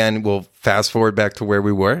 And again, we'll fast forward back to where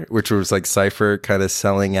we were, which was like Cypher kind of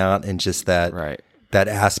selling out and just that, right, that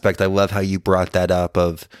aspect. I love how you brought that up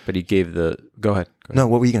but he gave go ahead. No,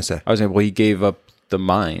 what were you going to say? I was saying, well, he gave up the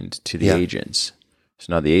mind to the Yeah. agents.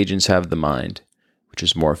 So now the agents have the mind, which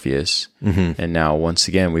is Morpheus. Mm-hmm. And now once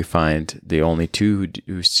again, we find the only two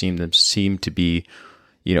who seem to be,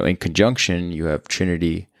 in conjunction. You have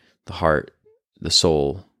Trinity, the heart, the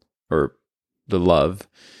soul, or the love,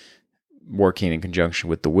 working in conjunction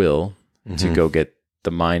with the will to go get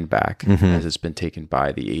the mind back as it's been taken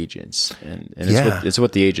by the agents. And it's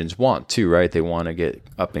what the agents want too, right? They want to get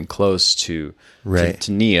up and close to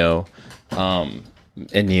Neo.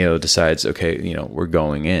 And Neo decides, okay, we're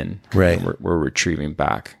going in. Right. We're retrieving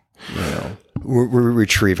back, We're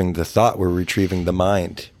retrieving the thought. We're retrieving the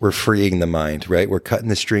mind. We're freeing the mind, right? We're cutting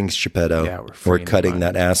the strings, Geppetto. Yeah, we're cutting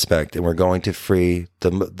that aspect, and we're going to free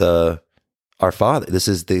our father. This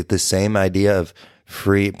is the same idea of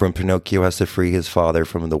when Pinocchio has to free his father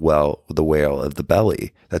from the whale of the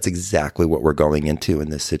belly. That's exactly what we're going into in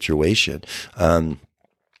this situation. And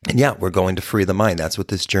yeah, we're going to free the mind. That's what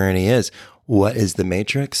this journey is. What is the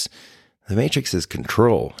Matrix? The Matrix is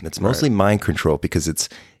control, and it's mostly mind control, because it's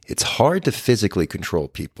hard to physically control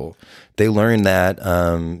people. They learn that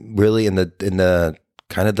really in the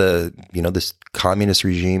kind of this communist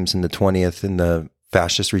regimes in the 20th and the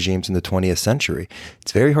fascist regimes in the 20th century.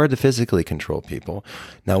 It's very hard to physically control people.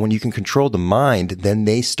 Now, when you can control the mind, then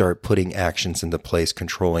they start putting actions into place,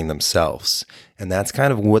 controlling themselves, and that's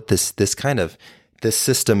kind of what this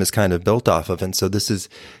system is kind of built off of. And so this is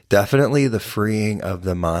definitely the freeing of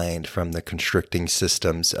the mind from the constricting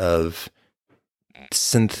systems of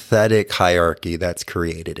synthetic hierarchy that's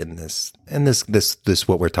created in this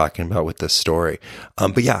what we're talking about with this story.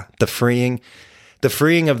 But yeah, the freeing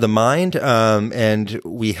of the mind, and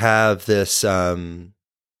we have this, and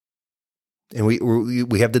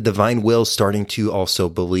we have the divine will starting to also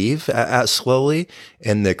believe slowly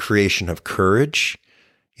in the creation of courage,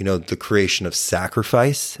 the creation of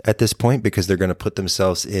sacrifice at this point, because they're going to put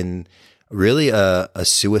themselves in really a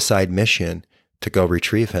suicide mission to go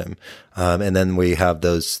retrieve him. And then we have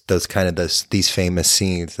these famous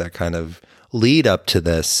scenes that kind of lead up to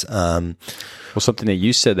this. Well, something that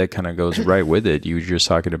you said that kind of goes right with it. You were just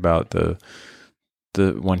talking about the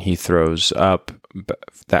when he throws up,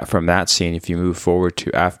 that from that scene, if you move forward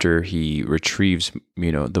to after he retrieves,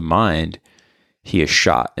 the mind, he is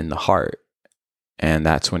shot in the heart. And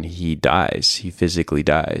that's when he dies. He physically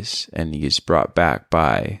dies, and he is brought back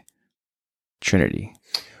by Trinity.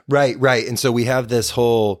 Right. And so we have this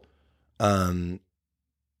whole, because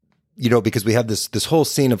we have this whole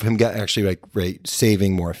scene of him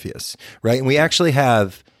saving Morpheus, right? And they actually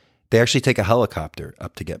take a helicopter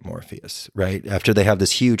up to get Morpheus, right? After they have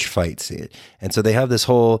this huge fight scene. And so they have this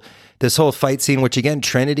whole fight scene, which again,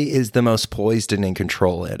 Trinity is the most poised and in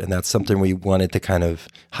control in. And that's something we wanted to kind of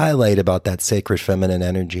highlight about that sacred feminine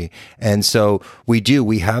energy. And so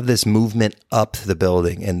we have this movement up the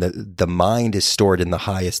building, and the mind is stored in the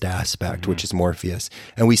highest aspect, which is Morpheus.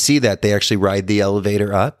 And we see that they actually ride the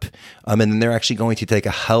elevator up, and then they're actually going to take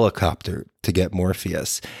a helicopter to get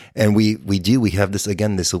Morpheus. And we have this,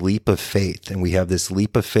 again, this leap of faith, and we have this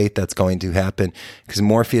leap of faith that's going to happen because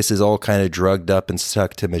Morpheus is all kind of drugged up and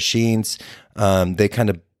stuck to machines. They kind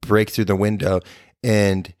of break through the window,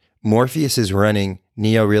 and Morpheus is running.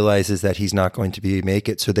 Neo realizes that he's not going to make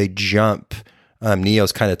it, so they jump.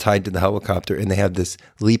 Neo's kind of tied to the helicopter, and they have this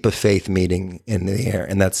leap of faith meeting in the air,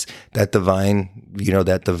 and that's that divine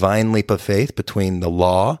leap of faith between the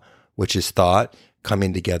law, which is thought,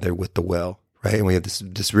 coming together with the will, right? And we have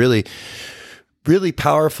this really, really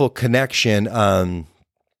powerful connection. And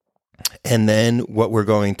then what we're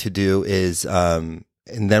going to do is, kind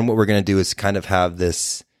of have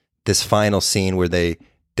this final scene where they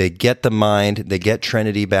get the mind, they get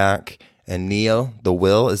Trinity back, and Neo, the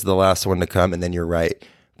will, is the last one to come. And then you're right,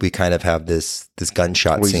 we kind of have this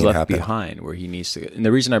gunshot scene left happen behind where he needs to. And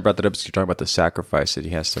the reason I brought that up is you're talking about the sacrifice that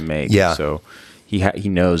he has to make. Yeah. So he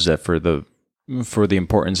knows that for the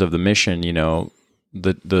importance of the mission, the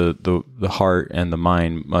heart and the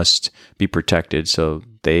mind must be protected. So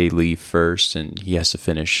they leave first, and he has to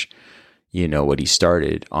finish, what he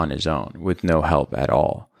started on his own with no help at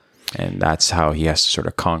all. And that's how he has to sort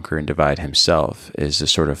of conquer and divide himself, is to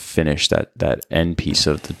sort of finish that end piece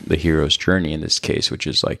of the hero's journey in this case, which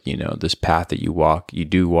is like, this path that you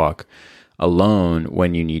do walk alone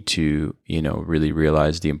when you need to, really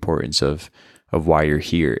realize the importance of why you're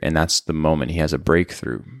here. And that's the moment he has a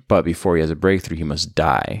breakthrough. But before he has a breakthrough, he must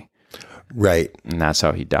die. Right. And that's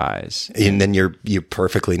how he dies. And then you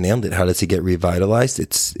perfectly nailed it. How does he get revitalized?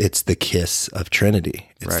 It's the kiss of Trinity.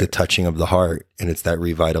 It's the touching of the heart, and it's that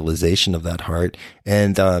revitalization of that heart.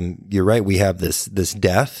 And you're right. We have this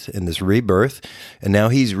death and this rebirth, and now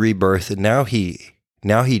he's rebirthed, and now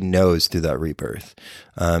he knows through that rebirth.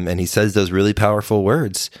 And he says those really powerful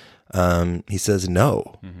words. He says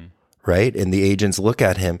no. Mm-hmm. Right? And the agents look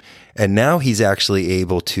at him, and now he's actually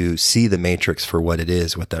able to see the Matrix for what it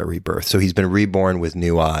is with that rebirth. So he's been reborn with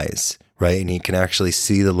new eyes, right? And he can actually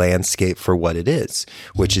see the landscape for what it is,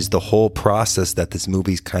 which is the whole process that this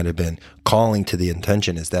movie's kind of been calling to the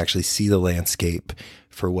intention, is to actually see the landscape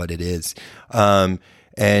for what it is. And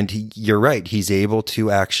you're right. He's able to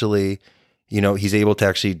actually,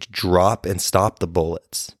 drop and stop the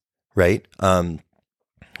bullets, right?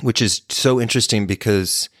 Which is so interesting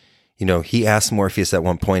because, he asked Morpheus at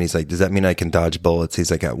one point, he's like, does that mean I can dodge bullets? He's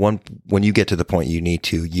like, when you get to the point you need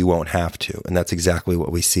to, you won't have to. And that's exactly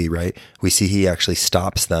what we see, right? We see he actually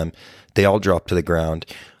stops them. They all drop to the ground.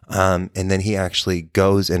 And then he actually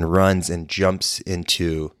goes and runs and jumps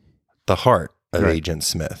into the heart of Agent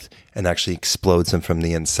Smith and actually explodes him from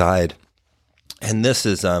the inside. And this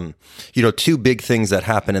is, two big things that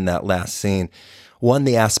happen in that last scene. One,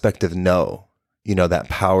 the aspect of no, that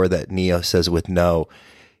power that Neo says with no.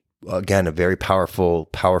 Again, a very powerful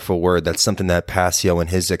word. That's something that Passio in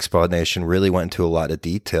his explanation really went into a lot of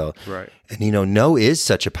detail. Right. And, no is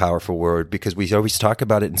such a powerful word because we always talk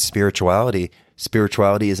about it in spirituality.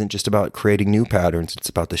 Spirituality isn't just about creating new patterns. It's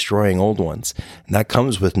about destroying old ones. And that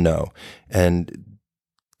comes with no. And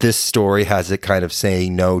this story has it kind of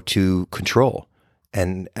saying no to control.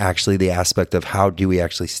 And actually the aspect of how do we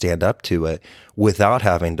actually stand up to it without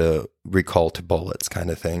having to recall to bullets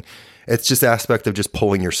kind of thing. It's just the aspect of just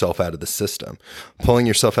pulling yourself out of the system,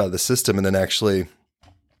 and then actually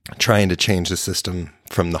trying to change the system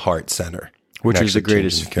from the heart center. Which is the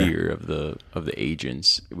greatest fear of the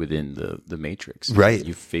agents within the Matrix. Right.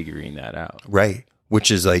 You figuring that out. Right. Which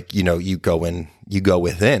is like, you go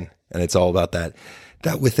within, and it's all about that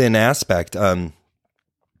within aspect. And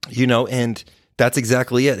that's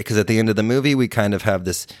exactly it. Because at the end of the movie, we kind of have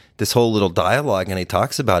this whole little dialogue, and he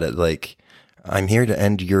talks about it like, I'm here to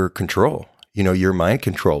end your control, your mind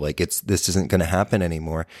control. Like this isn't going to happen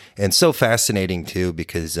anymore. And so fascinating too,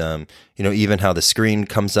 because, even how the screen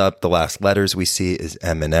comes up, the last letters we see is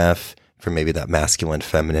M and F for maybe that masculine,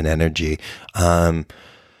 feminine energy. But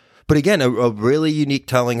again, a really unique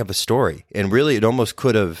telling of a story, and really it almost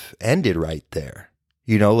could have ended right there.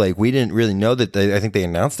 Like we didn't really know that I think they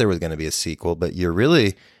announced there was going to be a sequel, but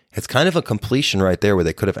it's kind of a completion right there where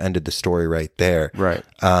they could have ended the story right there. Right.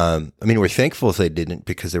 We're thankful if they didn't,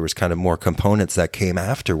 because there was kind of more components that came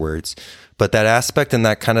afterwards. But that aspect and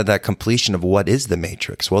that kind of that completion of what is the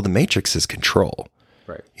Matrix? Well, the Matrix is control.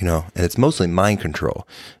 Right. And it's mostly mind control.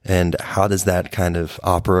 And how does that kind of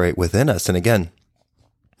operate within us? And again,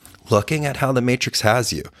 looking at how the Matrix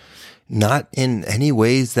has you, not in any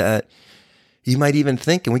ways that you might even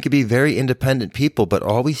think, and we could be very independent people, but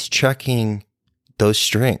always checking those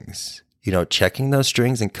strings, checking those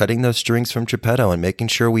strings and cutting those strings from Geppetto and making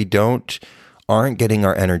sure we aren't getting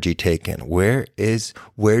our energy taken. Where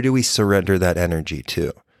do we surrender that energy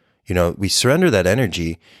to? We surrender that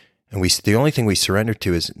energy, and the only thing we surrender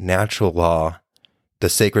to is natural law, the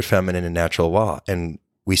sacred feminine and natural law. And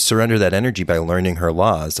We surrender that energy by learning her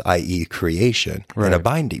laws, i.e. creation, Right. and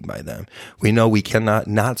abiding by them. We know we cannot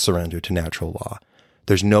not surrender to natural law.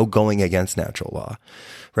 There's no going against natural law,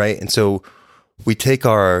 right? And so we take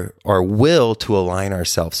our will to align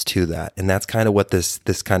ourselves to that. And that's kind of what this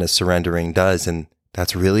kind of surrendering does. And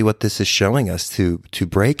that's really what this is showing us. To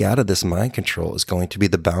break out of this mind control is going to be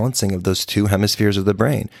the balancing of those two hemispheres of the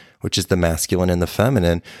brain, which is the masculine and the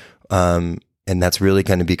feminine. And that's really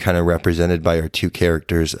going to be kind of represented by our two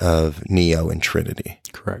characters of Neo and Trinity.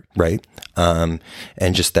 Correct. Right. And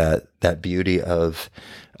just that beauty of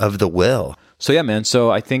the will. So yeah, man.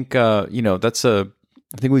 So I think, I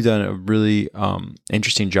think we've done a really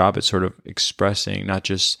interesting job at sort of expressing not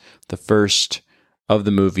just the first of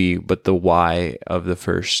the movie, but the why of the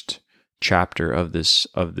first chapter of this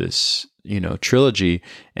trilogy,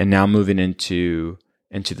 and now moving into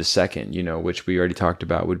the second, which we already talked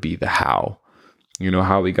about, would be the how.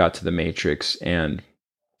 How we got to the Matrix, and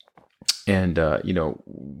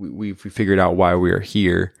we figured out why we are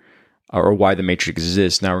here, or why the Matrix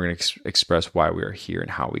exists. Now we're going to express why we are here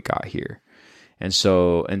and how we got here. And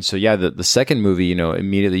so yeah, the second movie,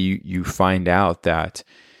 immediately you find out that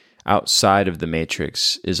outside of the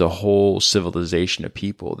Matrix is a whole civilization of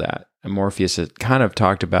people that Morpheus had kind of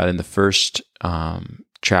talked about in the first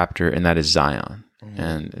chapter, and that is Zion. Mm-hmm.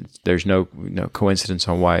 And there's no coincidence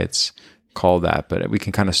on why it's called that, but we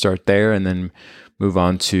can kind of start there and then move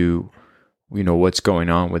on to what's going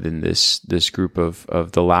on within this group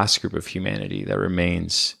of the last group of humanity that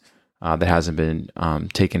remains, that hasn't been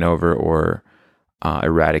taken over or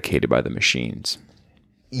eradicated by the machines.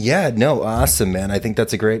 Yeah, no, awesome, man. I think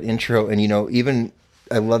that's a great intro. And, even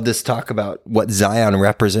I love this talk about what Zion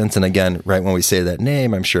represents. And again, right when we say that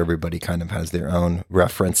name, I'm sure everybody kind of has their own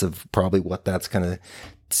reference of probably what that's going to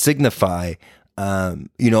signify.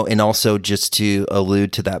 And also just to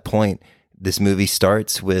allude to that point, this movie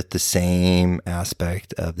starts with the same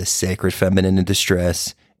aspect of the sacred feminine in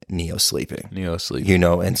distress, Neo sleeping.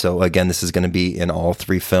 And so again, this is going to be in all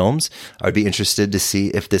three films. I'd be interested to see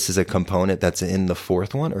if this is a component that's in the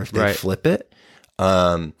fourth one, or if they flip it.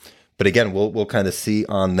 But again, we'll kind of see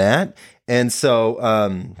on that. And so,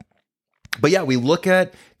 but yeah, we look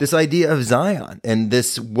at this idea of Zion and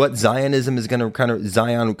what Zionism is going to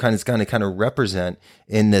Zion is going to represent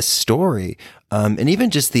in this story. And even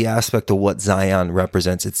just the aspect of what Zion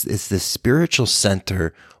represents, it's this spiritual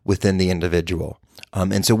center within the individual.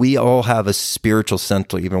 And so we all have a spiritual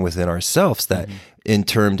center even within ourselves that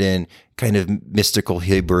termed in kind of mystical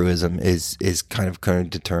Hebrewism is kind of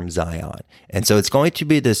to term Zion. And so it's going to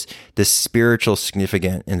be this spiritual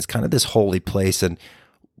significant, and it's kind of this holy place. And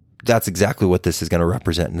that's exactly what this is going to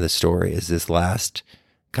represent in this story, is this the last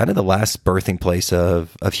birthing place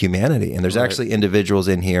of humanity. And there's actually individuals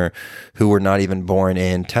in here who were not even born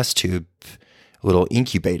in test tube little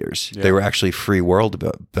incubators. Yeah. They were actually free world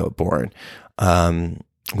born,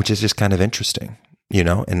 which is just kind of interesting,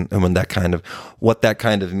 and when what that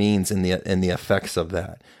kind of means in the effects of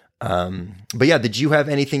that. But yeah, did you have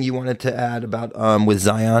anything you wanted to add about with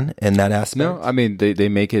Zion and that aspect? No, I mean they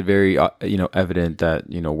make it very evident that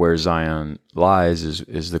where Zion lies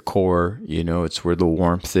is the core. It's where the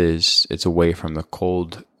warmth is. It's away from the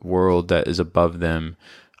cold world that is above them,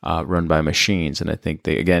 run by machines. And I think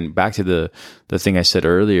they, again, back to the thing I said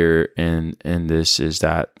earlier in this, is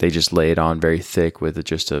that they just lay it on very thick with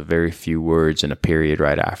just a very few words and a period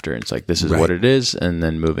right after. And it's like, this is what it is, and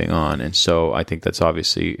then moving on. And so I think that's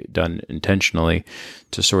obviously done intentionally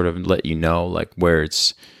to sort of let you know, like, where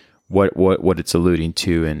it's, what it's alluding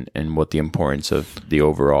to, and what the importance of the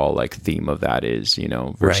overall like theme of that is,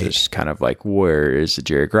 versus kind of like, where is it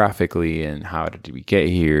geographically, and how did we get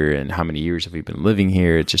here, and how many years have we been living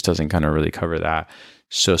here? It just doesn't kind of really cover that.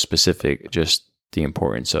 So specific, just the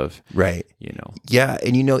importance of, Yeah.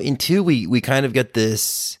 And, in two, we kind of get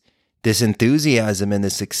this enthusiasm and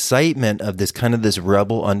this excitement of this kind of this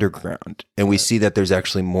rebel underground. And we see that there's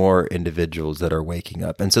actually more individuals that are waking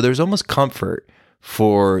up. And so there's almost comfort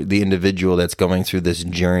for the individual that's going through this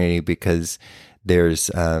journey, because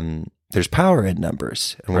there's power in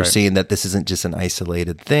numbers, and we're seeing that this isn't just an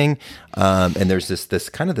isolated thing. And there's this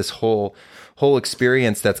kind of this whole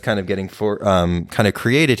experience that's kind of getting kind of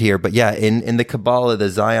created here. But yeah, in the Kabbalah, the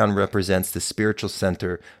Zion represents the spiritual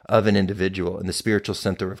center of an individual and the spiritual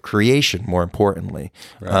center of creation, more importantly.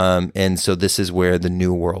 And so this is where the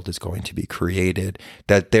new world is going to be created,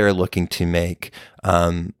 that they're looking to make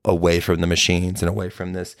away from the machines and away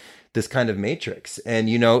from this kind of matrix. And,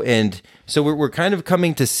 and so we're kind of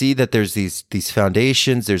coming to see that there's these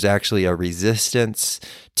foundations. There's actually a resistance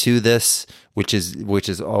to this, which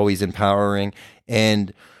is always empowering.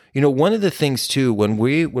 And, One of the things too, when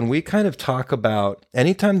we kind of talk about,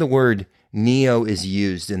 anytime the word Neo is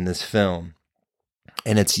used in this film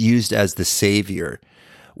and it's used as the savior,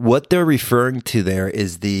 what they're referring to there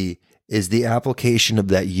is the application of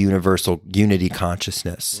that universal unity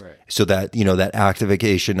consciousness. Right. So that, that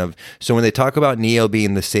activation of, so when they talk about Neo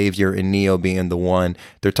being the savior and Neo being the one,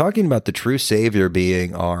 they're talking about the true savior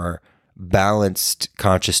being our balanced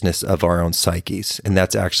consciousness of our own psyches. And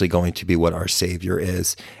that's actually going to be what our savior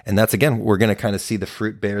is. And that's, again, we're going to kind of see the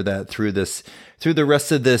fruit bear that through the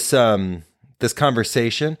rest of this, this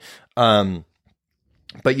conversation. But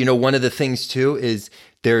one of the things too is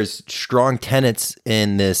there's strong tenets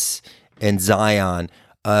in Zion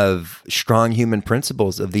of strong human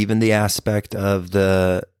principles, of even the aspect of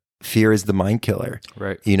the fear is the mind killer.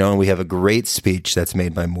 Right. And we have a great speech that's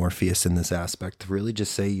made by Morpheus in this aspect to really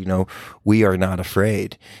just say, we are not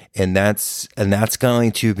afraid. And that's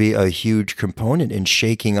going to be a huge component in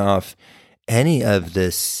shaking off any of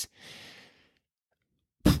this,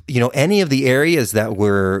 any of the areas that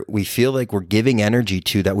we feel like we're giving energy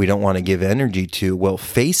to that we don't want to give energy to. Well,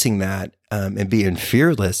 facing that and being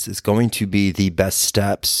fearless is going to be the best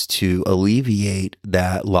steps to alleviate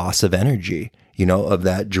that loss of energy, of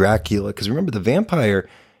that Dracula. Because remember, the vampire,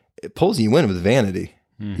 it pulls you in with vanity.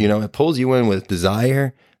 Mm-hmm. It pulls you in with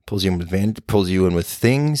desire, pulls you in with vanity, pulls you in with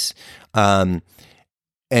things. And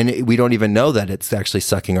we don't even know that it's actually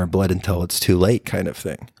sucking our blood until it's too late, kind of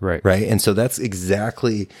thing. Right. Right. And so that's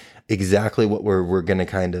exactly what we're going to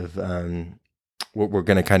kind of, what we're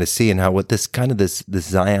going to kind of see, and how what this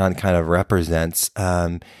Zion kind of represents.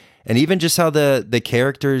 And even just how the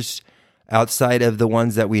characters outside of the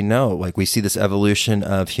ones that we know, like we see this evolution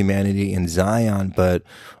of humanity in Zion, but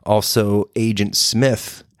also Agent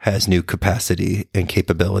Smith has new capacity and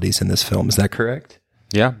capabilities in this film. Is that correct?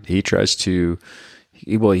 Yeah. He tries to,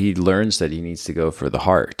 he learns that he needs to go for the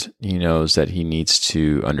heart. He knows that he needs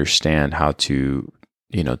to understand how to,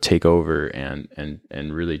 take over and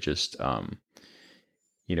really just,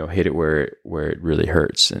 hit it where it really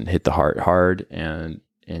hurts, and hit the heart hard, and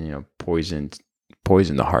poison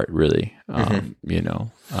the heart, really.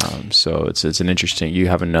 So it's an interesting, you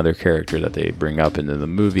have another character that they bring up into the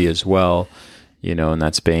movie as well, and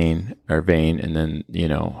that's Vane, and then,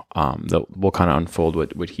 we'll kind of unfold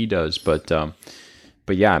what he does. But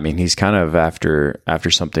yeah, I mean, he's kind of after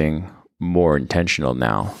something more intentional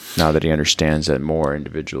now that he understands that more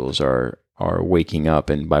individuals are waking up,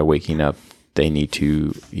 and by waking up, they need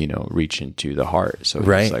to, reach into the heart. So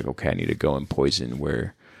right. He's like, okay, I need to go and poison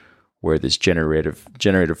where this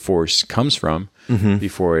generative force comes from, mm-hmm.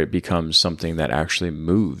 before it becomes something that actually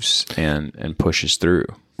moves and pushes through.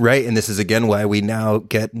 Right. And this is, again, why we now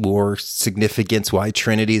get more significance, why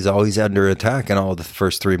Trinity is always under attack in all the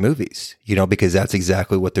first three movies, because that's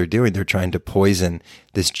exactly what they're doing. They're trying to poison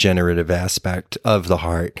this generative aspect of the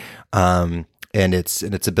heart, and its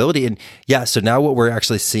ability. And yeah, so now what we're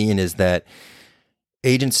actually seeing is that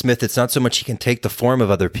Agent Smith, it's not so much he can take the form of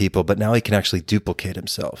other people, but now he can actually duplicate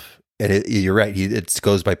himself. And you're right. It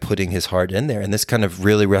goes by putting his heart in there. And this kind of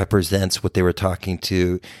really represents what they were talking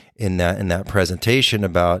to in that presentation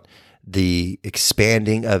about the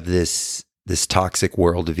expanding of this toxic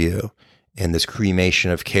worldview and this cremation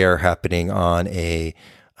of care happening on a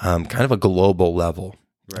kind of a global level.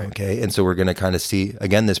 Right. Okay. And so we're going to kind of see,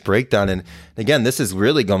 again, this breakdown. And again, this is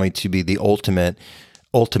really going to be the ultimate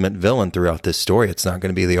villain throughout this story. It's not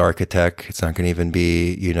going to be the architect. It's not going to even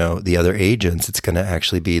be, the other agents. It's going to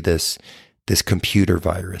actually be this computer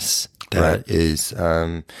virus that is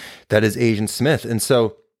Agent Smith. And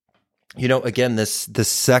so, again, this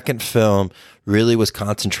second film really was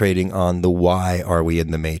concentrating on the why are we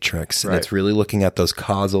in the Matrix. And it's really looking at those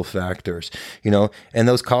causal factors, and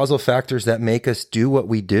those causal factors that make us do what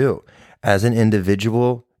we do as an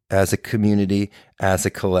individual, as a community, as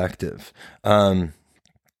a collective.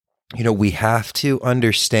 We have to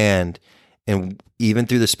understand, and even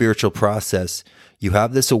through the spiritual process, you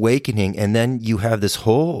have this awakening, and then you have this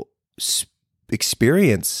whole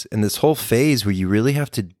experience and this whole phase where you really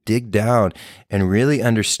have to dig down and really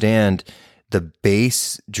understand the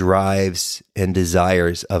base drives and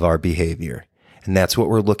desires of our behavior. And that's what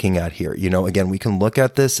we're looking at here. Again, we can look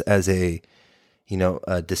at this as a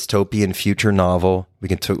dystopian future novel. We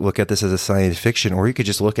can look at this as a science fiction, or you could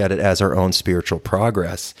just look at it as our own spiritual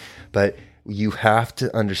progress. But you have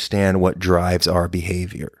to understand what drives our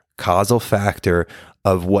behavior. Causal factor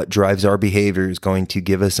of what drives our behavior is going to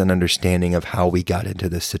give us an understanding of how we got into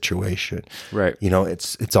this situation. Right.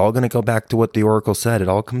 It's all going to go back to what the Oracle said. It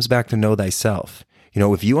all comes back to know thyself.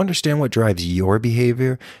 If you understand what drives your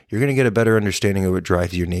behavior, you're going to get a better understanding of what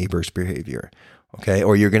drives your neighbor's behavior. Okay.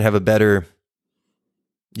 Or you're going to have a better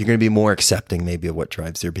You're going to be more accepting maybe of what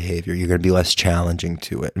drives their behavior. You're going to be less challenging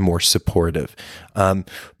to it and more supportive.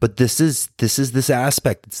 But this is this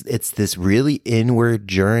aspect. It's this really inward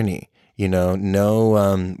journey. You know,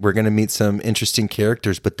 we're going to meet some interesting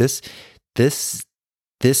characters, but this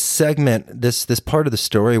segment, this part of the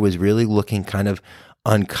story was really looking kind of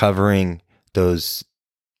uncovering those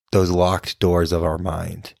locked doors of our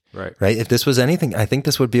mind. Right. If this was anything, I think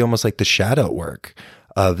this would be almost like the shadow work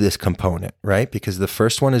of this component, right? Because the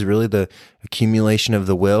first one is really the accumulation of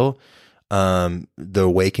the will, the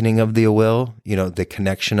awakening of the will, you know, the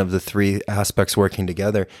connection of the three aspects working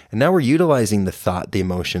together. And now we're utilizing the thought, the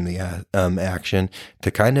emotion, the action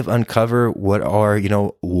to kind of uncover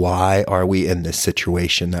why are we in this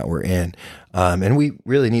situation that we're in? And we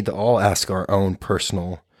really need to all ask our own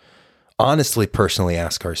personally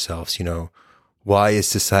ask ourselves, you know, why is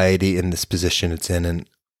society in this position it's in, and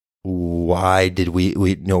why did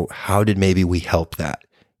how did maybe we help that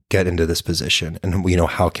get into this position, and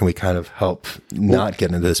how can we kind of help not get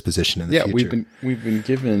into this position in the future? We've been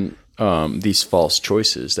given these false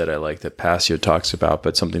choices that I like that Passio talks about,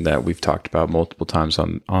 but something that we've talked about multiple times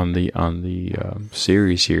on the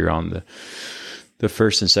series here on the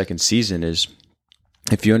first and second season is,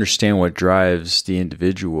 if you understand what drives the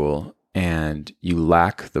individual and you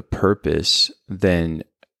lack the purpose, then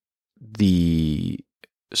the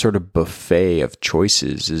sort of buffet of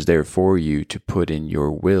choices is there for you to put in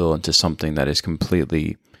your will into something that is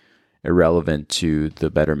completely irrelevant to the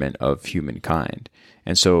betterment of humankind.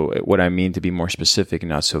 And so what I mean, to be more specific and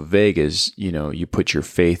not so vague, is, you put your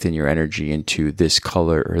faith and your energy into this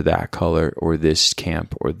color or this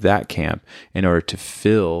camp or that camp in order to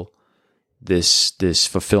fill this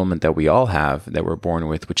fulfillment that we all have, that we're born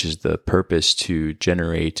with, which is the purpose to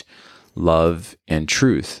generate love and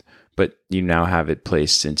truth. But you now have it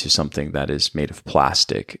placed into something that is made of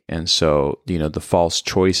plastic. And so, the false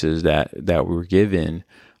choices that we're given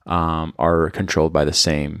are controlled by the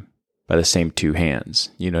same two hands.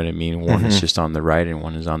 You know what I mean? One is just on the right and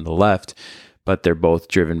one is on the left, but they're both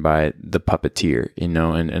driven by the puppeteer,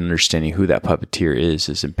 and understanding who that puppeteer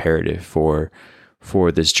is imperative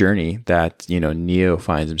for this journey that, Neo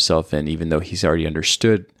finds himself in, even though he's already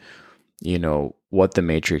understood, what the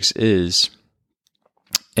Matrix is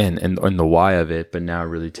and the why of it, but now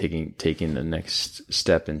really taking the next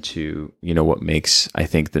step into, what makes, I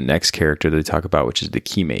think, the next character that they talk about, which is the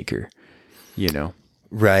keymaker,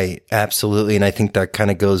 Right. Absolutely. And I think that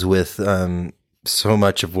kind of goes with so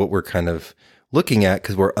much of what we're kind of looking at,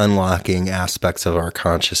 because we're unlocking aspects of our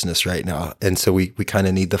consciousness right now. And so we kind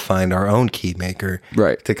of need to find our own key maker,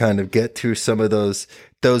 right, to kind of get through some of those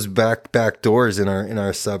back doors in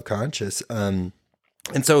our subconscious.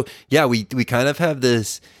 And so, yeah, we kind of have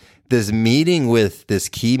this meeting with this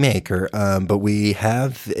key maker, but we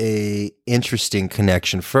have a interesting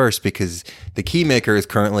connection first, because the key maker is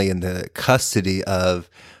currently in the custody of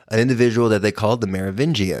an individual that they called the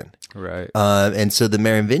Merovingian. Right. And so the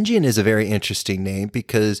Merovingian is a very interesting name,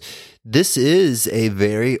 because this is a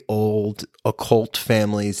very old occult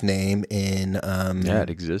family's name in... it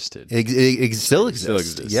existed. It still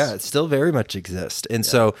exists. Yeah, it still very much exists. And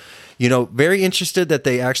so, very interested that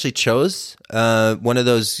they actually chose one of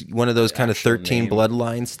those kind of 13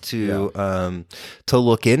 bloodlines to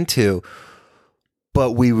look into.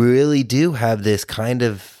 But we really do have this kind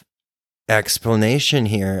of explanation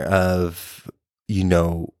here of,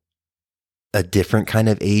 a different kind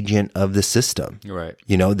of agent of the system. Right.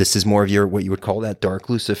 This is more of what you would call that dark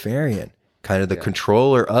Luciferian, kind of the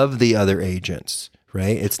controller of the other agents,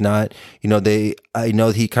 right? It's not, I know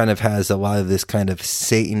he kind of has a lot of this kind of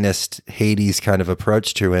Satanist Hades kind of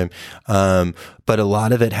approach to him. But a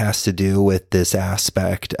lot of it has to do with this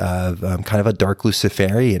aspect of kind of a dark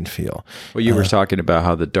Luciferian feel. Well, you were talking about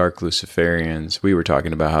how the dark Luciferians, we were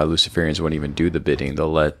talking about how Luciferians wouldn't even do the bidding.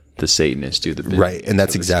 They'll let the Satanists do the bidding. Right. And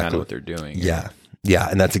that's exactly kind of what they're doing. Yeah. Yeah.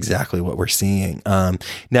 And that's exactly what we're seeing.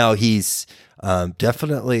 Now he's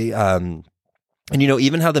definitely, and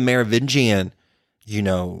even how the Merovingian,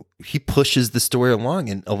 he pushes the story along.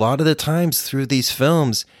 And a lot of the times through these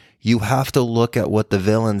films, you have to look at what the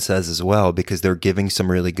villain says as well, because they're giving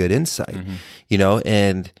some really good insight,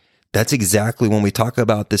 and that's exactly when we talk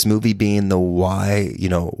about this movie being the why,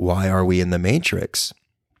 why are we in the Matrix?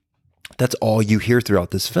 That's all you hear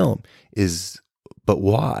throughout this film is, but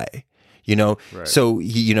why? Right. So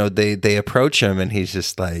he, they approach him and he's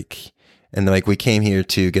just like, and they're like, we came here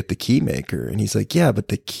to get the key maker. And he's like, yeah, but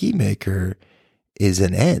the key maker is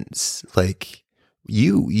an ends. Like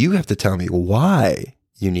you have to tell me why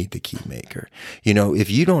you need the key maker.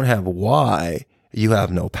 If you don't have why, you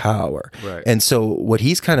have no power. Right. And so what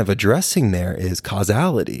he's kind of addressing there is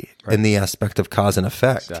causality and the aspect of cause and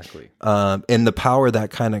effect. Exactly. And the power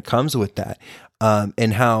that kind of comes with that.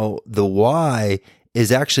 And how the why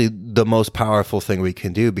is actually the most powerful thing we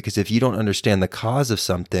can do, because if you don't understand the cause of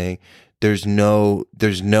something, there's no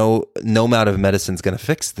amount of medicine is going to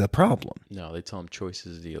fix the problem. No, they tell him choice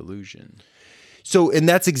is the illusion. So, and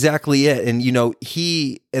that's exactly it. And,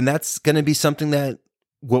 and that's going to be something that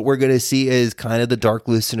what we're going to see is kind of the dark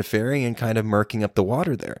Luciferian kind of murking up the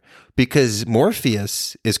water there, because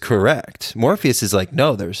Morpheus is correct. Morpheus is like,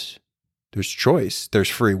 no, there's choice, there's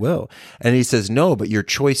free will. And he says, no, but your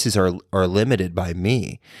choices are limited by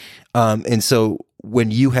me. And so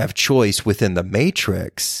when you have choice within the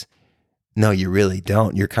matrix, no, you really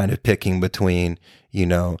don't. You're kind of picking between,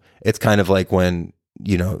 it's kind of like when,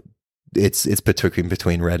 it's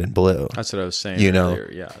between red and blue. That's what I was saying earlier.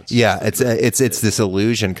 Yeah. It's this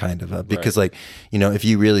illusion kind of because right. if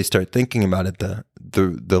you really start thinking about it,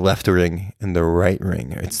 the left ring and the right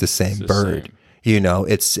ring, it's the same bird.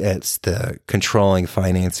 It's the controlling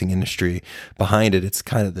financing industry behind it. It's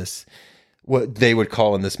kind of this, what they would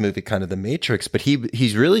call in this movie kind of the matrix, but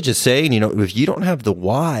he's really just saying, if you don't have the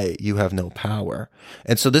why, you have no power.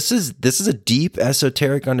 And so this is a deep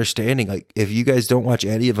esoteric understanding. Like, if you guys don't watch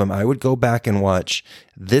any of them, I would go back and watch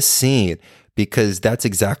this scene, because that's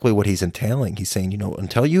exactly what he's entailing. He's saying,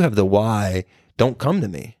 until you have the why, don't come to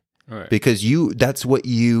me. Right. Because that's what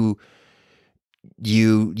you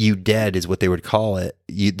dead is what they would call it.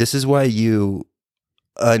 This is why you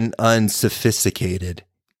unsophisticated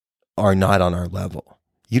are not on our level.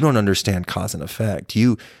 You don't understand cause and effect.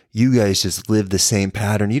 You guys just live the same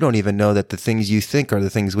pattern. You don't even know that the things you think are the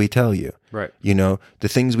things we tell you. Right. The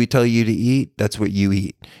things we tell you to eat, that's what you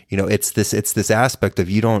eat. It's this aspect of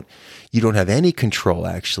you don't have any control,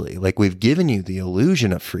 actually. Like, we've given you the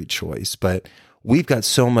illusion of free choice, but we've got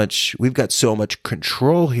so much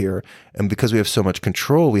control here. And because we have so much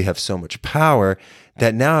control, we have so much power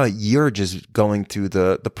that now you're just going through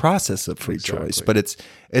the process of free choice, but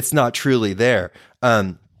it's not truly there.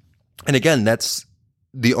 And again, that's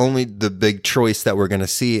the big choice that we're going to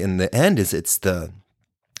see in the end is it's the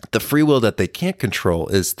free will that they can't control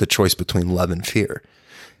is the choice between love and fear.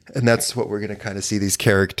 And that's what we're going to kind of see these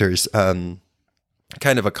characters, kind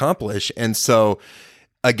of accomplish. And so,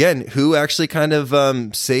 again, who actually kind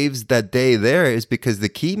of saves that day there is because the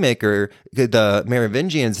keymaker, the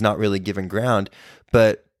Merovingian's not really given ground,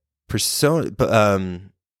 but what's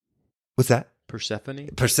that? Persephone,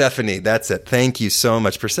 that's it. Thank you so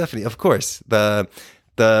much, Persephone. Of course, the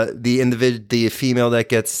female that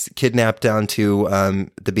gets kidnapped down to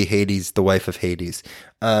the Hades, the wife of Hades,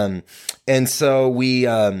 and so we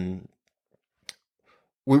kind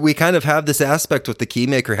of have this aspect with the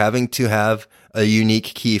keymaker having to have a unique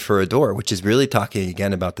key for a door, which is really talking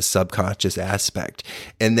again about the subconscious aspect.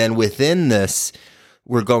 And then within this,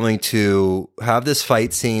 we're going to have this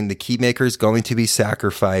fight scene. The keymaker is going to be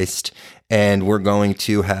sacrificed, and we're going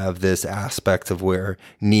to have this aspect of where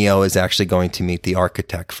Neo is actually going to meet the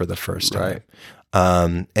architect for the first time.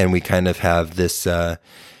 Right. And we kind of have this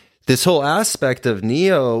whole aspect of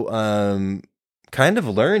Neo kind of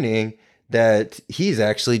learning that he's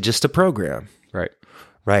actually just a program.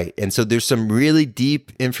 Right. And so there's some really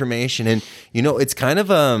deep information, and it's kind of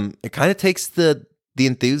it kind of takes the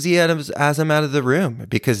enthusiasm out of the room,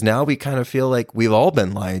 because now we kind of feel like we've all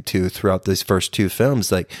been lied to throughout these first two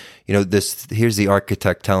films. Like, here's the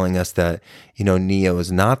architect telling us that, Neo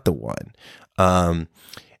is not the one.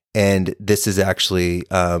 And this is actually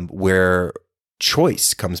where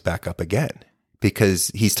choice comes back up again,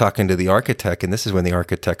 because he's talking to the architect, and this is when the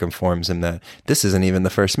architect informs him that this isn't even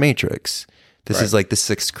the first Matrix. This is like the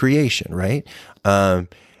sixth creation, right?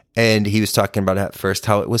 And he was talking about at first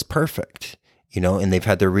how it was perfect, and they've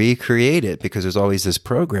had to recreate it because there's always this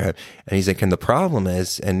program. And he's like, and the problem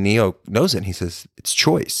is, and Neo knows it, and he says, it's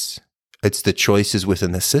choice. It's the choices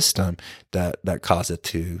within the system that cause it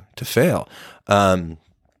to fail. And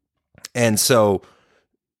so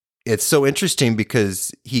it's so interesting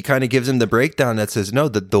because he kind of gives him the breakdown that says, no,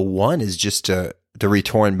 the one is just to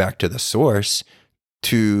return back to the source,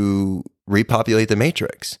 to repopulate the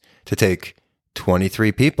matrix, to take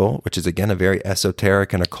 23 people, which is again a very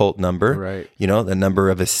esoteric and occult number, right? The number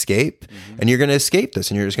of escape, and you're going to escape this,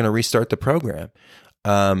 and you're just going to restart the program.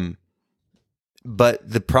 But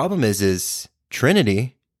the problem is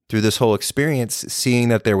Trinity, through this whole experience, seeing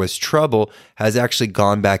that there was trouble, has actually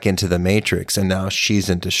gone back into the matrix, and now she's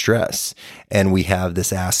in distress. And we have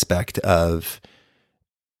this aspect of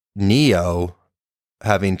Neo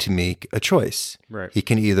having to make a choice. Right. He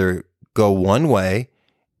can either go one way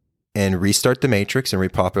and restart the matrix and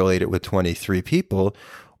repopulate it with 23 people,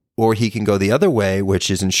 or he can go the other way,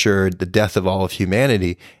 which is ensured the death of all of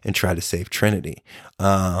humanity and try to save Trinity.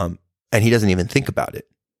 And he doesn't even think about it.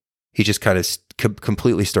 He just kind of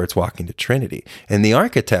completely starts walking to Trinity. And the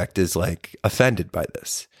architect is like offended by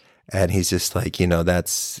this. And he's just like,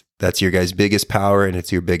 that's your guy's biggest power and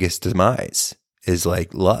it's your biggest demise, is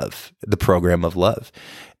like love, the program of love.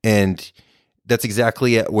 And that's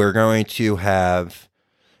exactly it. We're going to have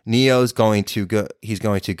Neo's going to go. He's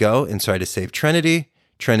going to go and try to save Trinity.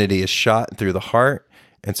 Trinity is shot through the heart.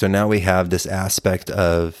 And so now we have this aspect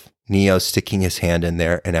of Neo sticking his hand in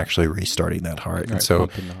there and actually restarting that heart. Right, and so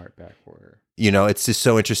pumping the heart back for her. It's just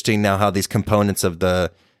so interesting now how these components of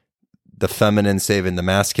the feminine saving the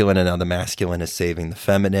masculine, and now the masculine is saving the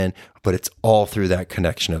feminine, but it's all through that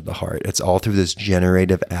connection of the heart. It's all through this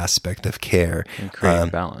generative aspect of care. And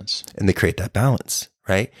create balance. And they create that balance,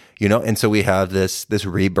 right? And so we have this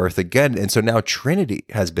rebirth again. And so now Trinity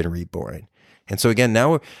has been reborn. And so again,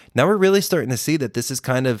 now we're really starting to see that this is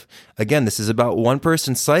kind of, again, this is about one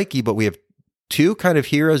person's psyche, but we have two kind of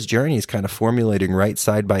heroes' journeys kind of formulating right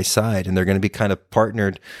side by side, and they're going to be kind of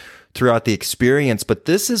partnered throughout the experience. But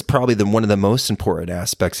this is probably one of the most important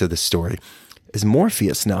aspects of the story, is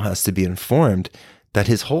Morpheus now has to be informed that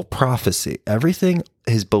his whole prophecy, everything,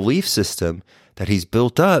 his belief system that he's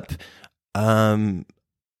built up,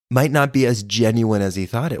 might not be as genuine as he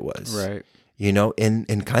thought it was. Right.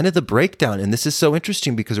 And kind of the breakdown. And this is so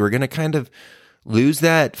interesting because we're going to kind of lose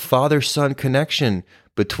that father-son connection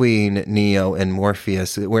between Neo and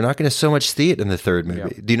Morpheus. We're not going to so much see it in the third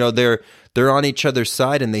movie. Yep. They're on each other's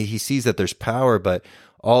side, and he sees that there's power, but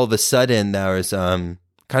all of a sudden there's kind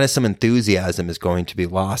of some enthusiasm is going to be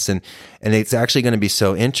lost. And it's actually going to be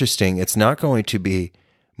so interesting. It's not going to be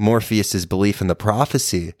Morpheus's belief in the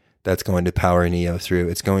prophecy that's going to power Neo through.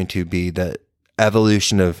 It's going to be the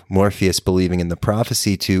evolution of Morpheus believing in the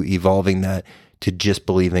prophecy to evolving that to just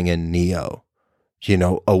believing in Neo,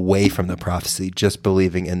 away from the prophecy, just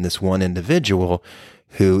believing in this one individual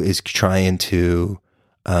who is trying to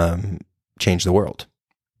change the world.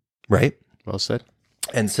 Right? Well said.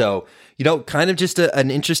 And so, kind of just an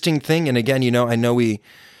interesting thing. And again, I know we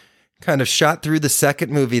kind of shot through the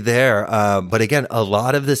second movie there. But again, a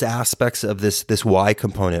lot of this aspects of this why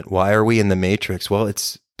component. Why are we in the Matrix? Well,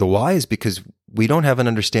 the why is because we don't have an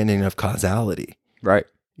understanding of causality. Right.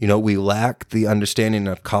 We lack the understanding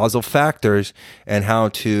of causal factors and how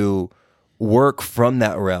to work from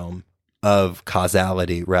that realm of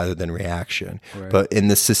causality rather than reaction. Right. But in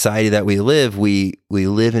the society that we live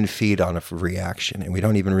live and feed on a reaction, and we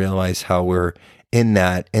don't even realize how we're in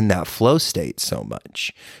that flow state so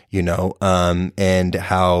much, and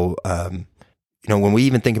how, when we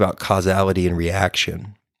even think about causality and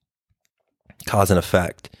reaction, cause and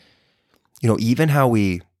effect, even how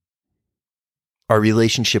our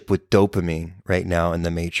relationship with dopamine right now in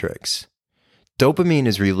the Matrix. Dopamine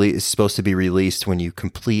is supposed to be released when you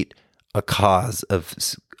complete a cause of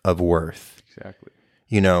worth. Exactly.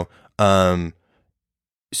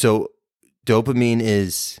 So dopamine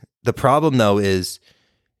is the problem, though, is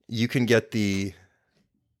you get a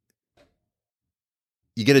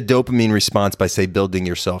dopamine response by, say, building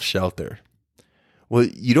yourself shelter. Well,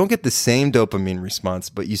 you don't get the same dopamine response,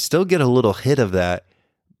 but you still get a little hit of that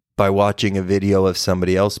by watching a video of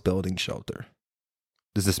somebody else building shelter.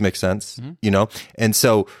 Does this make sense? Mm-hmm. And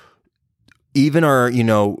so even our,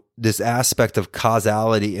 this aspect of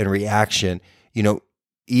causality and reaction,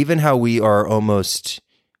 even how we are almost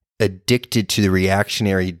addicted to the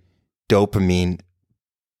reactionary dopamine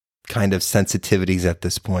kind of sensitivities at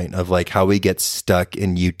this point of like how we get stuck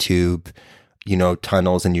in YouTube,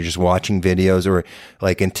 tunnels, and you're just watching videos, or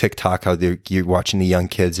like in TikTok, how you're watching the young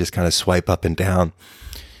kids just kind of swipe up and down.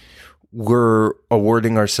 We're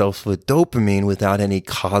awarding ourselves with dopamine without any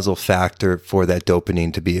causal factor for that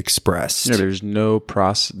dopamine to be expressed. There's no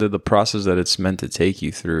process. The process that it's meant to take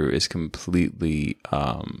you through is completely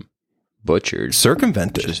butchered,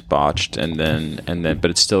 circumvented, just botched, and then,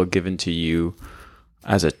 but it's still given to you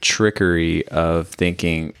as a trickery of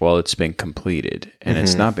thinking, well, it's been completed, and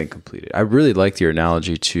it's not been completed. I really liked your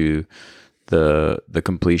analogy to the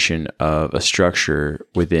completion of a structure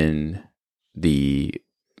within the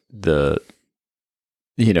like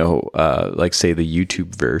say the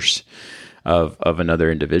YouTube verse of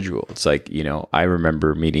another individual. It's like, I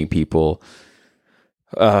remember meeting people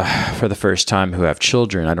for the first time who have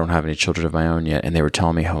children. I don't have any children of my own yet, and they were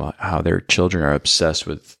telling me how their children are obsessed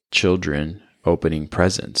with children opening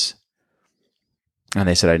presents. And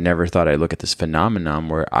they said, I never thought I'd look at this phenomenon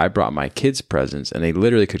where I brought my kids presents and they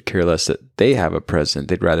literally could care less that they have a present.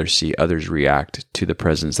 They'd rather see others react to the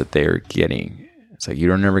presents that they're getting. It's like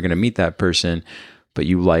you're never going to meet that person, but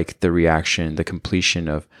you like the reaction, the completion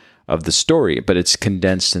of the story. But it's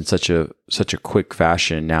condensed in such a quick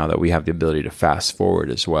fashion now that we have the ability to fast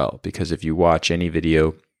forward as well. Because if you watch any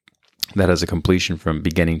video that has a completion from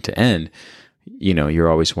beginning to end,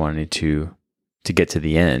 you're always wanting to get to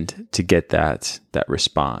the end to get that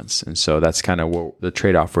response. And so that's kind of what the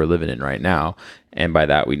trade-off we're living in right now. And by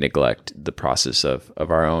that, we neglect the process of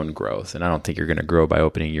our own growth. And I don't think you're going to grow by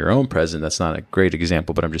opening your own present. That's not a great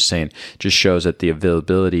example, but I'm just saying, just shows that the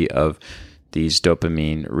availability of these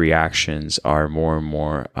dopamine reactions are more and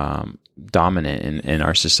more dominant in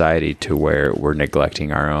our society, to where we're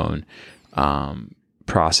neglecting our own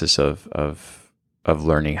process of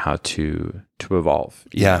learning how to evolve.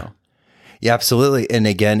 Yeah. Yeah, absolutely. And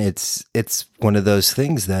again, it's one of those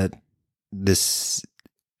things that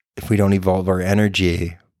if we don't evolve our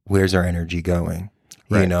energy, where's our energy going?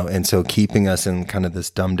 Right. And so keeping us in kind of this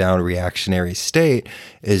dumbed down reactionary state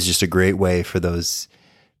is just a great way for those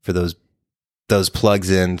plugs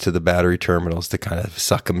into the battery terminals to kind of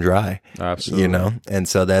suck them dry. Absolutely. And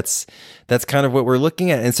so that's kind of what we're looking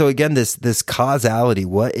at. And so again, this causality,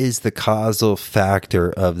 what is the causal factor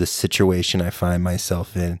of the situation I find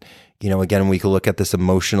myself in? Again, we could look at this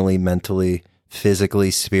emotionally, mentally, physically,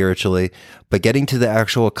 spiritually, but getting to the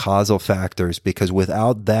actual causal factors, because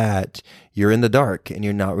without that, you're in the dark and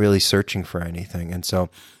you're not really searching for anything. And so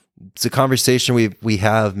it's a conversation we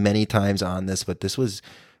have many times on this, but this was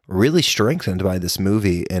really strengthened by this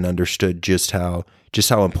movie and understood just how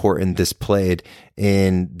important this played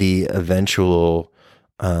in the eventual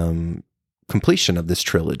completion of this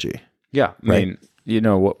trilogy. Yeah. I mean,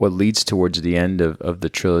 what leads towards the end of the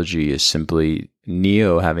trilogy is simply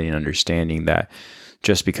Neo having an understanding that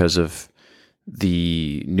just because of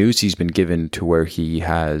the news he's been given, to where he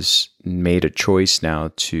has made a choice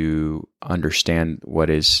now to understand what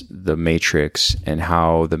is the Matrix and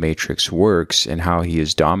how the Matrix works and how he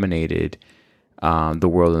has dominated the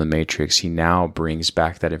world of the Matrix, he now brings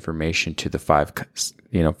back that information to the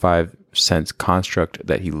five sense construct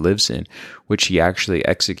that he lives in, which he actually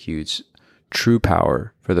executes true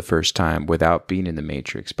power for the first time without being in the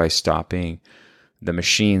Matrix, by stopping the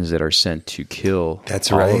machines that are sent to kill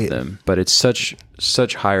all of them. But it's such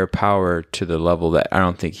higher power to the level that I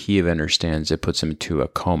don't think he even understands. It puts him into a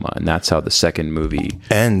coma, and that's how the second movie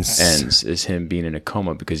ends is him being in a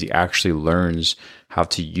coma, because he actually learns how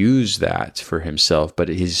to use that for himself. But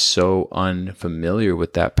he's so unfamiliar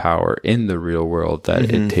with that power in the real world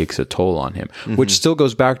that it takes a toll on him, which still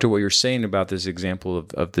goes back to what you're saying about this example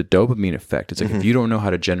of the dopamine effect. It's like, if you don't know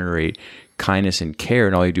how to generate kindness and care,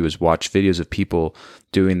 and all you do is watch videos of people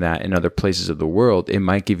doing that in other places of the world, it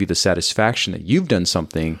might give you the satisfaction that you've done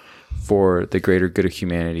something for the greater good of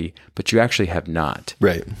humanity, but you actually have not.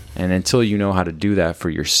 Right. And until you know how to do that for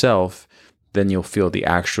yourself, then you'll feel the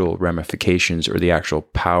actual ramifications or the actual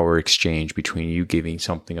power exchange between you giving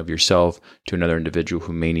something of yourself to another individual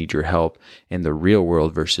who may need your help in the real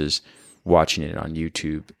world versus watching it on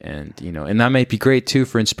YouTube. And and that might be great too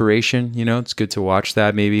for inspiration. It's good to watch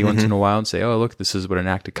that maybe once in a while and say, oh, look, this is what an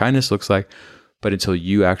act of kindness looks like. But until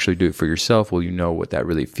you actually do it for yourself, will you know what that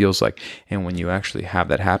really feels like? And when you actually have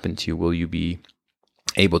that happen to you, will you be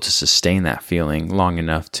able to sustain that feeling long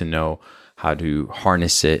enough to know how to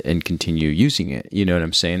harness it and continue using it? You know what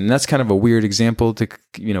I'm saying? And that's kind of a weird example to,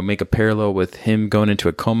 make a parallel with him going into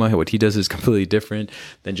a coma. What he does is completely different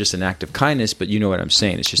than just an act of kindness, but you know what I'm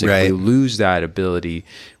saying? It's just like, if we lose that ability,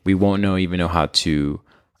 we won't even know how to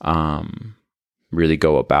really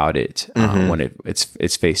go about it when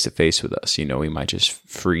it's face to face with us. We might just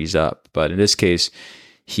freeze up. But in this case,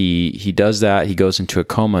 he does that. He goes into a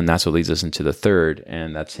coma, and that's what leads us into the third,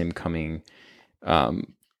 and that's him coming.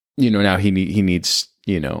 Now he needs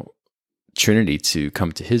Trinity to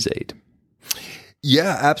come to his aid.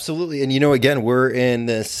 Yeah, absolutely. And again, we're in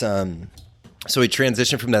this. So we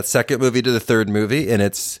transition from that second movie to the third movie, and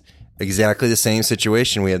it's exactly the same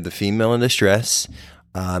situation. We have the female in distress.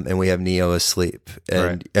 And we have Neo asleep,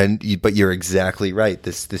 but you're exactly right.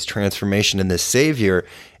 This transformation and this savior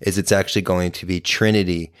it's actually going to be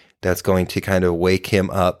Trinity that's going to kind of wake him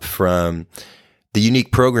up from the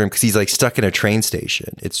unique program, because he's like stuck in a train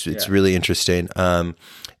station. It's really interesting.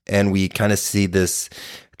 And we kind of see this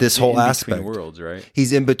whole aspect. Worlds, right?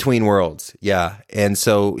 He's in between worlds, yeah. And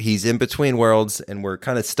so he's in between worlds, and we're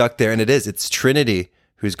kind of stuck there. And it's Trinity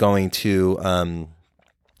who's going to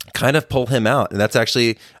kind of pull him out. And that's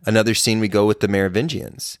actually another scene we go with the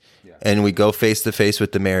Merovingians. Yeah. And we go face to face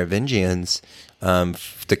with the Merovingians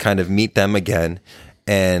to kind of meet them again.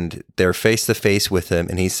 And they're face to face with him.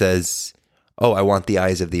 And he says, oh, I want the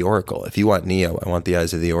eyes of the Oracle. If you want Neo, I want the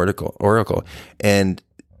eyes of the Oracle. And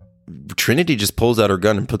Trinity just pulls out her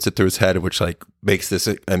gun and puts it through his head, which like makes this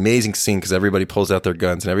amazing scene because everybody pulls out their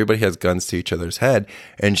guns and everybody has guns to each other's head.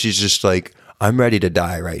 And she's just like, I'm ready to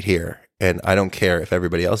die right here. And I don't care if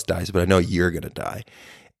everybody else dies, but I know you're going to die.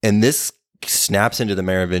 And this snaps into the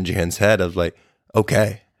Merovingian's head of like,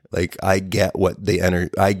 okay, like I get what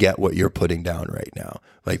I get what you're putting down right now.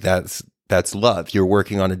 Like that's love. You're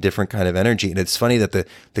working on a different kind of energy. And it's funny that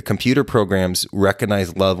the computer programs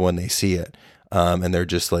recognize love when they see it. And they're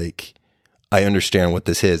just like, I understand what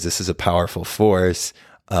this is. This is a powerful force.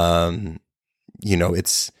 You know,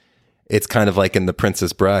 it's kind of like in The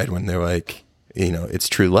Princess Bride when they're like, you know, it's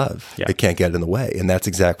true love. Yeah. It can't get in the way. And that's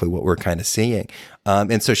exactly what we're kind of seeing.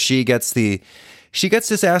 And so she gets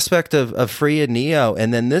this aspect of Free and Neo.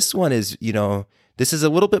 And then this one is, you know, this is a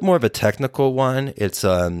little bit more of a technical one. It's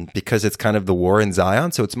because it's kind of the war in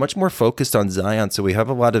Zion. So it's much more focused on Zion. So we have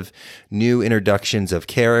a lot of new introductions of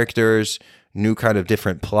characters, new kind of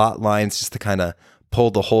different plot lines just to kind of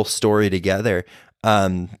pull the whole story together.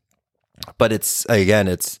 But it's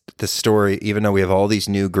the story, even though we have all these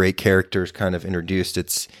new great characters kind of introduced,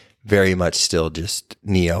 it's very much still just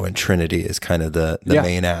Neo and Trinity is kind of the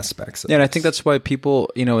main aspects. Yeah, and I think that's why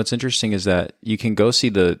people, you know, what's interesting is that you can go see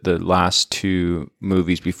the last two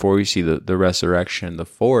movies before you see the resurrection, the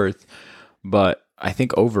fourth, but I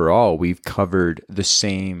think overall we've covered the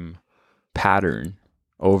same pattern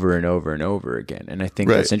over and over and over again. And I think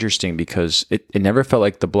that's interesting because it never felt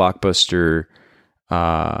like the blockbuster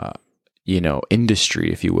you know,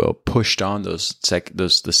 industry, if you will, pushed on the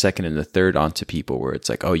second and the third onto people where it's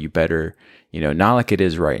like, oh, you better, you know, not like it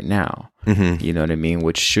is right now. Mm-hmm. You know what I mean?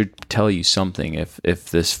 Which should tell you something.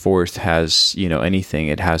 If this fourth has, you know, anything,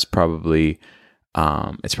 it has probably,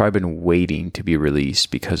 it's probably been waiting to be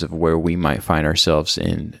released because of where we might find ourselves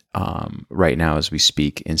in right now as we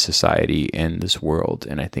speak in society and this world.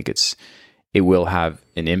 And I think it will have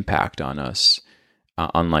an impact on us,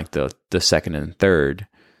 unlike the second and third.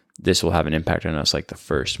 This will have an impact on us like the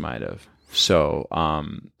first might have. So,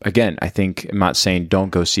 again, I think I'm not saying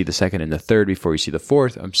don't go see the second and the third before you see the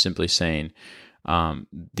fourth. I'm simply saying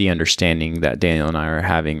the understanding that Daniel and I are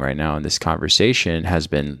having right now in this conversation has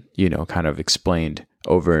been, you know, kind of explained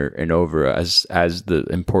over and over as the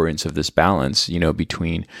importance of this balance, you know,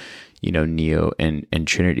 between, you know, Neo and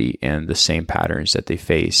Trinity and the same patterns that they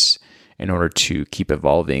face in order to keep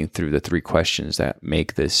evolving through the three questions that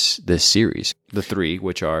make this series. The three,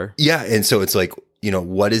 which are... Yeah, and so it's like, you know,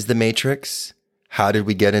 what is the Matrix? How did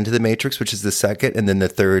we get into the Matrix, which is the second? And then the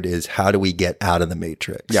third is, how do we get out of the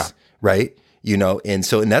Matrix? Yeah. Right? You know, and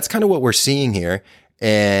that's kind of what we're seeing here.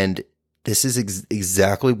 And this is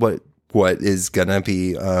exactly what is going to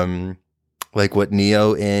be... like what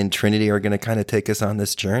Neo and Trinity are going to kind of take us on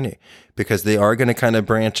this journey, because they are going to kind of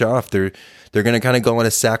branch off. They're going to kind of go on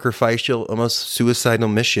a sacrificial, almost suicidal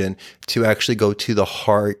mission to actually go to the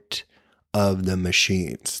heart of the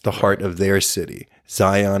machines, the heart of their city.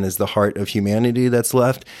 Zion is the heart of humanity that's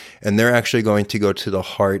left, and they're actually going to go to the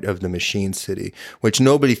heart of the machine city, which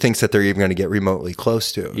nobody thinks that they're even going to get remotely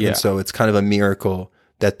close to. Yeah. And so it's kind of a miracle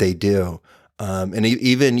that they do. And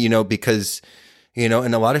even, you know, because... You know,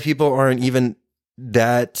 and a lot of people aren't even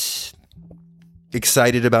that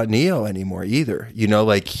excited about Neo anymore either. You know,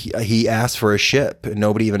 like he asked for a ship and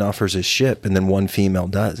nobody even offers a ship. And then one female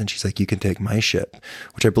does. And she's like, you can take my ship,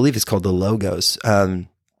 which I believe is called the Logos. And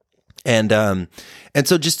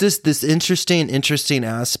so just this interesting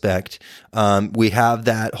aspect. We have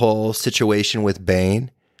that whole situation with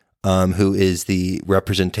Bane, who is the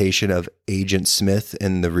representation of Agent Smith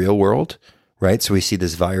in the real world. Right, so we see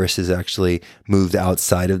this virus is actually moved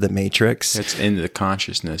outside of the Matrix. It's in the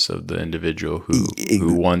consciousness of the individual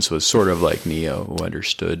who once was sort of like Neo, who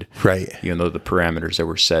understood, right? You know, the parameters that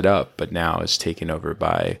were set up, but now is taken over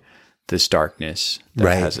by this darkness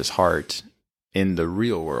that has his heart in the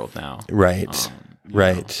real world now. Right,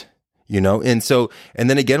 right. You know, and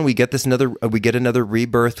then again, we get another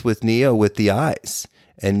rebirth with Neo with the eyes,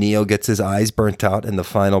 and Neo gets his eyes burnt out in the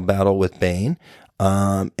final battle with Bane.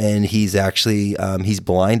 And he's actually, he's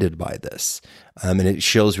blinded by this. And it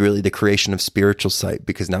shows really the creation of spiritual sight,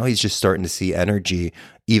 because now he's just starting to see energy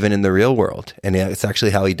even in the real world. And it's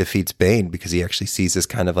actually how he defeats Bane, because he actually sees this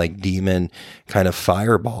kind of like demon kind of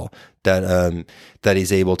fireball that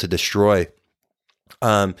he's able to destroy.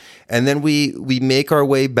 And then we make our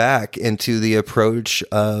way back into the approach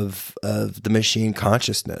of the machine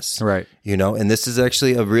consciousness. Right. You know, and this is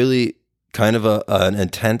actually a really kind of an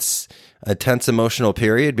intense emotional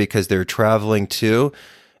period, because they're traveling to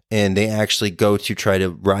and they actually go to try to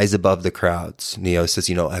rise above the crowds. Neo says,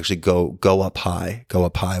 actually go up high,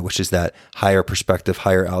 which is that higher perspective,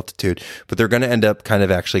 higher altitude. But they're going to end up kind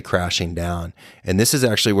of actually crashing down. And this is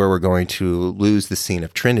actually where we're going to lose the scene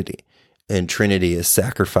of Trinity. And Trinity is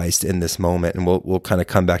sacrificed in this moment. And we'll kind of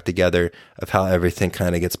come back together of how everything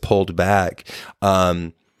kind of gets pulled back.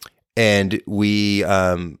 And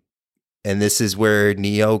this is where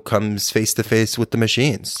Neo comes face to face with the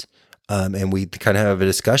machines. And we kind of have a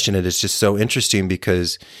discussion. And it's just so interesting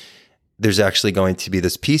because there's actually going to be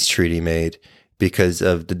this peace treaty made because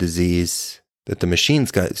of the disease that the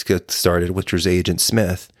machines got started, which was Agent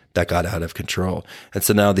Smith, that got out of control. And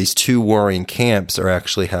so now these two warring camps are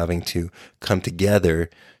actually having to come together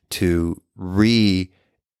to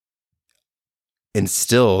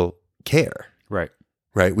instill care.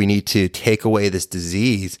 Right? We need to take away this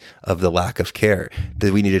disease of the lack of care.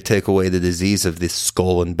 That we need to take away the disease of the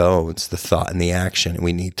skull and bones, the thought and the action. And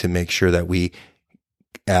we need to make sure that we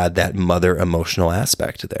add that mother emotional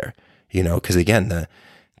aspect there. Because again,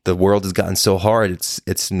 the world has gotten so hard,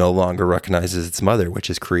 it's no longer recognizes its mother, which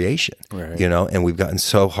is creation. Right. And we've gotten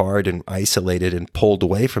so hard and isolated and pulled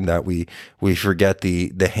away from that, we forget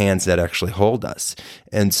the hands that actually hold us.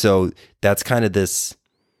 And so that's kind of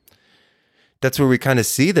that's where we kind of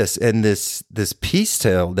see this in this peace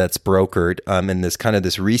tale that's brokered, and this kind of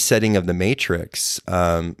this resetting of the matrix,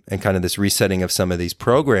 and kind of this resetting of some of these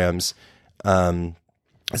programs,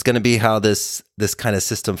 is going to be how this kind of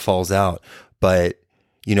system falls out. But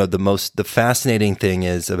the fascinating thing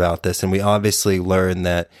is about this, and we obviously learn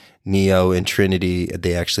that Neo and Trinity,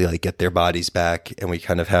 they actually get their bodies back, and we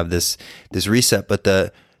kind of have this reset. But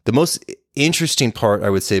the most interesting part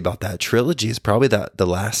I would say about that trilogy is probably the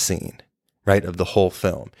last scene. Right, of the whole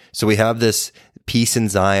film. So we have this peace in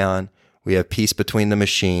Zion. We have peace between the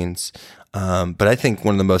machines. But I think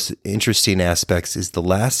one of the most interesting aspects is the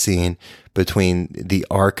last scene between the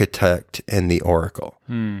architect and the oracle.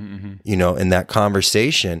 Mm-hmm. In that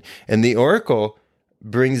conversation. And the oracle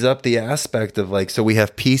brings up the aspect of so we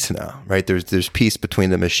have peace now, right? There's peace between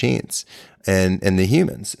the machines and the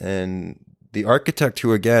humans. And the architect,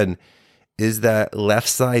 who again is that left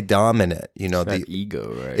side dominant, the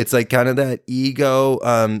ego, right? It's kind of that ego,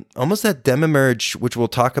 almost that demiurge, which we'll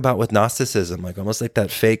talk about with Gnosticism, almost like that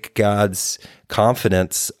fake God's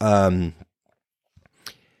confidence.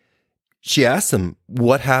 She asks him,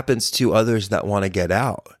 what happens to others that want to get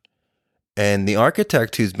out? And the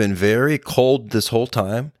architect, who's been very cold this whole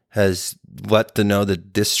time, has let to know the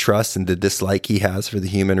distrust and the dislike he has for the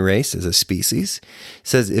human race as a species,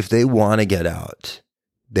 says if they want to get out,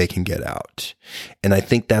 they can get out. And I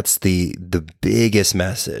think that's the biggest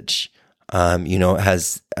message,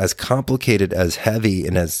 as complicated, as heavy,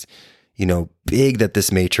 and as, big that this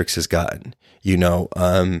matrix has gotten,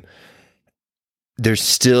 there's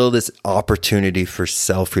still this opportunity for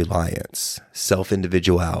self-reliance,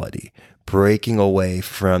 self-individuality, breaking away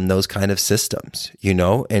from those kind of systems, in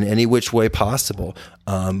any which way possible.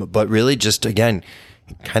 But really just, again,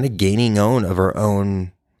 kind of gaining own of our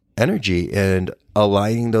own energy and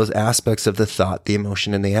aligning those aspects of the thought, the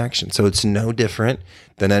emotion, and the action. So it's no different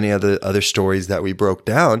than any other stories that we broke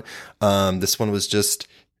down. This one was just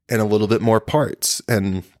in a little bit more parts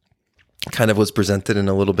and kind of was presented in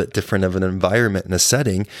a little bit different of an environment and a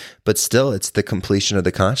setting, but still it's the completion of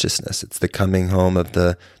the consciousness. It's the coming home of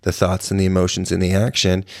the thoughts and the emotions and the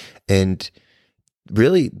action. And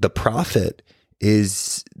really the prophet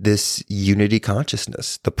is this unity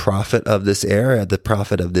consciousness. The prophet of this era, the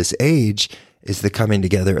prophet of this age, is the coming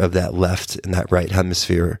together of that left and that right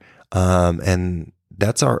hemisphere. And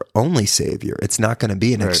that's our only savior. It's not going to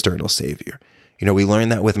be an external savior. We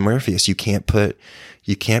learned that with Morpheus. You can't put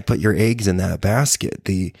your eggs in that basket.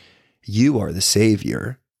 You are the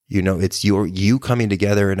savior. It's you coming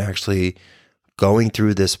together and actually going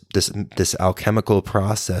through this alchemical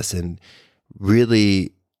process and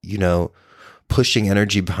really, pushing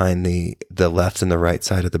energy behind the left and the right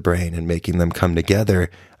side of the brain and making them come together.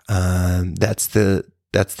 That's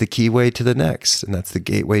the key way to the next, and that's the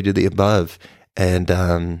gateway to the above. And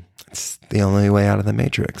it's the only way out of the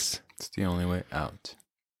matrix. It's the only way out.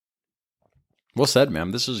 Well said,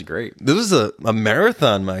 man. This was great. This was a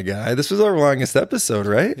marathon, my guy. This was our longest episode,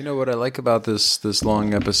 right? What I like about this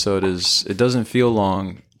long episode is it doesn't feel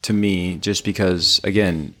long to me, just because,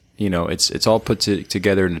 again, it's all put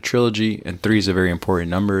together in a trilogy, and 3 is a very important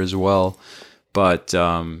number as well. But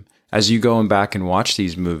as you go back and watch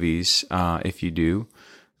these movies, if you do,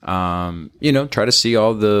 try to see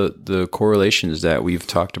all the correlations that we've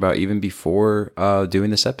talked about even before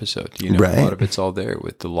doing this episode. Right. A lot of it's all there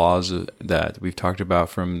with the laws that we've talked about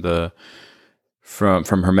from the from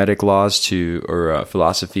hermetic laws to or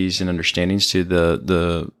philosophies and understandings to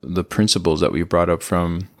the principles that we brought up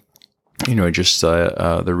from just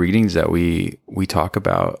the readings that we talk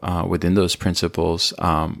about within those principles.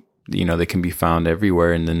 They can be found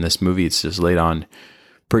everywhere, and in this movie it's just laid on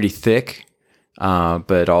pretty thick,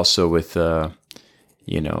 but also with a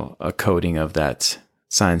coating of that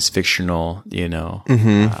science fictional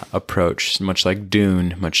approach, much like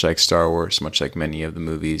Dune, much like Star Wars, much like many of the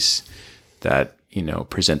movies that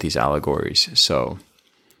present these allegories. So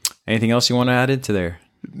anything else you want to add into there?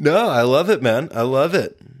 No, I love it, man. I love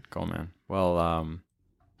it. Cool, man. Well,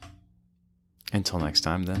 until next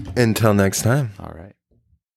time then. Until next time. All right.